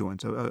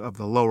constituents, of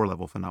the lower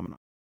level phenomenon.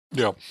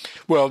 Yeah.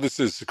 Well, this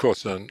is, of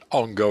course, an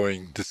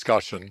ongoing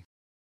discussion,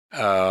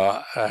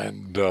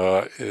 and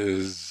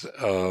is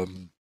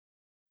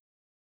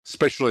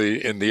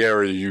especially in the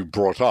area you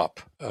brought up,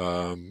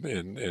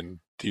 in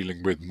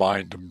dealing with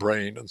mind and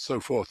brain and so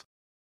forth.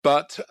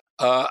 But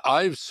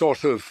I've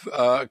sort of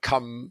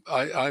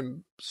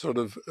I'm sort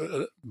of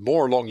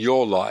more along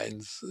your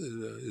lines,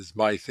 is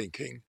my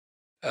thinking,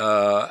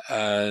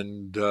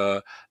 and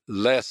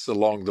less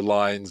along the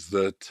lines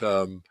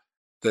that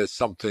there's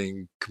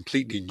something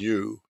completely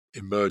new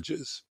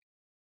emerges.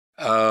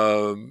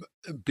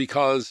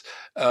 Because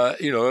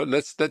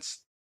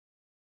let's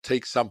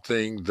take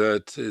something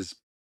that is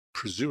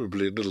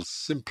presumably a little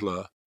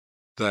simpler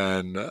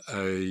than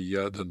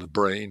the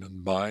brain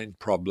and mind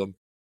problem,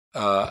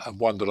 and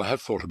one that I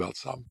have thought about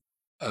some,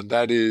 and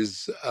that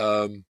is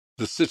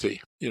the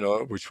city.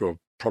 Which we'll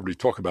probably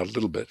talk about a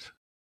little bit.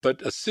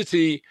 But a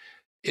city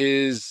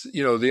is,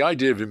 the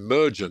idea of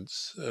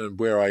emergence,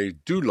 where I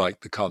do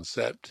like the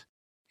concept,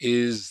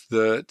 is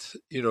that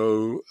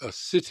a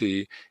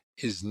city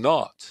is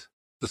not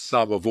the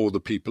sum of all the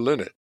people in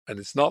it, and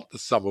it's not the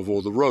sum of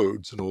all the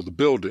roads and all the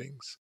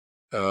buildings.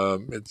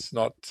 It's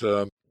not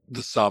the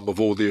sum of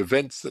all the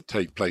events that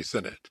take place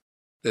in it.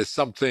 There's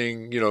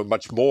something,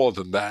 much more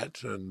than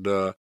that, and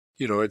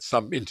it's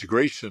some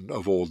integration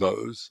of all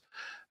those,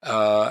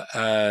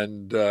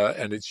 and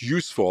it's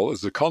useful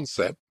as a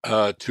concept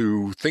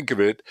to think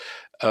of it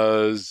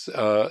as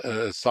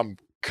some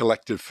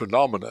collective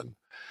phenomenon,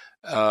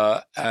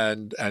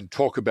 and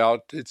talk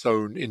about its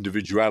own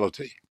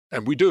individuality.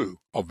 And we do,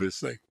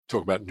 obviously,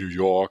 talk about New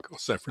York or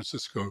San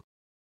Francisco,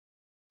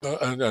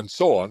 and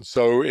so on.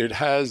 So it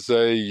has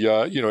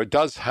it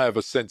does have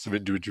a sense of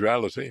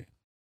individuality.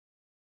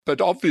 But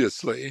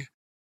obviously,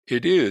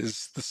 it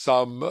is the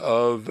sum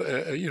of,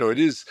 it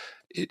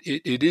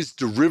is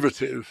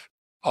derivative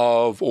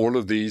of all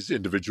of these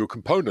individual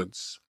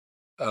components.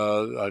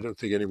 I don't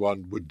think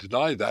anyone would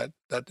deny that.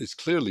 That is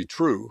clearly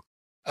true.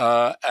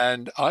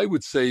 And I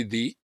would say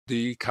the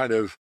kind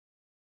of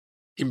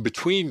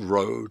in-between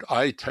road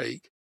I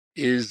take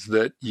is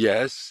that,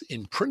 yes,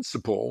 in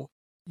principle,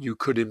 you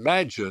could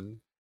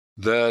imagine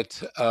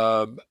that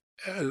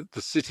the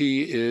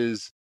city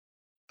is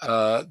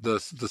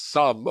the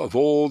sum of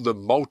all the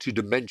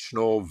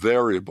multidimensional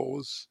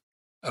variables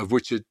of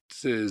which it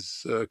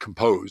is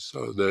composed.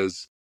 So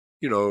there's,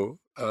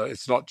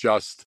 it's not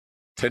just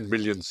 10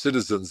 million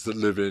citizens that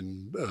live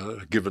in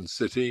a given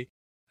city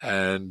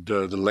and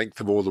the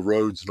length of all the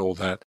roads and all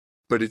that,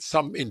 but it's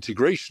some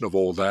integration of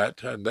all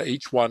that, and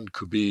each one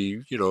could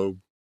be,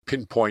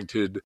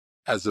 pinpointed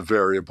as a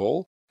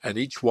variable, and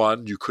each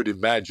one you could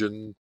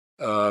imagine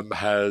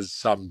has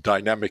some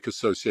dynamic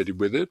associated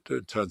with it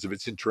in terms of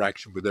its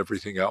interaction with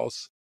everything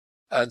else.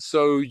 And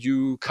so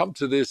you come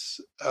to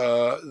this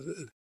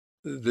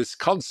this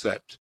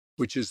concept,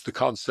 which is the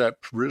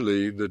concept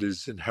really that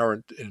is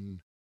inherent in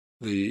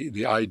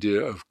the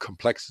idea of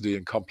complexity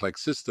and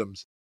complex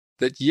systems,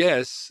 that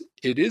yes,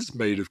 it is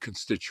made of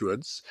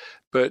constituents,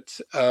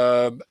 but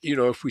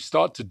if we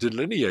start to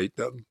delineate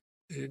them,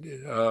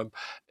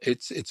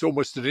 it's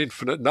almost an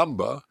infinite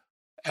number,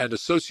 and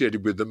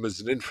associated with them is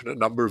an infinite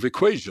number of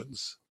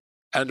equations.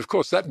 And of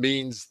course, that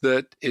means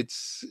that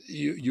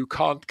you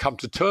can't come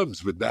to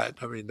terms with that.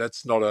 I mean,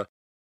 that's not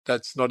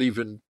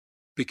even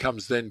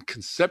becomes then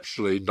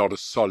conceptually not a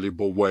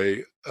soluble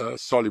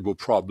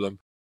problem,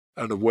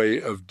 and a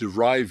way of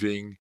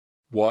deriving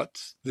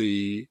what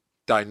the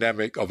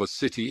dynamic of a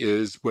city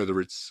is,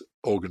 whether it's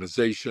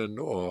organization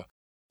or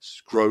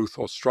growth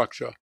or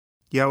structure.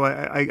 Yeah,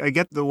 well, I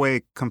get the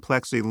way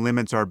complexity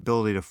limits our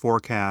ability to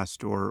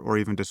forecast or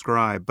even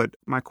describe, but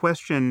my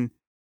question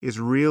is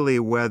really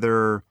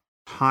whether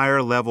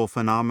higher level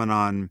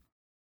phenomenon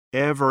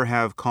ever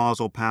have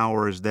causal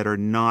powers that are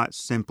not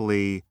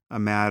simply a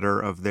matter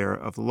of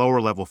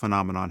lower level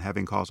phenomenon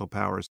having causal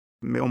powers.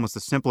 Almost the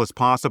simplest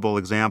possible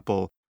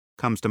example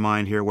comes to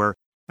mind here, where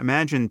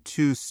imagine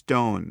two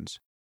stones,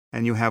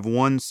 and you have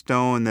one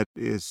stone that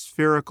is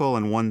spherical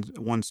and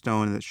one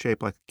stone that's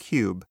shaped like a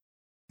cube,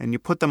 and you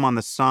put them on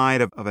the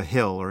side of a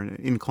hill or an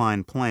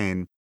inclined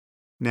plane.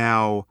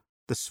 Now,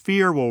 the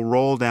sphere will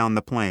roll down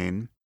the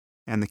plane,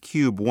 and the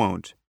cube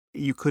won't.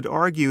 You could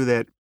argue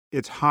that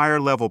its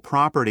higher level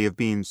property of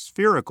being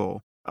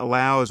spherical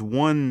allows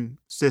one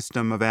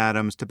system of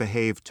atoms to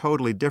behave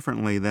totally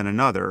differently than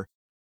another.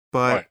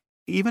 But right.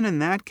 Even in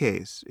that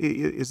case,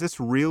 is this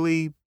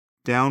really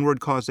downward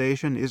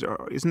causation?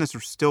 Isn't this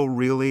still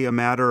really a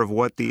matter of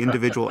what the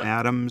individual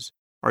atoms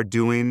are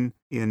doing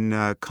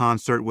in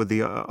concert with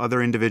the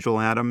other individual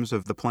atoms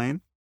of the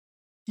plane?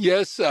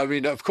 Yes, I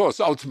mean, of course,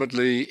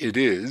 ultimately it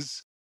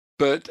is,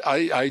 but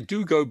I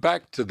do go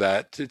back to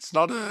that. It's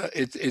not a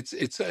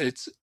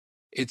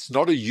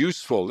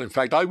useful. In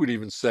fact, I would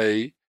even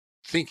say,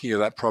 thinking of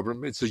that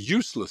problem, it's a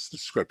useless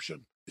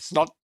description.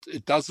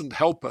 It doesn't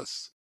help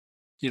us,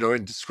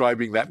 in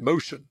describing that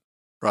motion,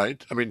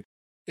 right? I mean,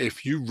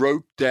 if you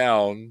wrote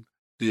down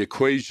the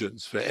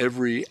equations for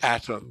every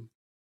atom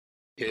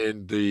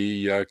in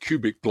the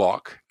cubic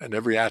block and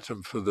every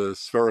atom for the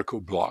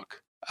spherical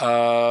block,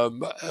 there's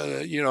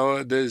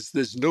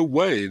no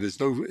way,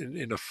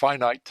 in a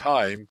finite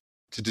time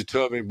to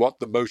determine what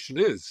the motion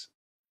is.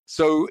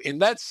 So in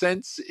that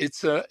sense,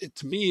 to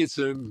me, it's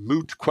a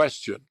moot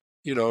question.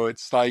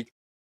 It's like,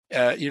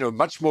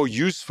 much more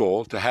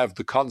useful to have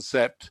the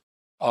concept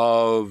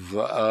of,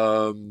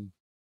 of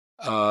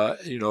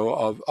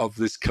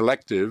this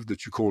collective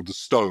that you call the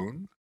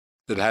stone,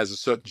 that has a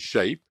certain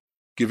shape,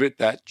 give it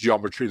that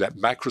geometry, that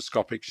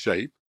macroscopic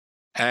shape,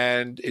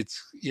 and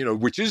it's,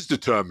 which is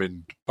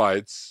determined by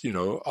its,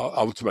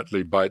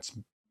 ultimately by its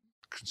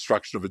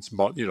construction of its,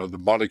 the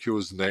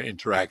molecules and their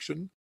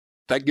interaction.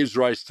 That gives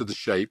rise to the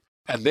shape,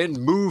 and then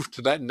move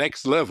to that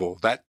next level,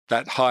 that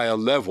higher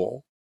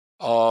level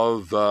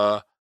of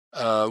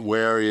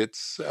where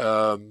it's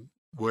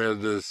where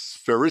the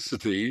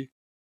sphericity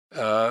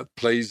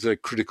plays a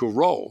critical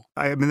role.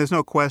 I mean, there's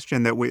no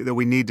question that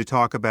we need to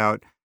talk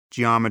about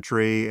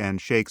geometry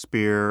and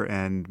Shakespeare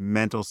and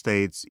mental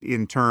states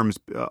in terms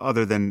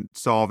other than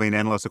solving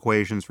endless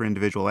equations for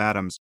individual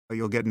atoms.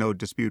 You'll get no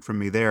dispute from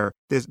me there.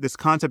 This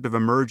concept of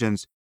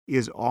emergence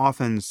is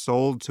often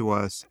sold to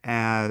us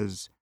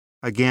as,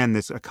 again,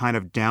 a kind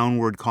of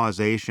downward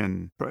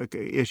causation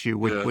issue,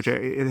 which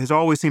it has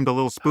always seemed a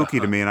little spooky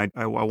to me, and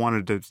I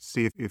wanted to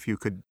see if you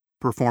could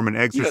perform an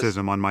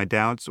exorcism on my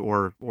doubts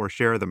or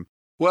share them.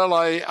 Well,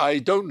 I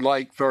don't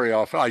like very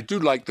often. I do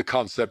like the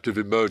concept of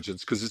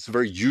emergence because it's a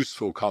very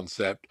useful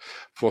concept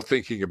for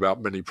thinking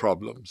about many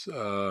problems.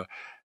 That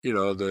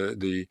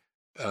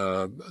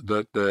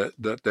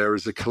there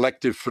is a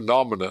collective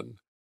phenomenon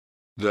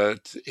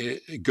that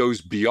it goes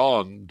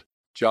beyond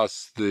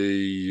just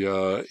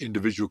the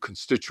individual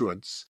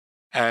constituents.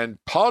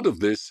 And part of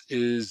this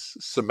is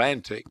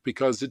semantic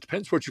because it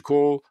depends what you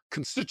call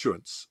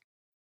constituents.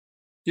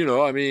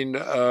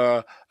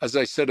 As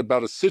I said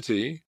about a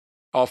city,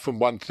 often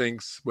one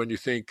thinks when you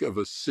think of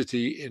a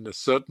city in a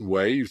certain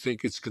way, you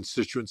think its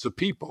constituents are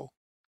people.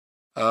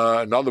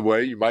 Another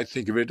way, you might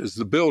think of it as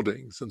the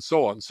buildings and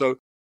so on. So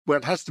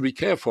one has to be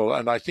careful,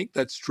 and I think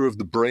that's true of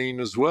the brain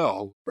as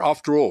well.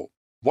 After all,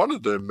 one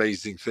of the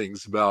amazing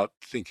things about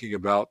thinking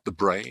about the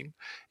brain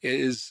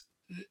is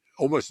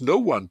almost no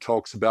one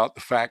talks about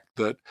the fact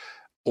that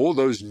all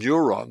those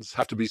neurons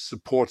have to be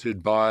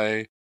supported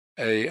by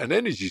an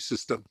energy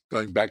system.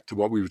 Going back to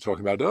what we were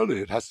talking about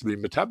earlier, it has to be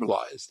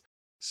metabolized.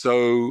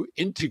 So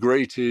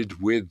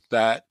integrated with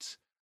that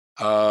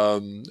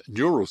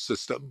neural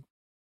system,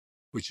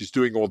 which is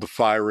doing all the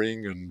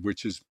firing and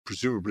which is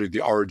presumably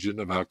the origin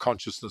of our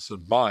consciousness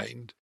and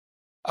mind,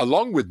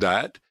 along with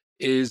that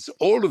is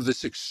all of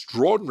this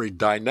extraordinary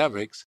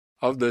dynamics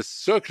of the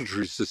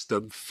circuitry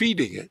system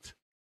feeding it.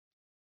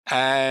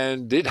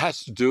 And it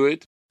has to do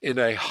it in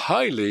a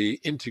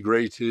highly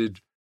integrated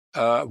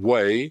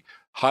way,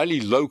 highly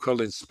local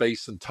in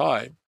space and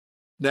time.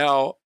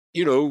 Now,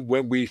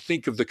 when we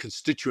think of the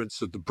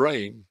constituents of the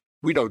brain,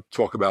 we don't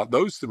talk about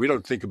those. We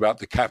don't think about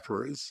the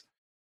capillaries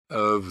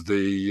of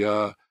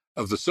the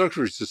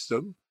circulatory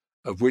system,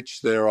 of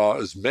which there are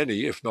as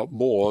many, if not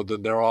more,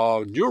 than there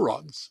are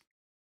neurons.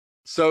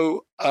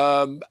 So,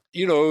 and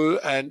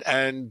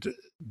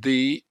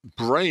the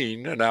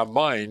brain and our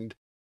mind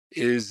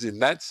is, in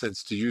that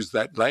sense, to use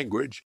that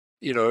language,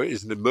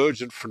 is an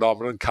emergent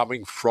phenomenon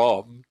coming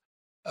from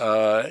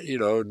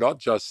not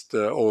just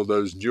all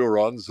those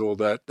neurons or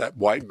that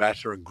white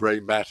matter and gray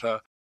matter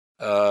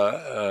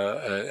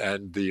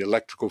and the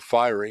electrical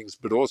firings,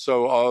 but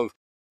also of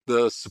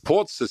the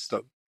support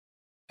system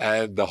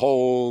and the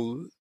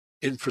whole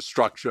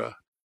infrastructure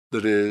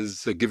that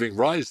is giving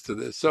rise to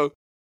this. So,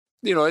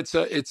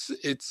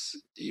 it's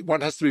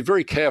one has to be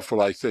very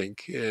careful, I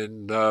think,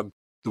 in the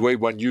way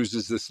one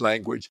uses this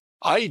language.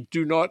 I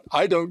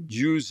don't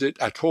use it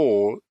at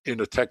all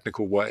in a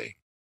technical way.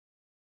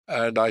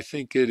 And I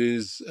think it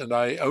is, and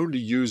I only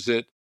use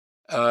it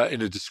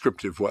in a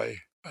descriptive way.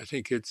 I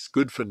think it's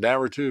good for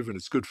narrative and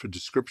it's good for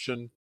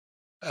description.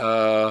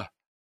 I'm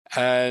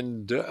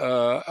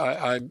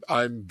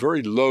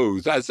very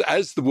loath,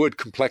 as the word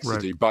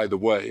complexity, right. By the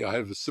way, I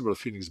have similar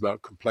feelings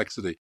about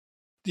complexity.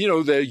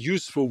 They're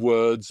useful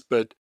words,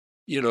 but,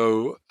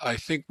 I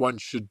think one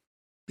should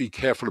be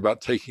careful about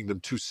taking them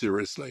too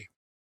seriously.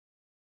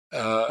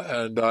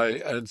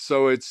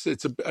 So it's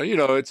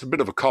a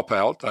bit of a cop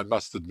out, I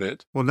must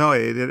admit. Well, no,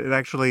 it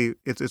actually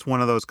it's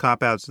one of those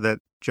cop outs that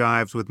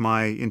jives with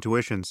my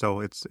intuition. So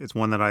it's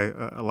one that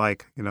I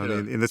like. In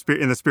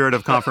the spirit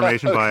of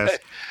confirmation Okay. bias.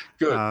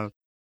 Good.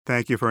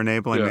 Thank you for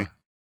enabling me.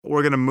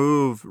 We're going to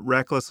move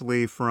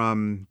recklessly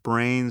from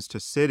brains to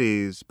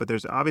cities, but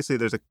there's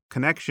a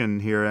connection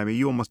here. I mean,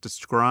 you almost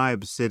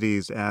describe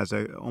cities as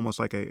almost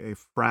like a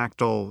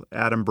fractal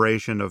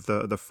adumbration of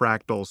the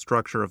fractal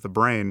structure of the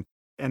brain.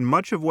 And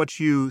much of what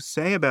you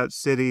say about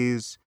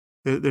cities,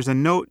 there's a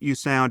note you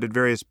sound at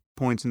various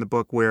points in the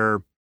book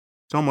where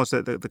it's almost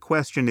that the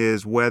question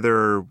is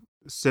whether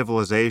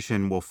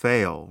civilization will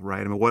fail,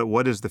 right? I mean,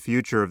 what is the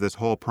future of this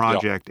whole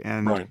project? Yeah,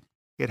 and right.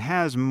 It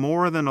has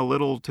more than a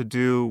little to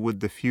do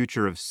with the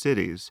future of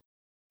cities.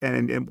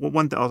 And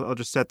I'll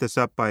just set this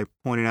up by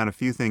pointing out a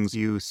few things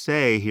you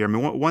say here. I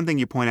mean, one thing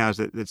you point out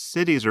is that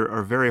cities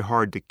are very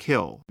hard to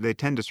kill. They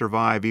tend to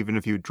survive even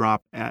if you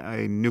drop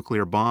a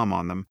nuclear bomb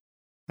on them,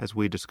 as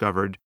we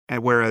discovered.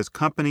 And whereas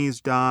companies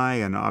die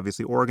and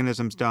obviously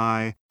organisms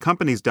die,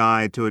 companies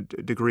die to a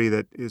degree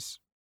that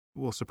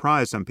will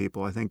surprise some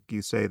people. I think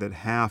you say that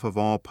half of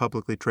all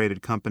publicly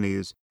traded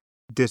companies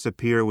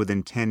disappear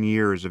within 10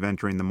 years of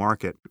entering the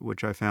market,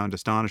 which I found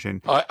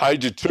astonishing. I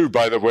did too,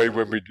 by the way,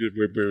 when we did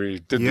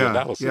the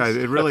analysis. Yeah,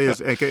 it really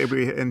is.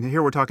 And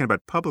here we're talking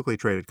about publicly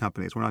traded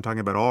companies. We're not talking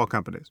about all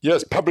companies.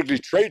 Yes, publicly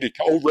traded,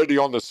 already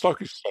on the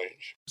stock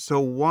exchange. So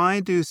why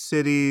do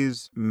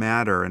cities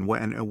matter, and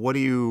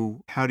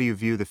how do you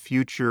view the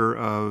future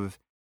of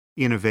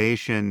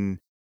innovation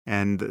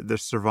and the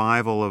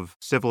survival of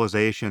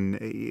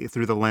civilization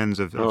through the lens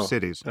of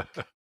cities?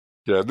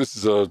 Yeah, this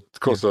is, of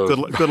course,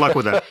 good luck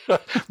with that.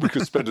 We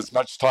could spend as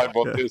much time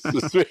on this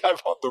as we have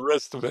on the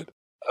rest of it.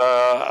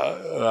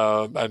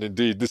 And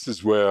indeed, this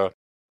is where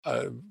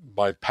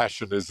my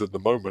passion is at the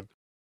moment.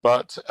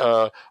 But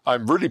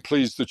I'm really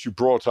pleased that you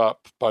brought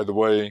up, by the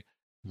way,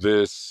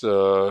 this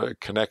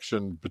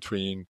connection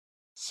between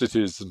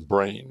cities and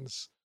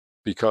brains,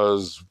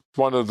 because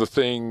one of the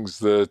things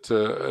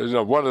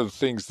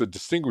that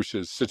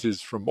distinguishes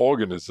cities from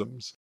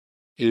organisms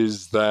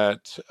is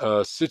that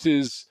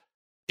cities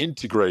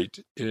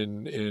integrate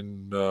in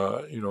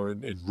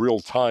real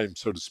time,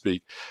 so to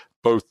speak,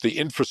 both the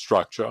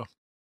infrastructure,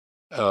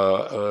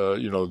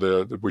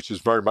 which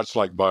is very much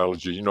like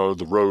biology,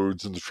 the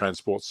roads and the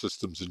transport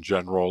systems in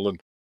general,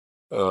 and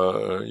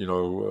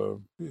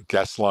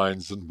gas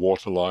lines and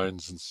water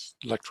lines and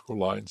electrical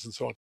lines and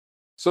so on.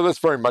 So that's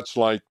very much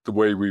like the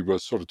way we were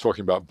sort of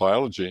talking about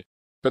biology.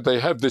 But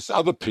they have this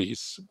other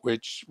piece,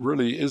 which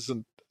really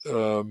isn't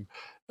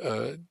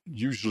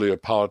usually a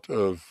part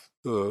of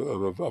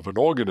an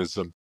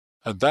organism,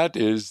 and that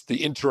is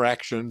the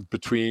interaction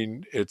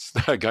between its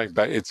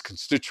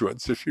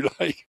constituents, if you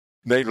like,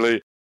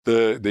 namely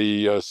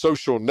the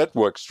social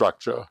network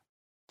structure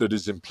that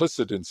is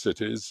implicit in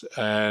cities,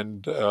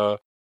 and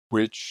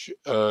which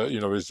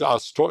is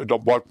us talking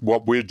about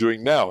what we're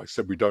doing now,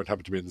 except we don't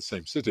happen to be in the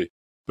same city,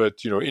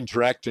 but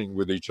interacting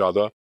with each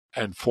other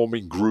and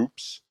forming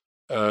groups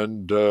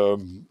and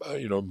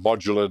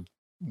modular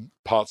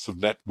parts of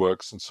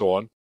networks and so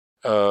on.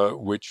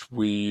 Which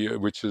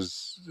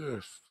has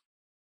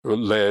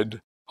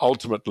led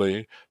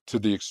ultimately to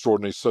the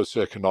extraordinary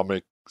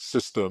socioeconomic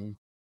system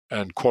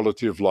and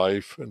quality of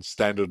life and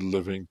standard of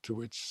living to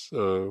which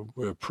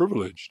we're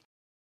privileged.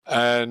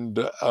 And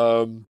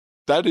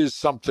that is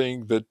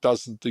something that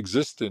doesn't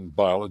exist in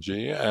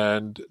biology,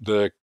 and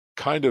the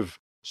kind of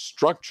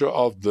structure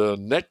of the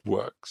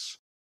networks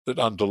that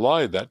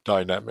underlie that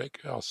dynamic,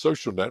 our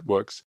social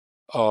networks,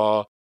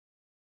 are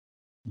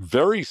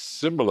very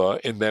similar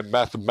in their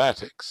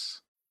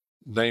mathematics.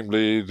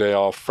 Namely, they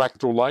are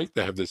fractal-like.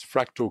 They have this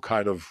fractal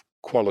kind of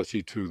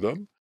quality to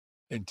them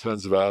in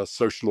terms of our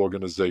social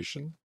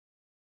organization.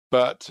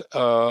 But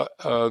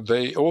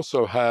they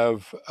also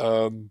have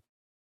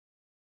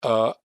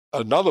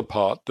another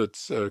part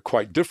that's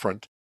quite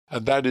different,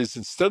 and that is,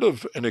 instead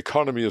of an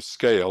economy of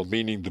scale,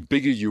 meaning the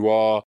bigger you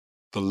are,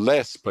 the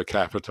less per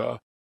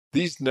capita,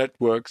 these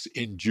networks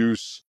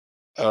induce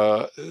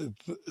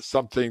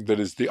something that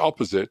is the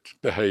opposite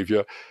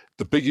behavior.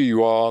 The bigger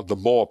you are, the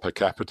more per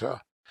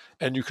capita.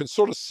 And you can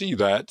sort of see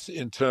that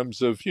in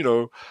terms of,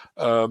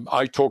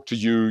 I talk to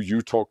you,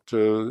 you talk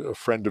to a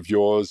friend of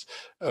yours,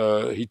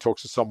 he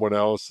talks to someone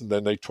else, and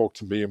then they talk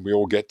to me, and we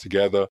all get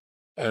together.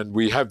 And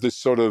we have this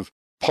sort of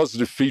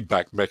positive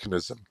feedback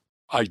mechanism.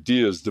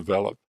 Ideas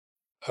develop.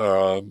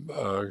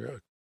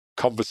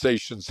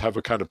 Conversations have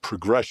a kind of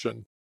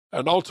progression.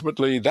 And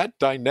ultimately, that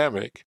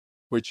dynamic,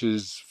 which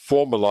is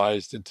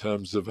formalized in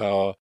terms of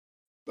our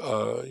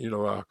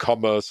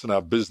commerce and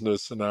our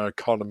business and our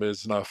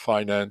economies and our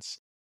finance,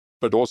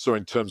 but also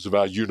in terms of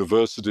our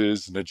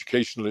universities and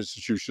educational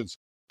institutions,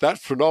 that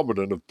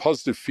phenomenon of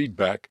positive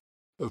feedback,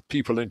 of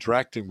people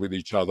interacting with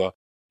each other,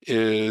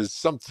 is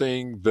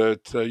something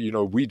that,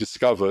 we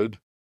discovered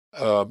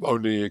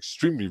only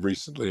extremely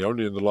recently,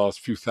 only in the last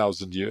few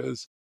thousand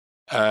years.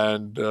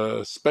 And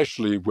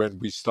especially when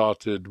we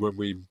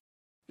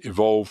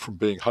evolved from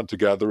being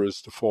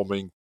hunter-gatherers to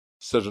forming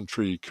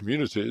sedentary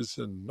communities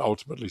and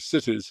ultimately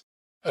cities,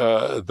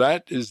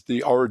 that is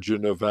the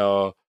origin of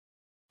our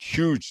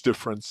huge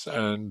difference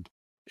and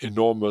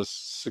enormous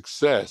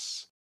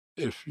success,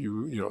 if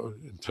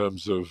in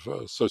terms of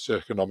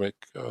socioeconomic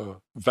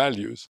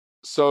values.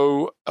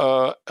 So,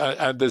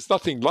 and there's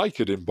nothing like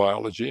it in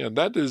biology, and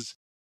that is,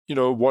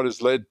 what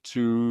has led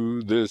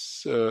to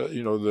this,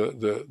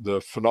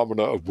 the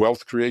phenomena of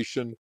wealth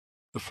creation,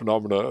 the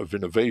phenomena of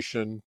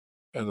innovation,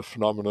 and the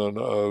phenomenon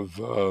of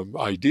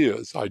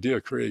idea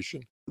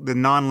creation. The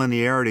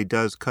nonlinearity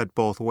does cut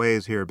both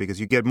ways here, because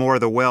you get more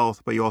of the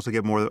wealth, but you also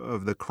get more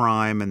of the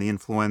crime and the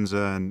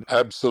influenza. And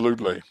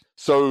absolutely.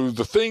 So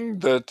the thing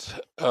that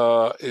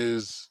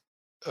is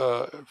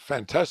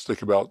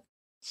fantastic about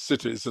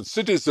cities, and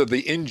cities are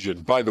the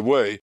engine, by the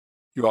way,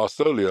 you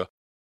asked earlier,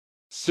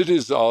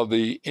 cities are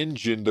the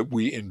engine that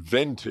we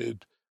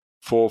invented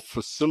for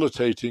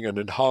facilitating and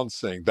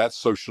enhancing that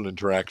social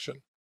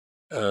interaction.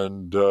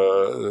 And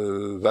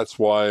that's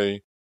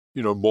why,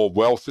 more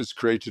wealth is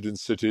created in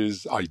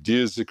cities,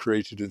 ideas are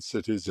created in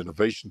cities,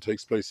 innovation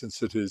takes place in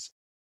cities.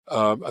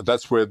 And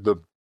that's where the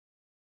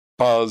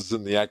buzz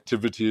and the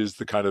activity is,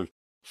 the kind of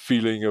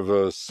feeling of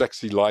a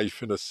sexy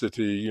life in a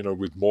city,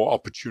 with more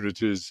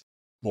opportunities,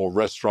 more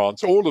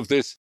restaurants. All of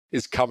this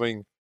is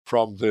coming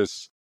from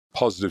this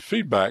positive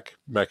feedback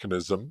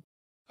mechanism.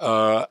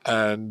 But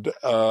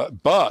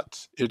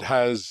it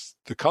has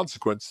the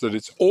consequence that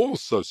it's all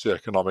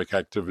socioeconomic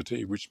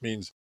activity, which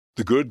means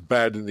the good,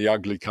 bad, and the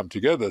ugly come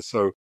together.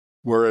 So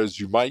whereas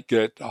you might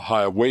get a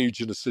higher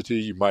wage in a city,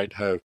 you might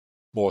have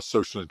more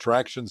social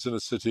interactions in a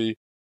city,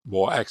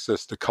 more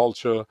access to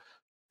culture,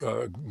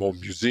 more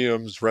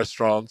museums,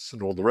 restaurants,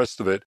 and all the rest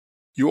of it.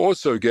 You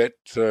also get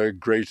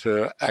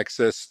greater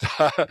access,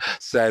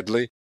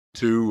 sadly,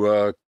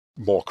 to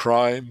more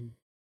crime,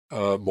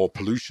 more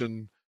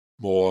pollution,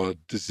 more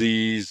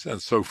disease,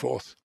 and so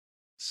forth.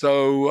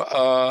 So,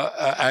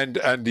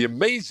 and the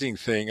amazing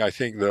thing I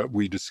think that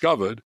we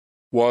discovered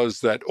was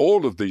that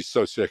all of these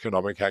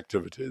socioeconomic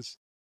activities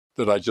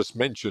that I just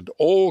mentioned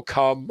all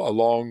come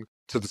along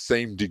to the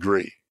same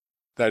degree.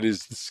 That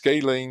is, the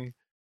scaling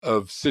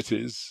of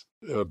cities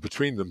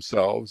between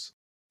themselves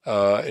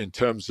in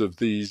terms of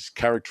these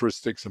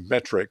characteristics and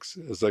metrics.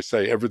 As I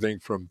say, everything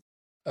from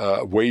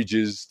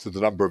wages to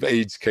the number of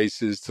AIDS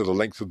cases to the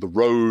length of the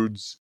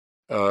roads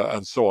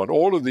and so on.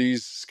 All of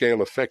these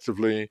scale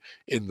effectively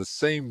in the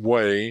same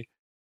way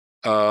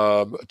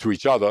to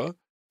each other,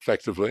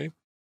 effectively,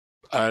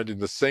 and in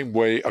the same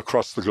way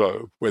across the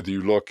globe, whether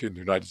you look in the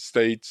United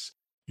States,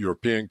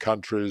 European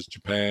countries,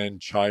 Japan,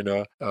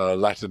 China,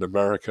 Latin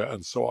America,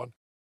 and so on.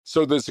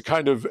 So there's a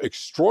kind of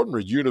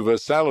extraordinary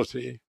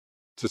universality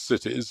to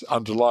cities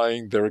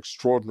underlying their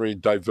extraordinary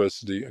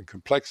diversity and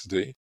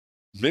complexity,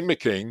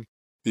 mimicking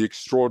the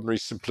extraordinary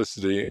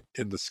simplicity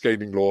in the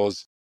scaling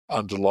laws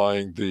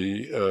underlying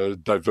the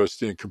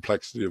diversity and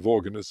complexity of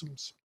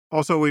organisms.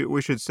 Also,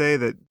 we should say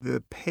that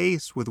the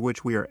pace with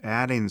which we are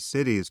adding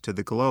cities to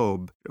the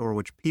globe, or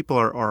which people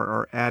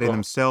are adding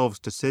themselves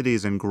to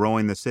cities and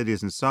growing the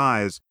cities in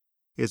size,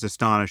 is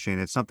astonishing.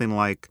 It's something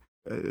like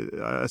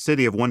a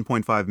city of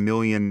 1.5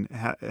 million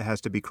has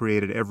to be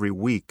created every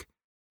week,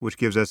 which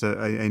gives us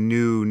a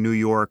new New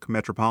York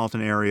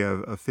metropolitan area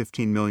of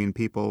 15 million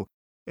people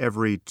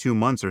every 2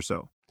 months or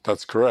so.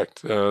 That's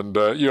correct. And,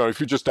 if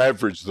you just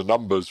average the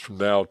numbers from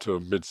now to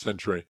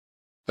mid-century,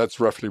 that's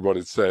roughly what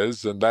it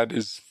says, and that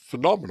is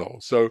phenomenal.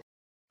 So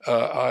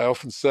I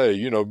often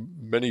say,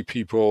 many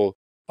people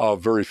are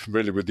very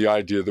familiar with the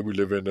idea that we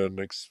live in an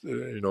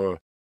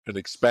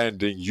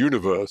expanding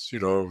universe,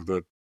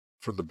 that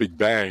from the Big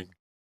Bang.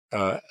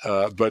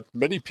 But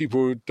many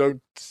people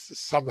don't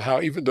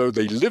somehow, even though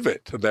they live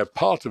it and they're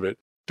part of it,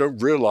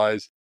 don't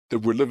realize that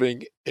we're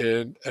living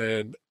in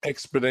an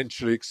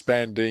exponentially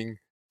expanding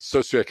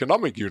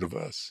socioeconomic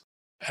universe,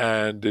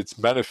 and it's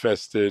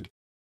manifested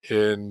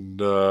in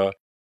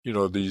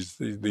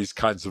these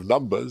kinds of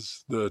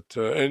numbers that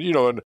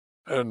and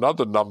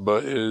another number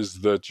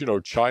is that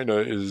China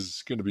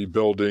is going to be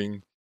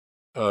building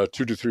 200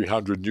 to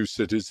 300 new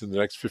cities in the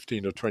next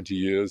 15 or 20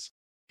 years,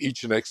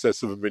 each in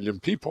excess of 1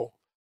 million people,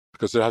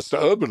 because it has to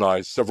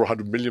urbanize several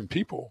hundred million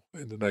people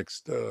in the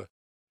next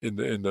in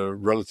the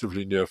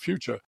relatively near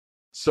future.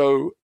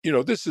 So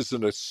this is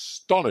an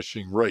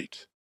astonishing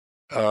rate.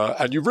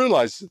 And you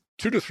realize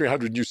 200 to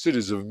 300 new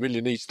cities of 1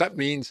 million each, that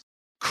means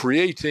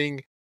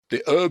creating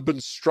the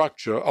urban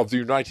structure of the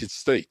United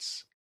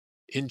States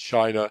in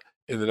China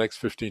in the next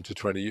 15 to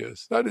 20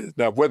 years. That is,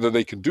 now, whether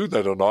they can do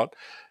that or not,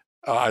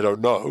 I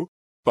don't know,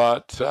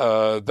 but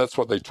that's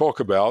what they talk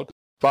about.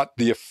 But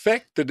the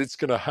effect that it's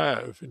going to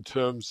have in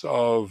terms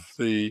of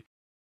the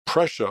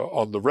pressure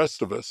on the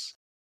rest of us,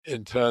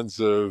 in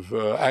terms of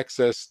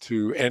access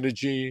to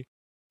energy,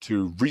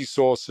 to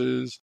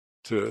resources,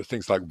 to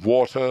things like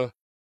water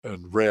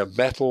and rare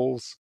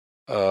metals,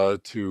 and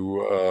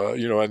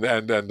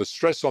the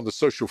stress on the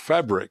social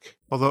fabric.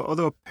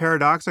 Although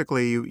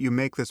paradoxically, you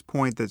make this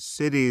point that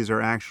cities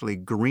are actually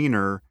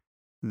greener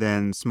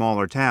than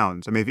smaller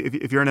towns. I mean,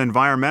 if you're an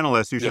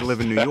environmentalist, you should live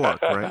in New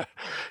York, right?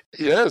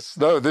 Yes.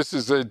 No, this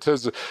is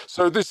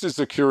so this is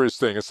a curious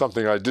thing. It's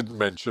something I didn't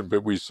mention,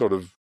 but we sort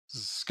of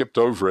skipped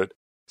over it.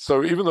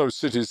 So even though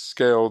cities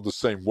scale the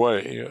same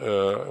way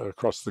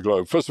across the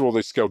globe, first of all,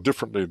 they scale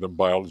differently than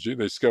biology.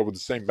 They scale with the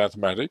same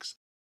mathematics,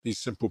 these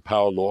simple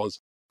power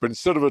laws. But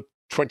instead of a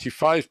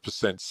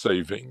 25%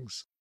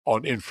 savings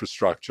on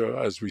infrastructure,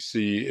 as we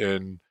see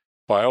in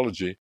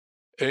biology,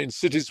 in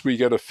cities we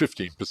get a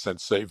 15%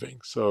 saving.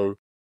 So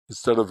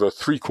instead of a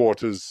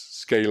 3/4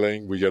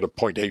 scaling, we get a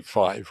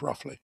 0.85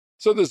 roughly.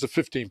 So there's a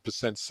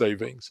 15%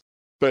 savings.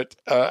 But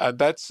and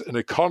that's an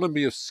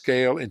economy of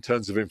scale in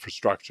terms of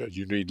infrastructure.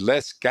 You need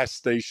less gas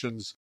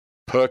stations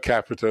per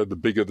capita, the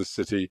bigger the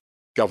city,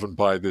 governed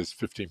by this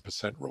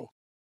 15% rule.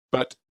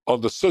 But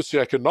on the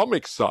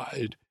socioeconomic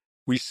side,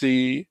 we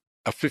see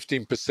a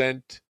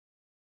 15%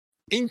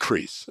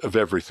 increase of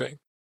everything.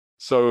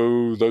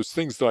 So those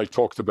things that I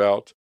talked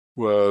about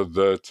were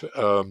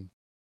that,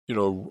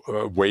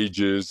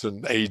 wages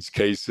and AIDS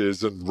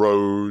cases and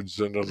roads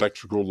and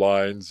electrical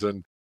lines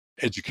and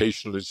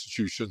educational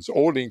institutions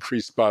all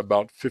increased by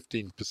about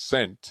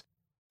 15%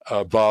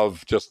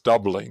 above just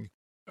doubling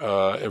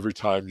every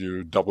time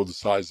you double the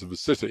size of a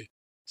city.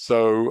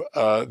 So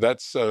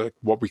that's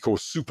what we call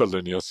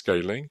superlinear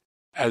scaling,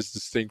 as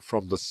distinct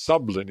from the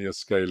sublinear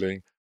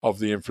scaling of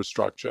the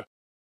infrastructure.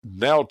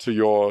 Now to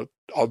your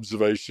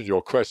observation,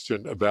 your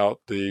question about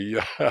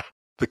the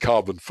the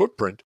carbon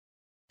footprint.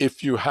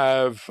 If you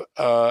have,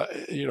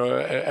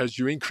 as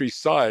you increase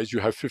size, you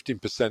have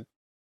 15%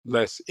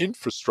 less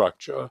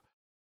infrastructure,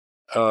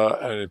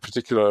 and in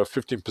particular,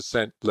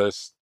 15%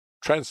 less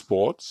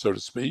transport, so to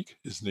speak,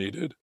 is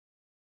needed.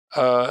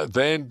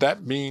 Then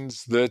that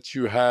means that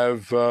you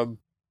have,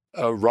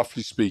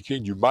 roughly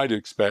speaking, you might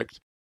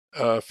expect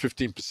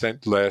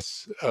 15%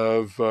 less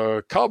of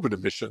carbon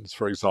emissions,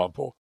 for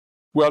example.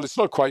 Well, it's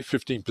not quite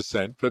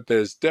 15%, but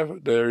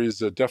there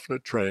is a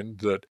definite trend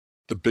that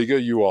the bigger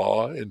you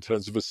are in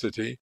terms of a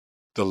city,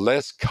 the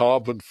less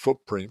carbon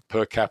footprint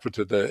per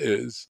capita there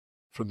is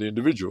from the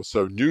individual.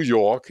 So New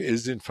York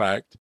is, in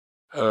fact,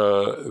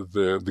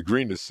 the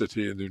greenest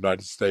city in the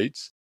United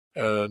States.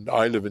 And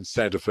I live in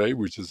Santa Fe,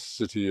 which is a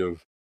city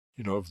of,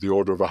 of the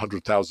order of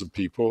 100,000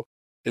 people.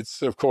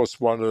 It's, of course,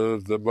 one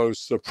of the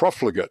most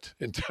profligate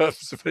in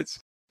terms of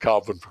its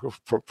carbon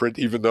footprint,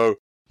 even though,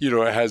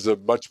 it has a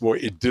much more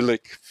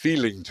idyllic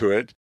feeling to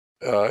it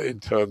in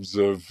terms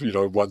of,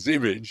 one's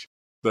image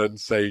than,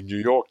 say, New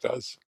York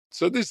does.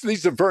 So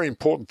these are very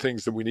important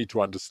things that we need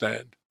to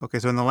understand. Okay,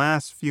 so in the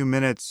last few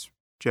minutes,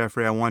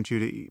 Jeffrey, I want you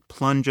to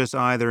plunge us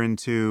either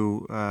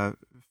into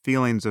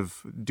feelings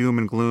of doom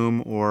and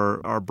gloom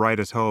or our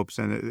brightest hopes.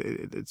 And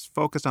it's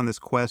focused on this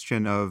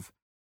question of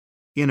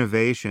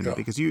innovation,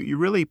 because you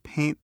really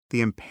paint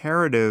the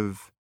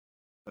imperative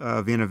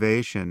of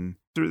innovation.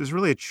 There's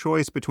really a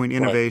choice between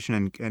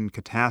innovation and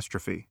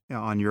catastrophe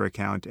on your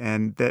account,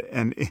 and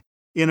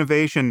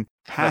innovation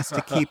has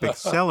to keep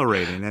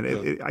accelerating.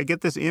 And I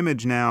get this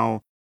image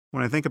now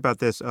when I think about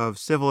this of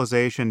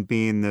civilization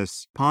being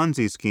this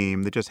Ponzi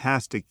scheme that just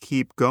has to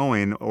keep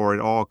going or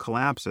it all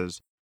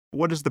collapses.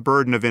 What is the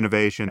burden of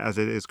innovation as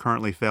it is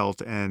currently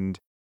felt, and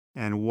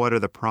what are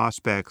the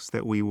prospects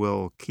that we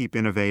will keep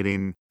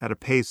innovating at a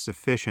pace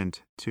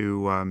sufficient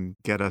to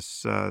get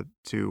us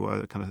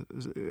to kind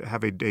of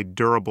have a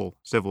durable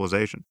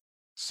civilization?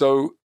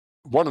 So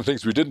one of the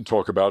things we didn't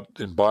talk about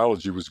in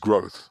biology was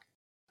growth.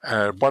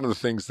 And one of the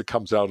things that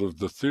comes out of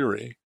the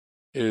theory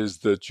is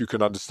that you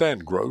can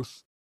understand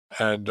growth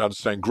and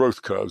understand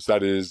growth curves.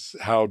 That is,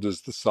 how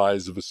does the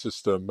size of a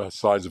system, the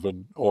size of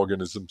an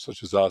organism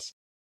such as us,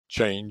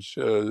 change,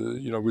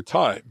 with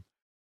time?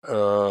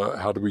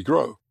 How do we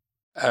grow?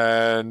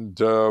 And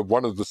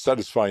one of the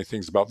satisfying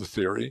things about the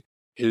theory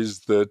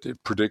is that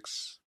it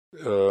predicts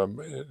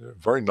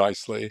very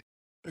nicely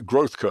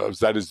growth curves.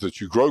 That is,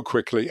 that you grow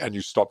quickly and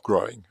you stop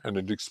growing. And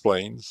it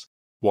explains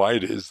why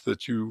it is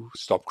that you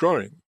stop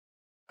growing.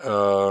 It's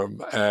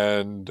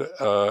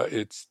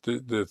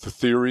the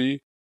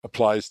theory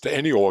applies to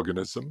any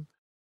organism,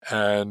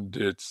 and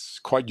it's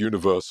quite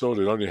universal.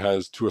 It only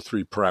has 2 or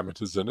 3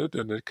 parameters in it,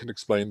 and it can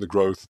explain the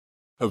growth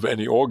of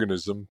any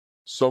organism,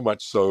 so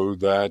much so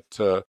that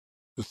the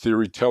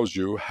theory tells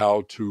you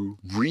how to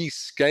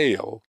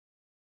rescale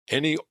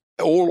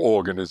all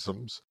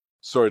organisms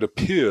so it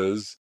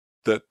appears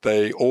that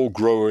they all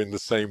grow in the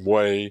same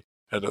way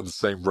and at the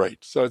same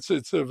rate. So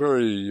it's a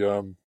very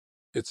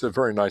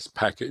nice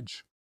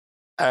package.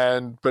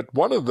 But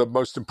one of the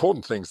most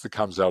important things that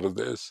comes out of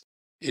this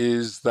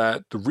is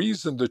that the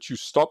reason that you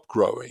stop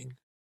growing,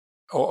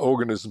 or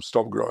organisms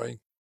stop growing,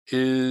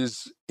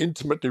 is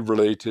intimately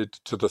related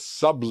to the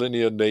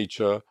sublinear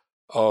nature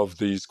of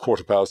these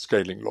quarter-power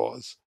scaling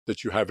laws,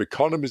 that you have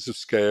economies of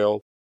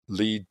scale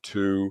lead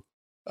to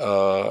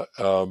the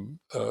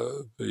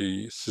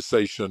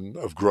cessation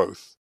of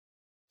growth.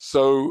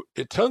 So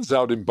it turns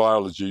out in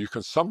biology, you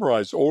can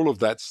summarize all of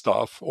that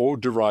stuff, all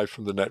derived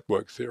from the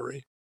network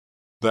theory,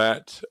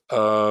 that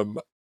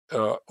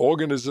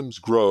organisms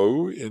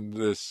grow in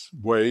this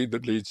way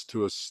that leads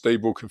to a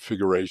stable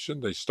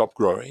configuration. They stop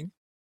growing.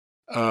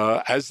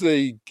 As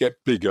they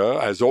get bigger,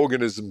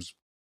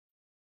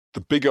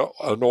 the bigger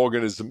an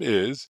organism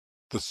is,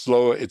 the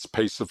slower its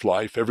pace of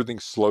life. Everything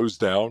slows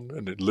down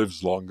and it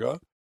lives longer.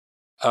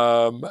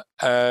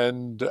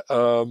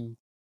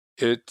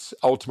 It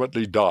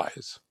ultimately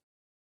dies.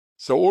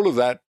 So all of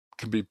that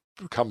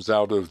comes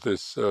out of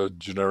this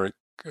generic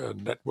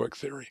network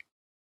theory.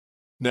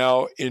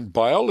 Now, in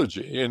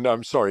biology, in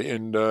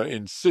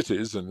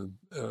cities, and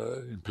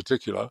in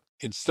particular,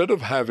 instead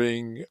of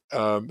having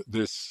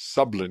this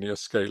sublinear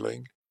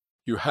scaling,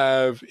 you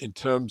have, in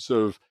terms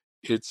of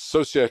its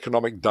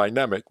socioeconomic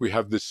dynamic, we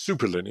have this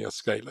superlinear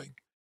scaling.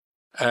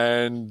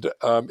 And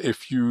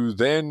if you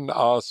then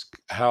ask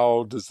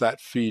how does that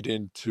feed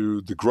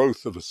into the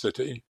growth of a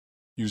city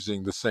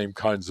using the same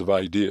kinds of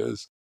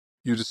ideas,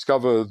 you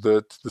discover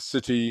that the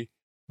city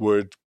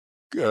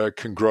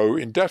can grow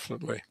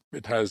indefinitely.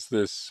 It has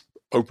this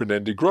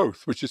open-ended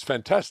growth, which is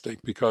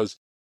fantastic because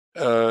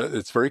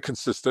it's very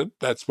consistent.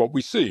 That's what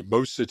we see.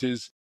 Most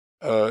cities,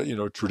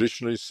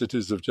 traditionally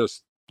cities have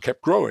just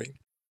kept growing,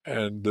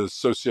 and the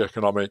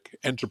socioeconomic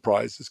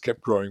enterprise has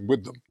kept growing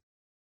with them.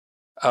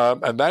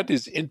 And that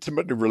is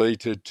intimately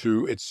related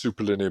to its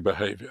superlinear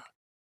behavior.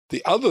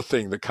 The other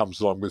thing that comes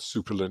along with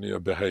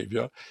superlinear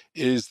behavior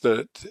is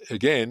that,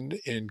 again,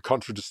 in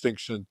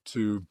contradistinction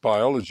to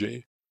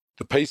biology,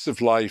 the pace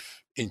of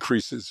life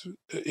increases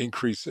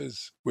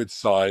with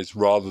size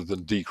rather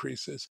than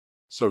decreases.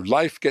 So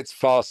life gets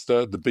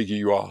faster the bigger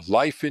you are.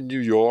 Life in New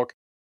York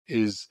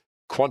is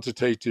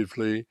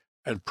quantitatively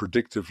and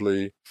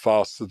predictively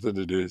faster than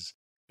it is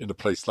in a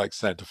place like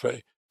Santa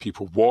Fe.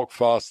 People walk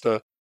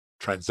faster,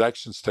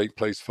 transactions take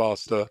place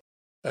faster,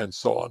 and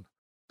so on.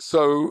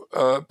 So,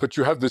 but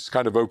you have this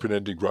kind of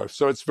open-ended growth.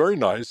 So it's very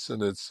nice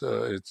and it's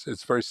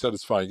very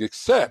satisfying,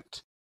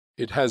 except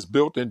it has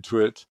built into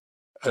it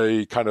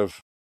a kind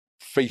of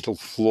fatal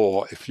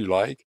flaw, if you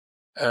like.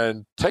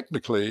 And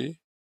technically,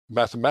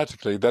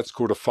 mathematically, that's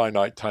called a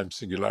finite time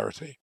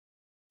singularity.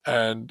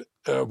 And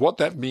what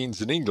that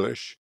means in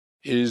English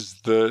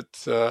is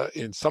that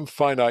in some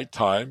finite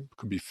time,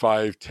 could be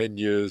 5, 10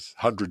 years,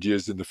 100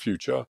 years in the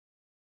future,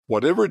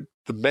 whatever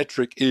the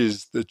metric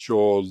is that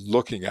you're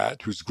looking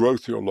at, whose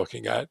growth you're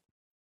looking at,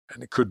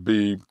 and it could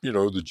be, the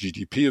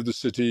GDP of the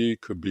city,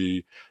 could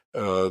be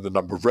the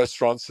number of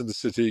restaurants in the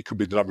city, could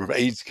be the number of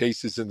AIDS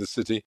cases in the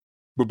city,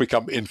 will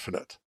become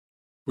infinite,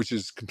 which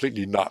is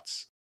completely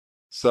nuts.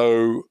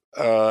 So,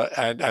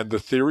 and the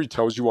theory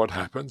tells you what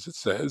happens. It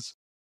says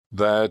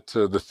that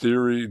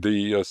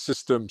the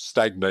system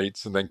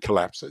stagnates and then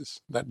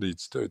collapses. That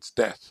leads to its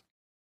death.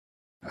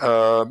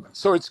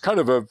 So it's kind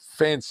of a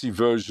fancy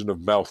version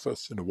of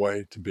Malthus in a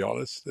way, to be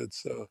honest.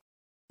 It's a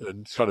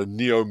kind of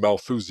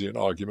neo-Malthusian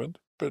argument,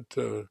 but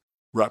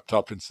wrapped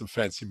up in some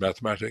fancy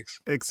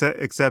mathematics.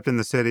 Except in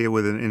the city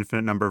with an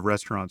infinite number of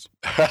restaurants.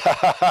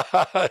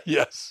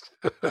 Yes.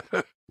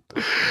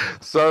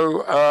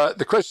 So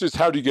the question is,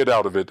 how do you get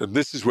out of it? And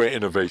this is where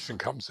innovation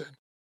comes in.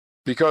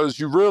 Because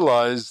you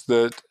realize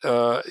that,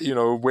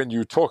 when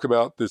you talk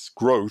about this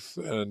growth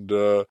and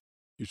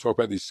you talk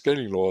about these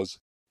scaling laws,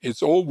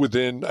 it's all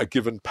within a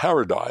given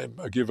paradigm,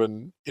 a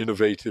given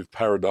innovative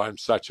paradigm,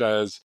 such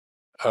as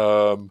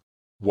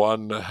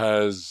one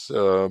has,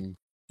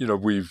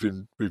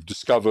 we've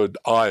discovered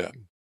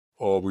iron,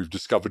 or we've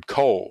discovered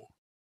coal,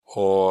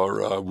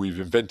 or we've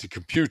invented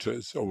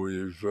computers, or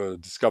we've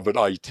discovered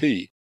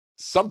IT,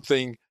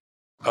 something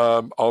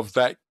of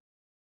that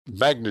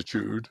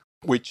magnitude,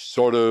 which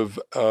sort of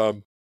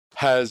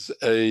has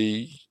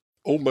a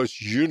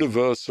almost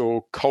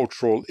universal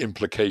cultural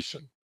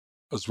implication,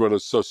 as well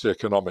as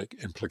socioeconomic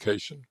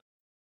implication.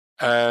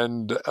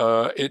 And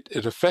it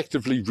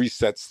effectively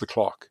resets the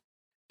clock.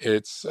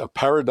 It's a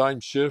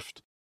paradigm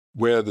shift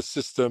where the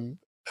system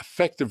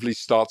effectively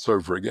starts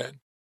over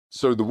again.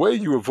 So the way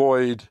you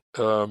avoid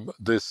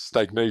this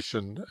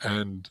stagnation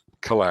and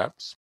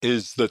collapse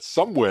is that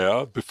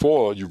somewhere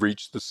before you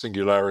reach the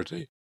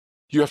singularity,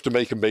 you have to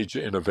make a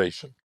major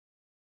innovation,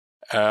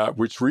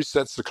 which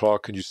resets the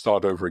clock and you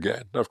start over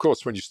again. Now, of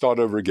course, when you start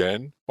over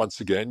again,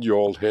 once again,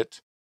 you'll hit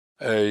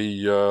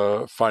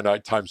a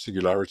finite time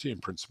singularity in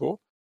principle.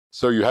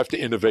 So you have to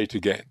innovate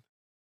again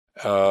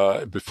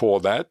before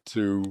that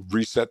to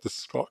reset the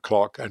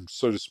clock and,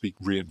 so to speak,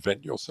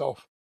 reinvent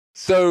yourself.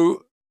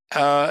 So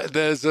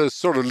there's a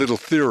sort of little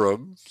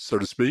theorem, so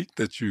to speak,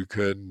 that you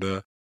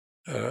can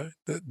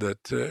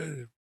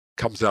that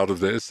comes out of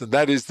this, and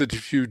that is that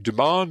if you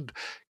demand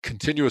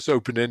continuous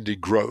open-ended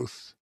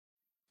growth,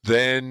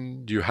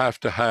 then you have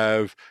to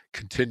have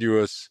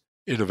continuous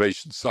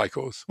innovation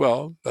cycles.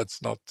 Well,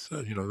 that's not,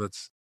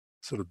 that's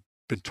sort of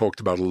been talked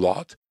about a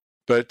lot.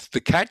 But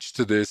the catch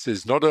to this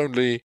is not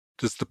only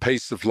does the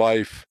pace of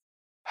life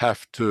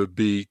have to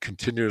be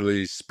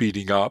continually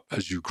speeding up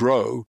as you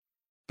grow,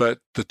 but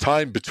the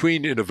time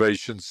between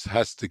innovations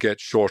has to get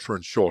shorter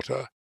and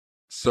shorter,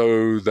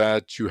 so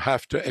that you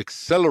have to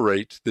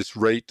accelerate this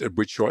rate at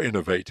which you're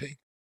innovating.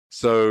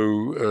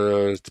 So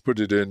to put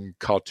it in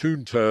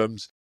cartoon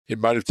terms, it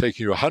might have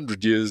taken you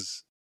 100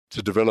 years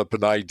to develop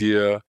an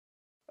idea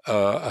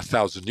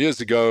 1,000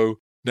 years ago.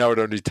 Now it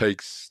only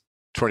takes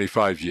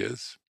 25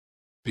 years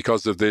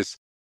because of this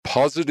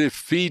positive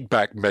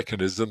feedback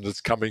mechanism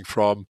that's coming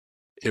from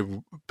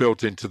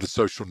built into the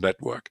social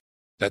network.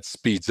 That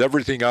speeds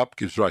everything up,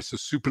 gives rise to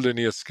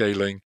superlinear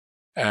scaling,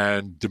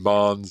 and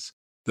demands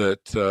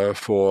that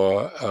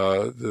for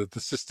the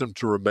system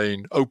to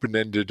remain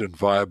open-ended and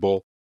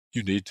viable,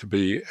 you need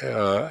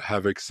to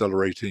have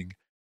accelerating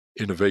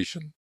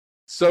innovation.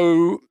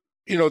 So,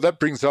 that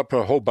brings up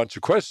a whole bunch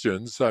of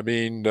questions. I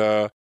mean,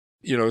 so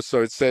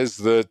it says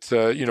that,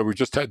 we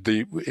just had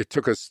it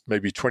took us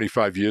maybe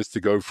 25 years to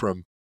go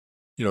from,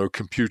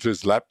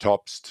 computers,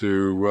 laptops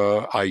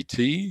to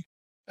IT.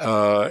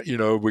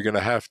 We're going to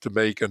have to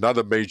make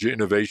another major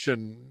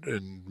innovation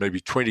in maybe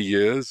 20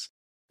 years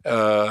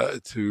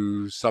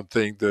to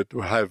something that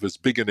will have as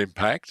big an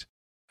impact.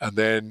 And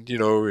then,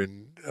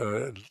 in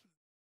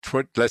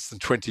less than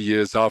 20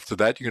 years after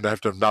that, you're going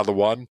to have another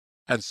one,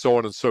 and so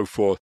on and so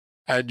forth.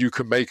 And you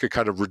can make a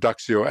kind of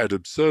reductio ad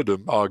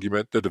absurdum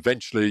argument that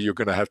eventually you're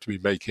going to have to be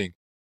making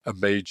a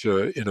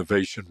major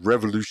innovation,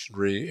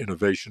 revolutionary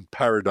innovation,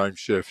 paradigm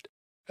shift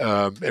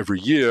every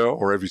year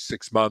or every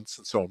 6 months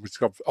and so on,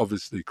 which is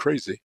obviously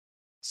crazy.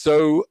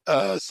 So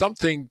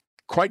something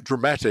quite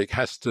dramatic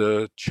has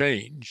to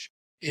change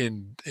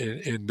in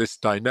this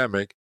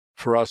dynamic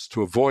for us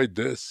to avoid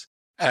this.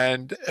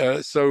 And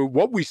so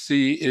what we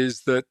see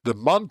is that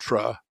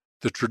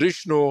the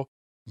traditional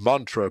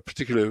mantra,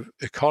 particularly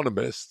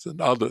economists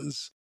and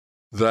others,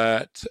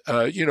 that,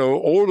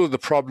 all of the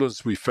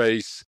problems we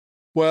face,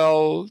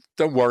 well,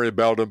 don't worry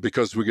about them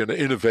because we're going to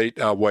innovate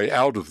our way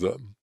out of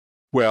them.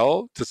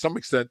 Well, to some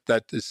extent,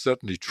 that is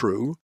certainly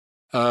true.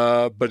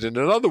 But in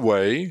another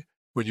way,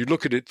 when you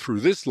look at it through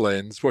this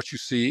lens, what you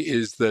see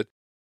is that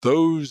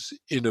those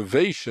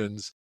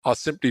innovations are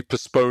simply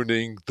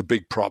postponing the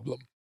big problem.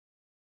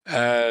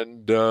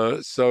 And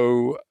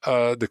so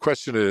the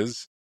question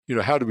is,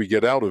 how do we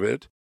get out of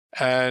it?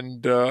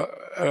 And,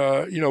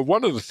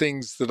 one of the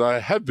things that I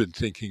have been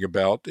thinking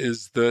about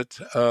is that,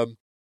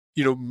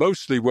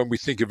 mostly when we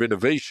think of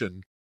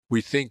innovation,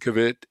 we think of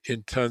it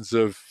in terms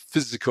of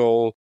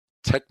physical,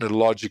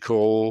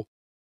 technological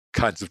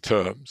kinds of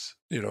terms,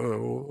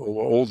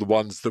 all the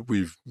ones that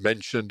we've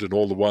mentioned and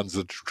all the ones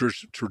that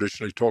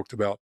traditionally talked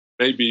about.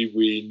 Maybe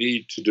we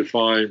need to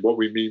define what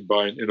we mean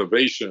by an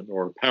innovation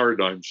or a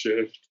paradigm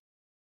shift,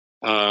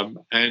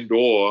 and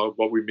or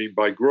what we mean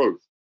by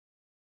growth.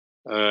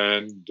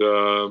 And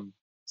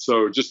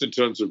so just in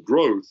terms of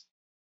growth,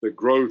 the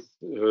growth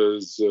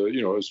is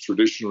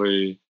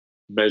traditionally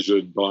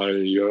measured by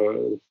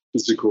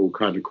physical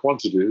kind of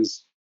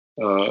quantities,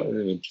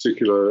 in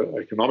particular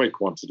economic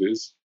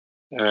quantities,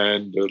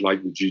 and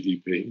like the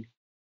GDP.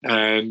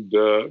 And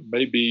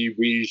maybe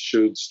we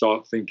should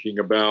start thinking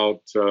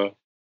about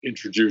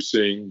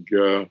introducing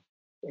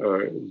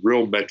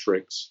real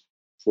metrics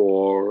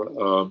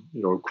for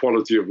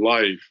quality of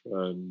life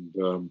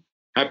and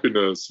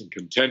happiness and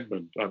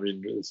contentment. I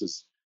mean, this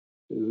is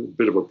a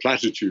bit of a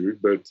platitude,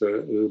 but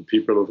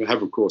people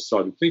have, of course,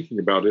 started thinking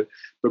about it.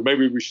 But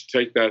maybe we should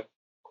take that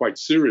quite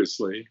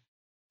seriously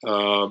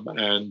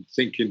and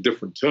think in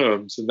different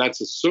terms. And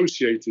that's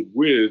associated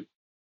with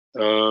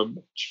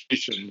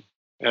innovation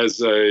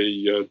as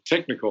a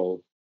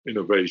technical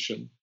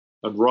innovation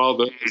and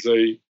rather as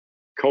a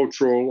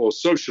cultural or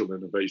social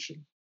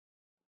innovation.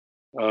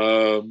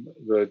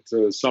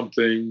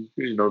 Something,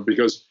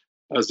 because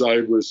as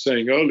I was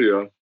saying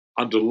earlier,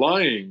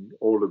 underlying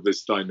all of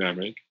this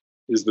dynamic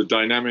is the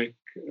dynamic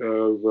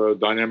of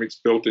dynamics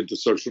built into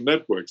social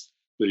networks,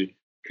 the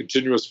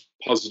continuous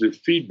positive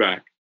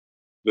feedback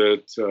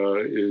that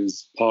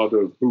is part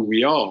of who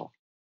we are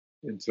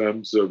in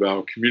terms of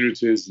our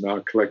communities and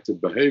our collective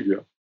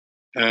behavior.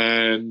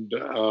 And,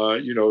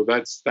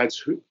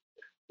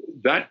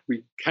 that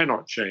we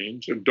cannot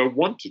change and don't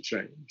want to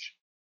change.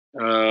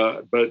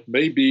 But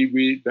maybe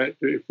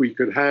if we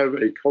could have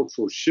a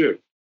cultural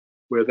shift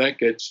where that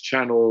gets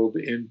channeled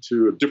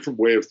into a different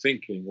way of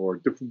thinking or a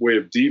different way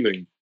of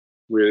dealing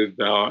with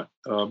our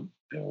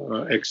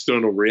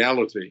external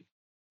reality,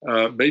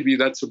 maybe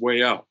that's a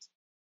way out.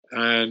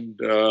 And,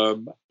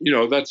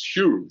 that's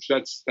huge.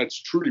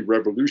 That's truly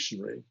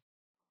revolutionary.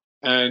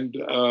 And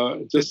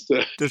does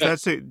that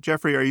say,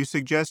 Jeffrey, are you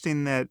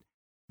suggesting that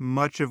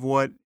much of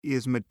what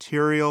is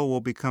material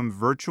will become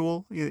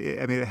virtual?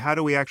 I mean, how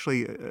do we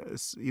actually,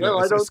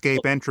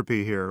 escape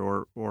entropy here?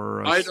 Or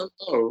I don't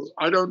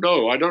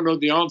know. I don't know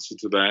the answer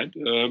to that.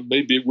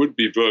 Maybe it would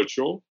be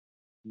virtual.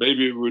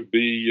 Maybe it would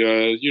be,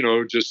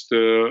 just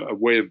a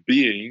way of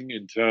being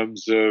in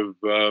terms of,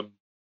 the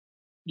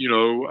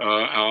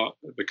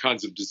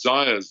kinds of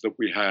desires that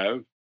we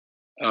have.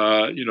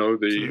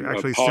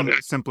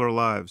 Simpler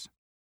lives.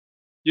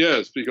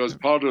 Yes, because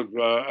part of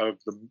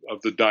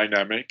the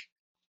dynamic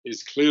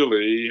is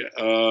clearly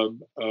a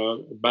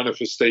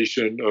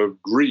manifestation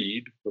of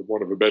greed, for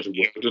want of a better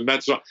word, and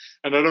that's not.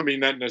 And I don't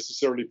mean that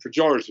necessarily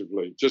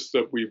pejoratively. Just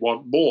that we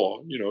want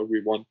more.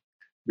 We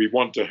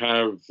want to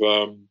have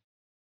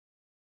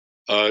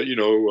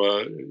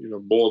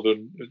more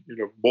than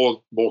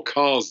more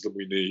cars than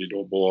we need,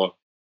 or more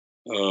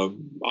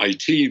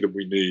IT than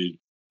we need.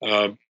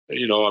 I'm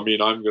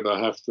going to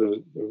have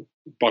to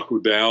buckle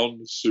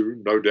down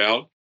soon, no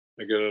doubt,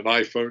 and get an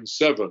iPhone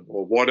 7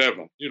 or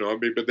whatever,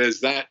 but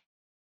there's that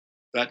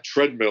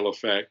treadmill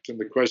effect. And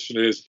the question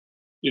is,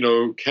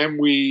 can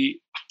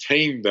we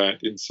attain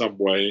that in some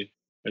way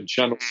and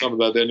channel some of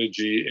that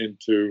energy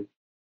into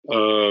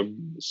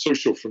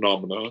social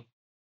phenomena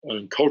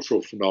and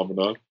cultural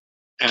phenomena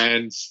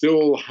and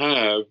still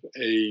have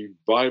a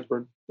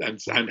vibrant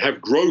and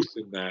have growth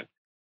in that,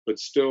 but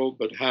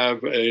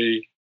have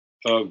a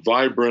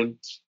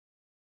vibrant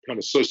kind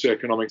of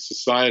socioeconomic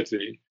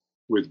society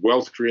with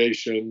wealth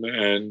creation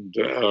and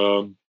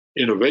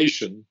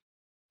innovation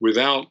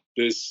without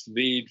this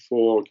need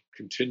for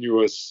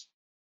continuous,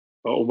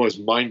 almost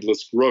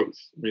mindless growth.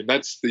 I mean,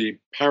 that's the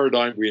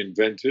paradigm we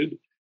invented.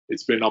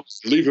 It's been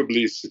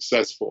unbelievably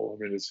successful.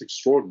 I mean, it's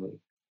extraordinary.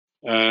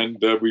 And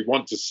we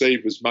want to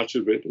save as much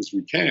of it as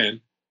we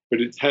can, but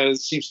it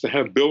seems to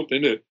have built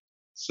in it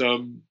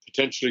some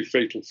potentially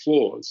fatal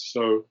flaws.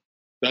 So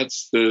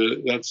that's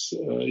the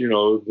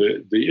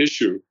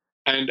issue.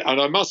 And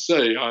I must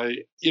say,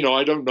 I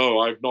don't know.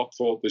 I've not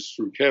thought this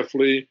through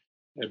carefully,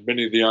 and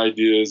many of the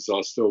ideas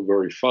are still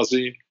very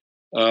fuzzy.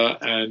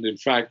 And in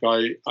fact,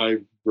 I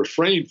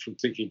refrained from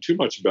thinking too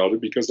much about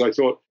it because I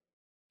thought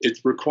it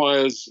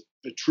requires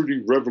a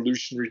truly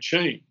revolutionary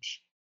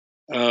change.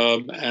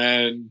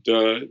 And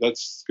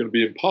that's going to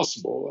be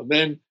impossible. And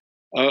then,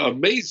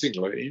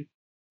 amazingly,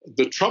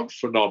 the Trump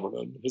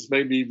phenomenon has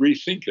made me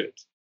rethink it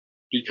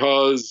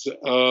because,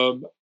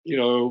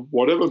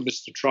 whatever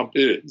Mr. Trump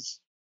is,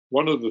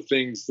 one of the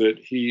things that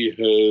he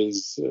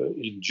has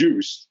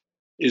induced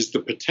is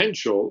the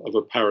potential of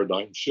a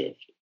paradigm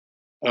shift.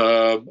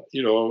 A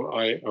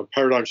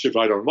paradigm shift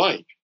I don't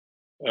like,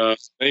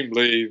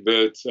 namely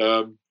that,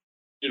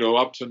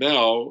 up to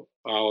now,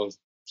 our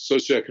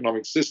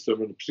socioeconomic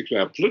system, and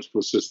particularly our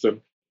political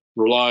system,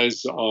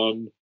 relies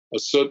on a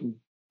certain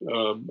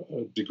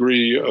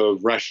degree of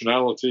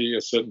rationality,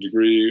 a certain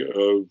degree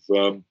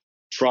of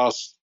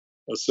trust,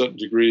 a certain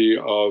degree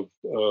of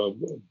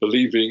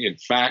believing in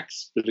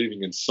facts,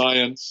 believing in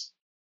science,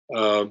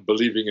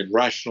 believing in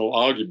rational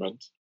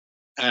argument.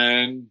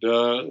 And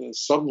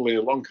suddenly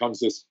along comes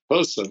this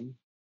person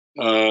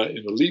in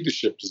a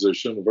leadership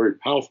position, a very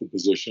powerful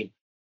position,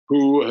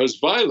 who has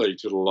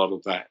violated a lot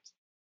of that.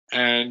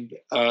 And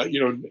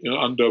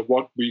under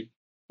what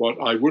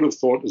I would have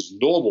thought as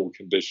normal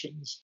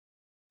conditions,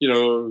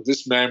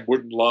 this man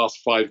wouldn't last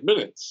 5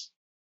 minutes.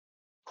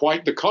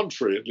 Quite the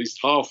contrary, at least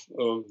half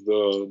of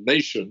the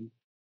nation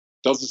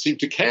doesn't seem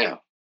to care.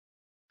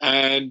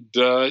 And,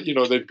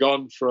 they've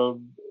gone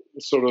from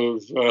sort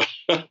of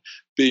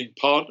being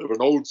part of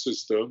an old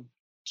system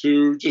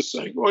to just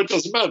saying, well, it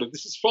doesn't matter.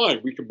 This is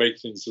fine. We can make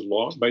things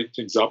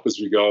up as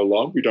we go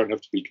along. We don't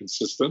have to be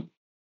consistent.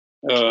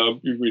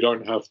 We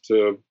don't have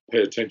to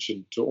pay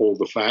attention to all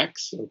the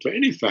facts, or to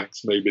any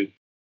facts, maybe.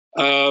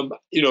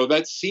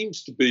 That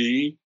seems to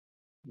be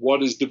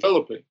what is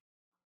developing.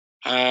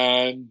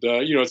 And,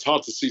 it's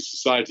hard to see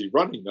society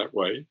running that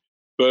way.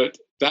 But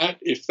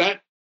if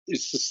that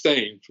is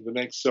sustained for the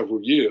next several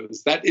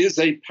years, that is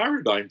a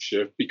paradigm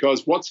shift,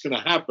 because what's going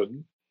to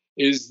happen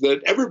is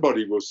that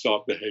everybody will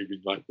start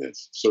behaving like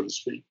this, so to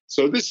speak.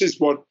 So this is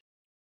what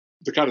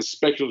the kind of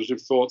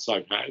speculative thoughts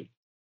I've had.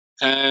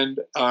 And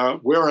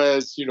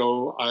whereas,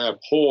 I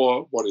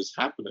abhor what is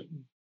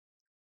happening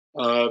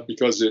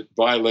because it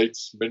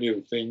violates many of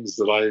the things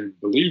that I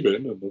believe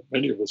in and that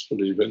many of us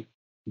believe in,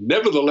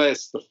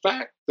 nevertheless, the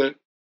fact that,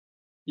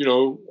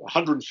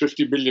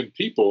 150 million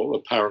people,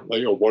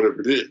 apparently, or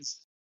whatever it is,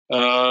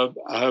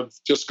 have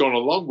just gone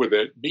along with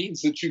it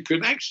means that you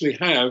can actually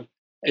have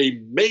a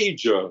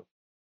major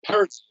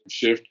paradigm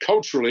shift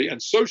culturally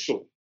and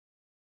socially.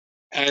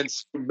 And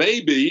so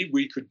maybe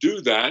we could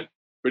do that,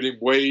 but in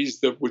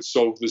ways that would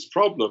solve this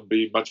problem,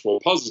 be much more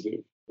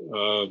positive,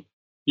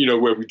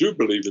 where we do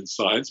believe in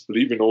science,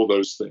 believe in all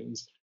those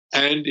things,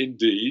 and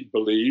indeed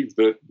believe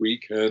that we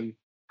can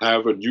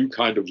have a new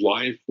kind of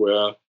life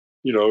where,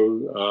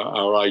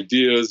 our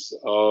ideas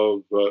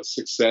of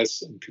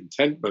success and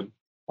contentment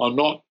are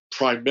not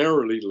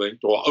primarily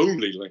linked or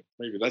only linked,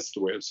 maybe that's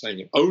the way of saying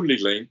it, only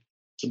linked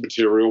to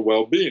material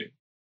well-being,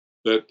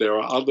 that there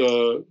are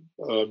other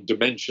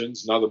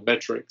dimensions and other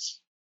metrics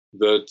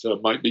that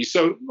might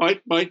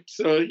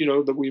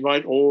that we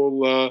might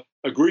all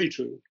agree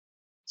to.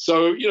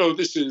 So,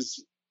 this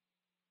is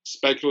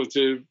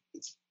speculative,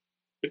 it's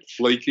a bit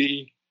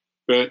flaky,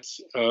 but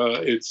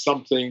it's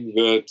something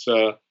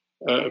that,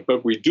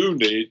 but we do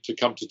need to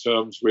come to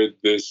terms with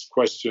this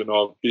question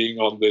of being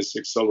on this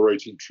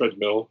accelerating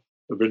treadmill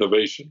of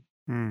innovation.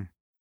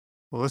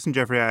 Well, listen,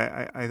 Jeffrey,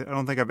 I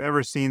don't think I've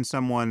ever seen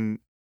someone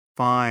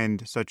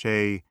find such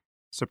a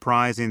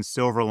surprising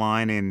silver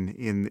lining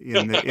in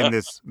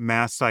this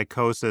mass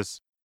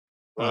psychosis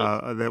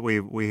that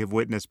we have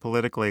witnessed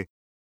politically.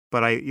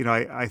 But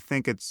I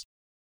think it's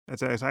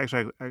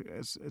actually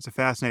it's a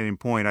fascinating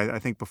point. I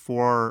think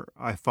before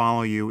I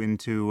follow you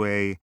into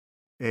a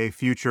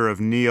future of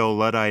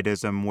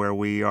neo-Ludditism where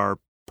we are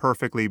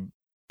perfectly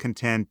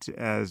content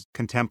as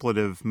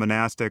contemplative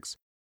monastics,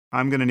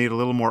 I'm going to need a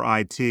little more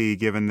IT,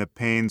 given the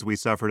pains we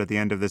suffered at the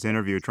end of this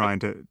interview trying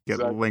to get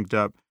linked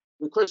up.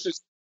 The question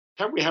is,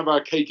 can we have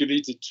our cake and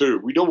eat it too?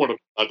 We don't want to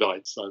be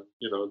Luddites,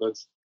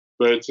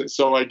 but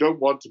so I don't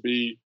want to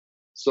be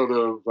sort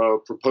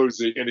of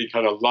proposing any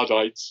kind of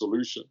Luddite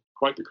solution.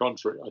 Quite the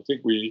contrary. I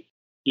think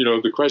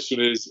the question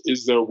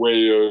is there a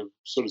way of,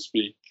 so to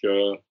speak,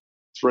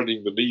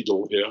 threading the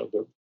needle here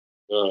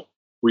that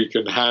we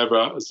can have,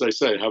 as they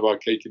say, have our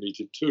cake and eat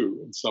it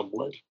too in some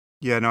way.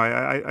 Yeah, no,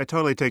 I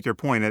totally take your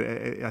point.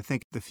 I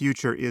think the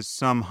future is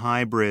some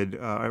hybrid,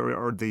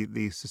 or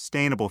the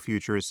sustainable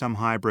future is some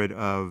hybrid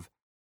of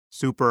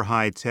super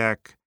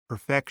high-tech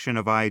perfection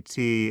of IT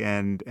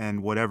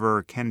and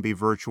whatever can be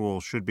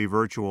virtual should be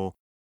virtual,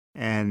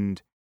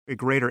 and a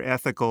greater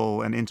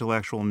ethical and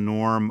intellectual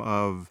norm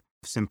of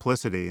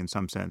simplicity in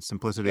some sense,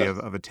 simplicity Yes.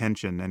 of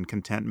attention and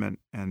contentment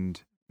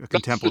and a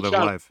contemplative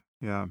life.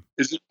 Yeah.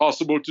 Is it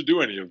possible to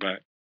do any of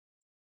that?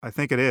 I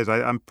think it is.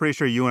 I'm pretty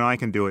sure you and I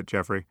can do it,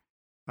 Jeffrey.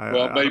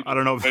 Well, maybe. I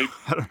don't know. Maybe.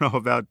 I don't know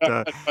about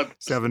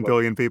 7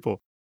 billion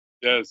people.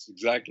 Yes,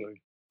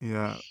 exactly.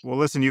 Yeah. Well,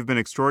 listen, you've been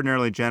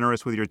extraordinarily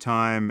generous with your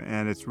time,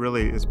 and it's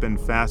been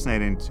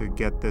fascinating to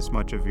get this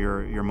much of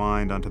your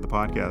mind onto the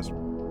podcast.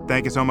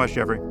 Thank you so much,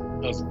 Jeffrey.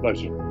 That's a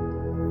pleasure.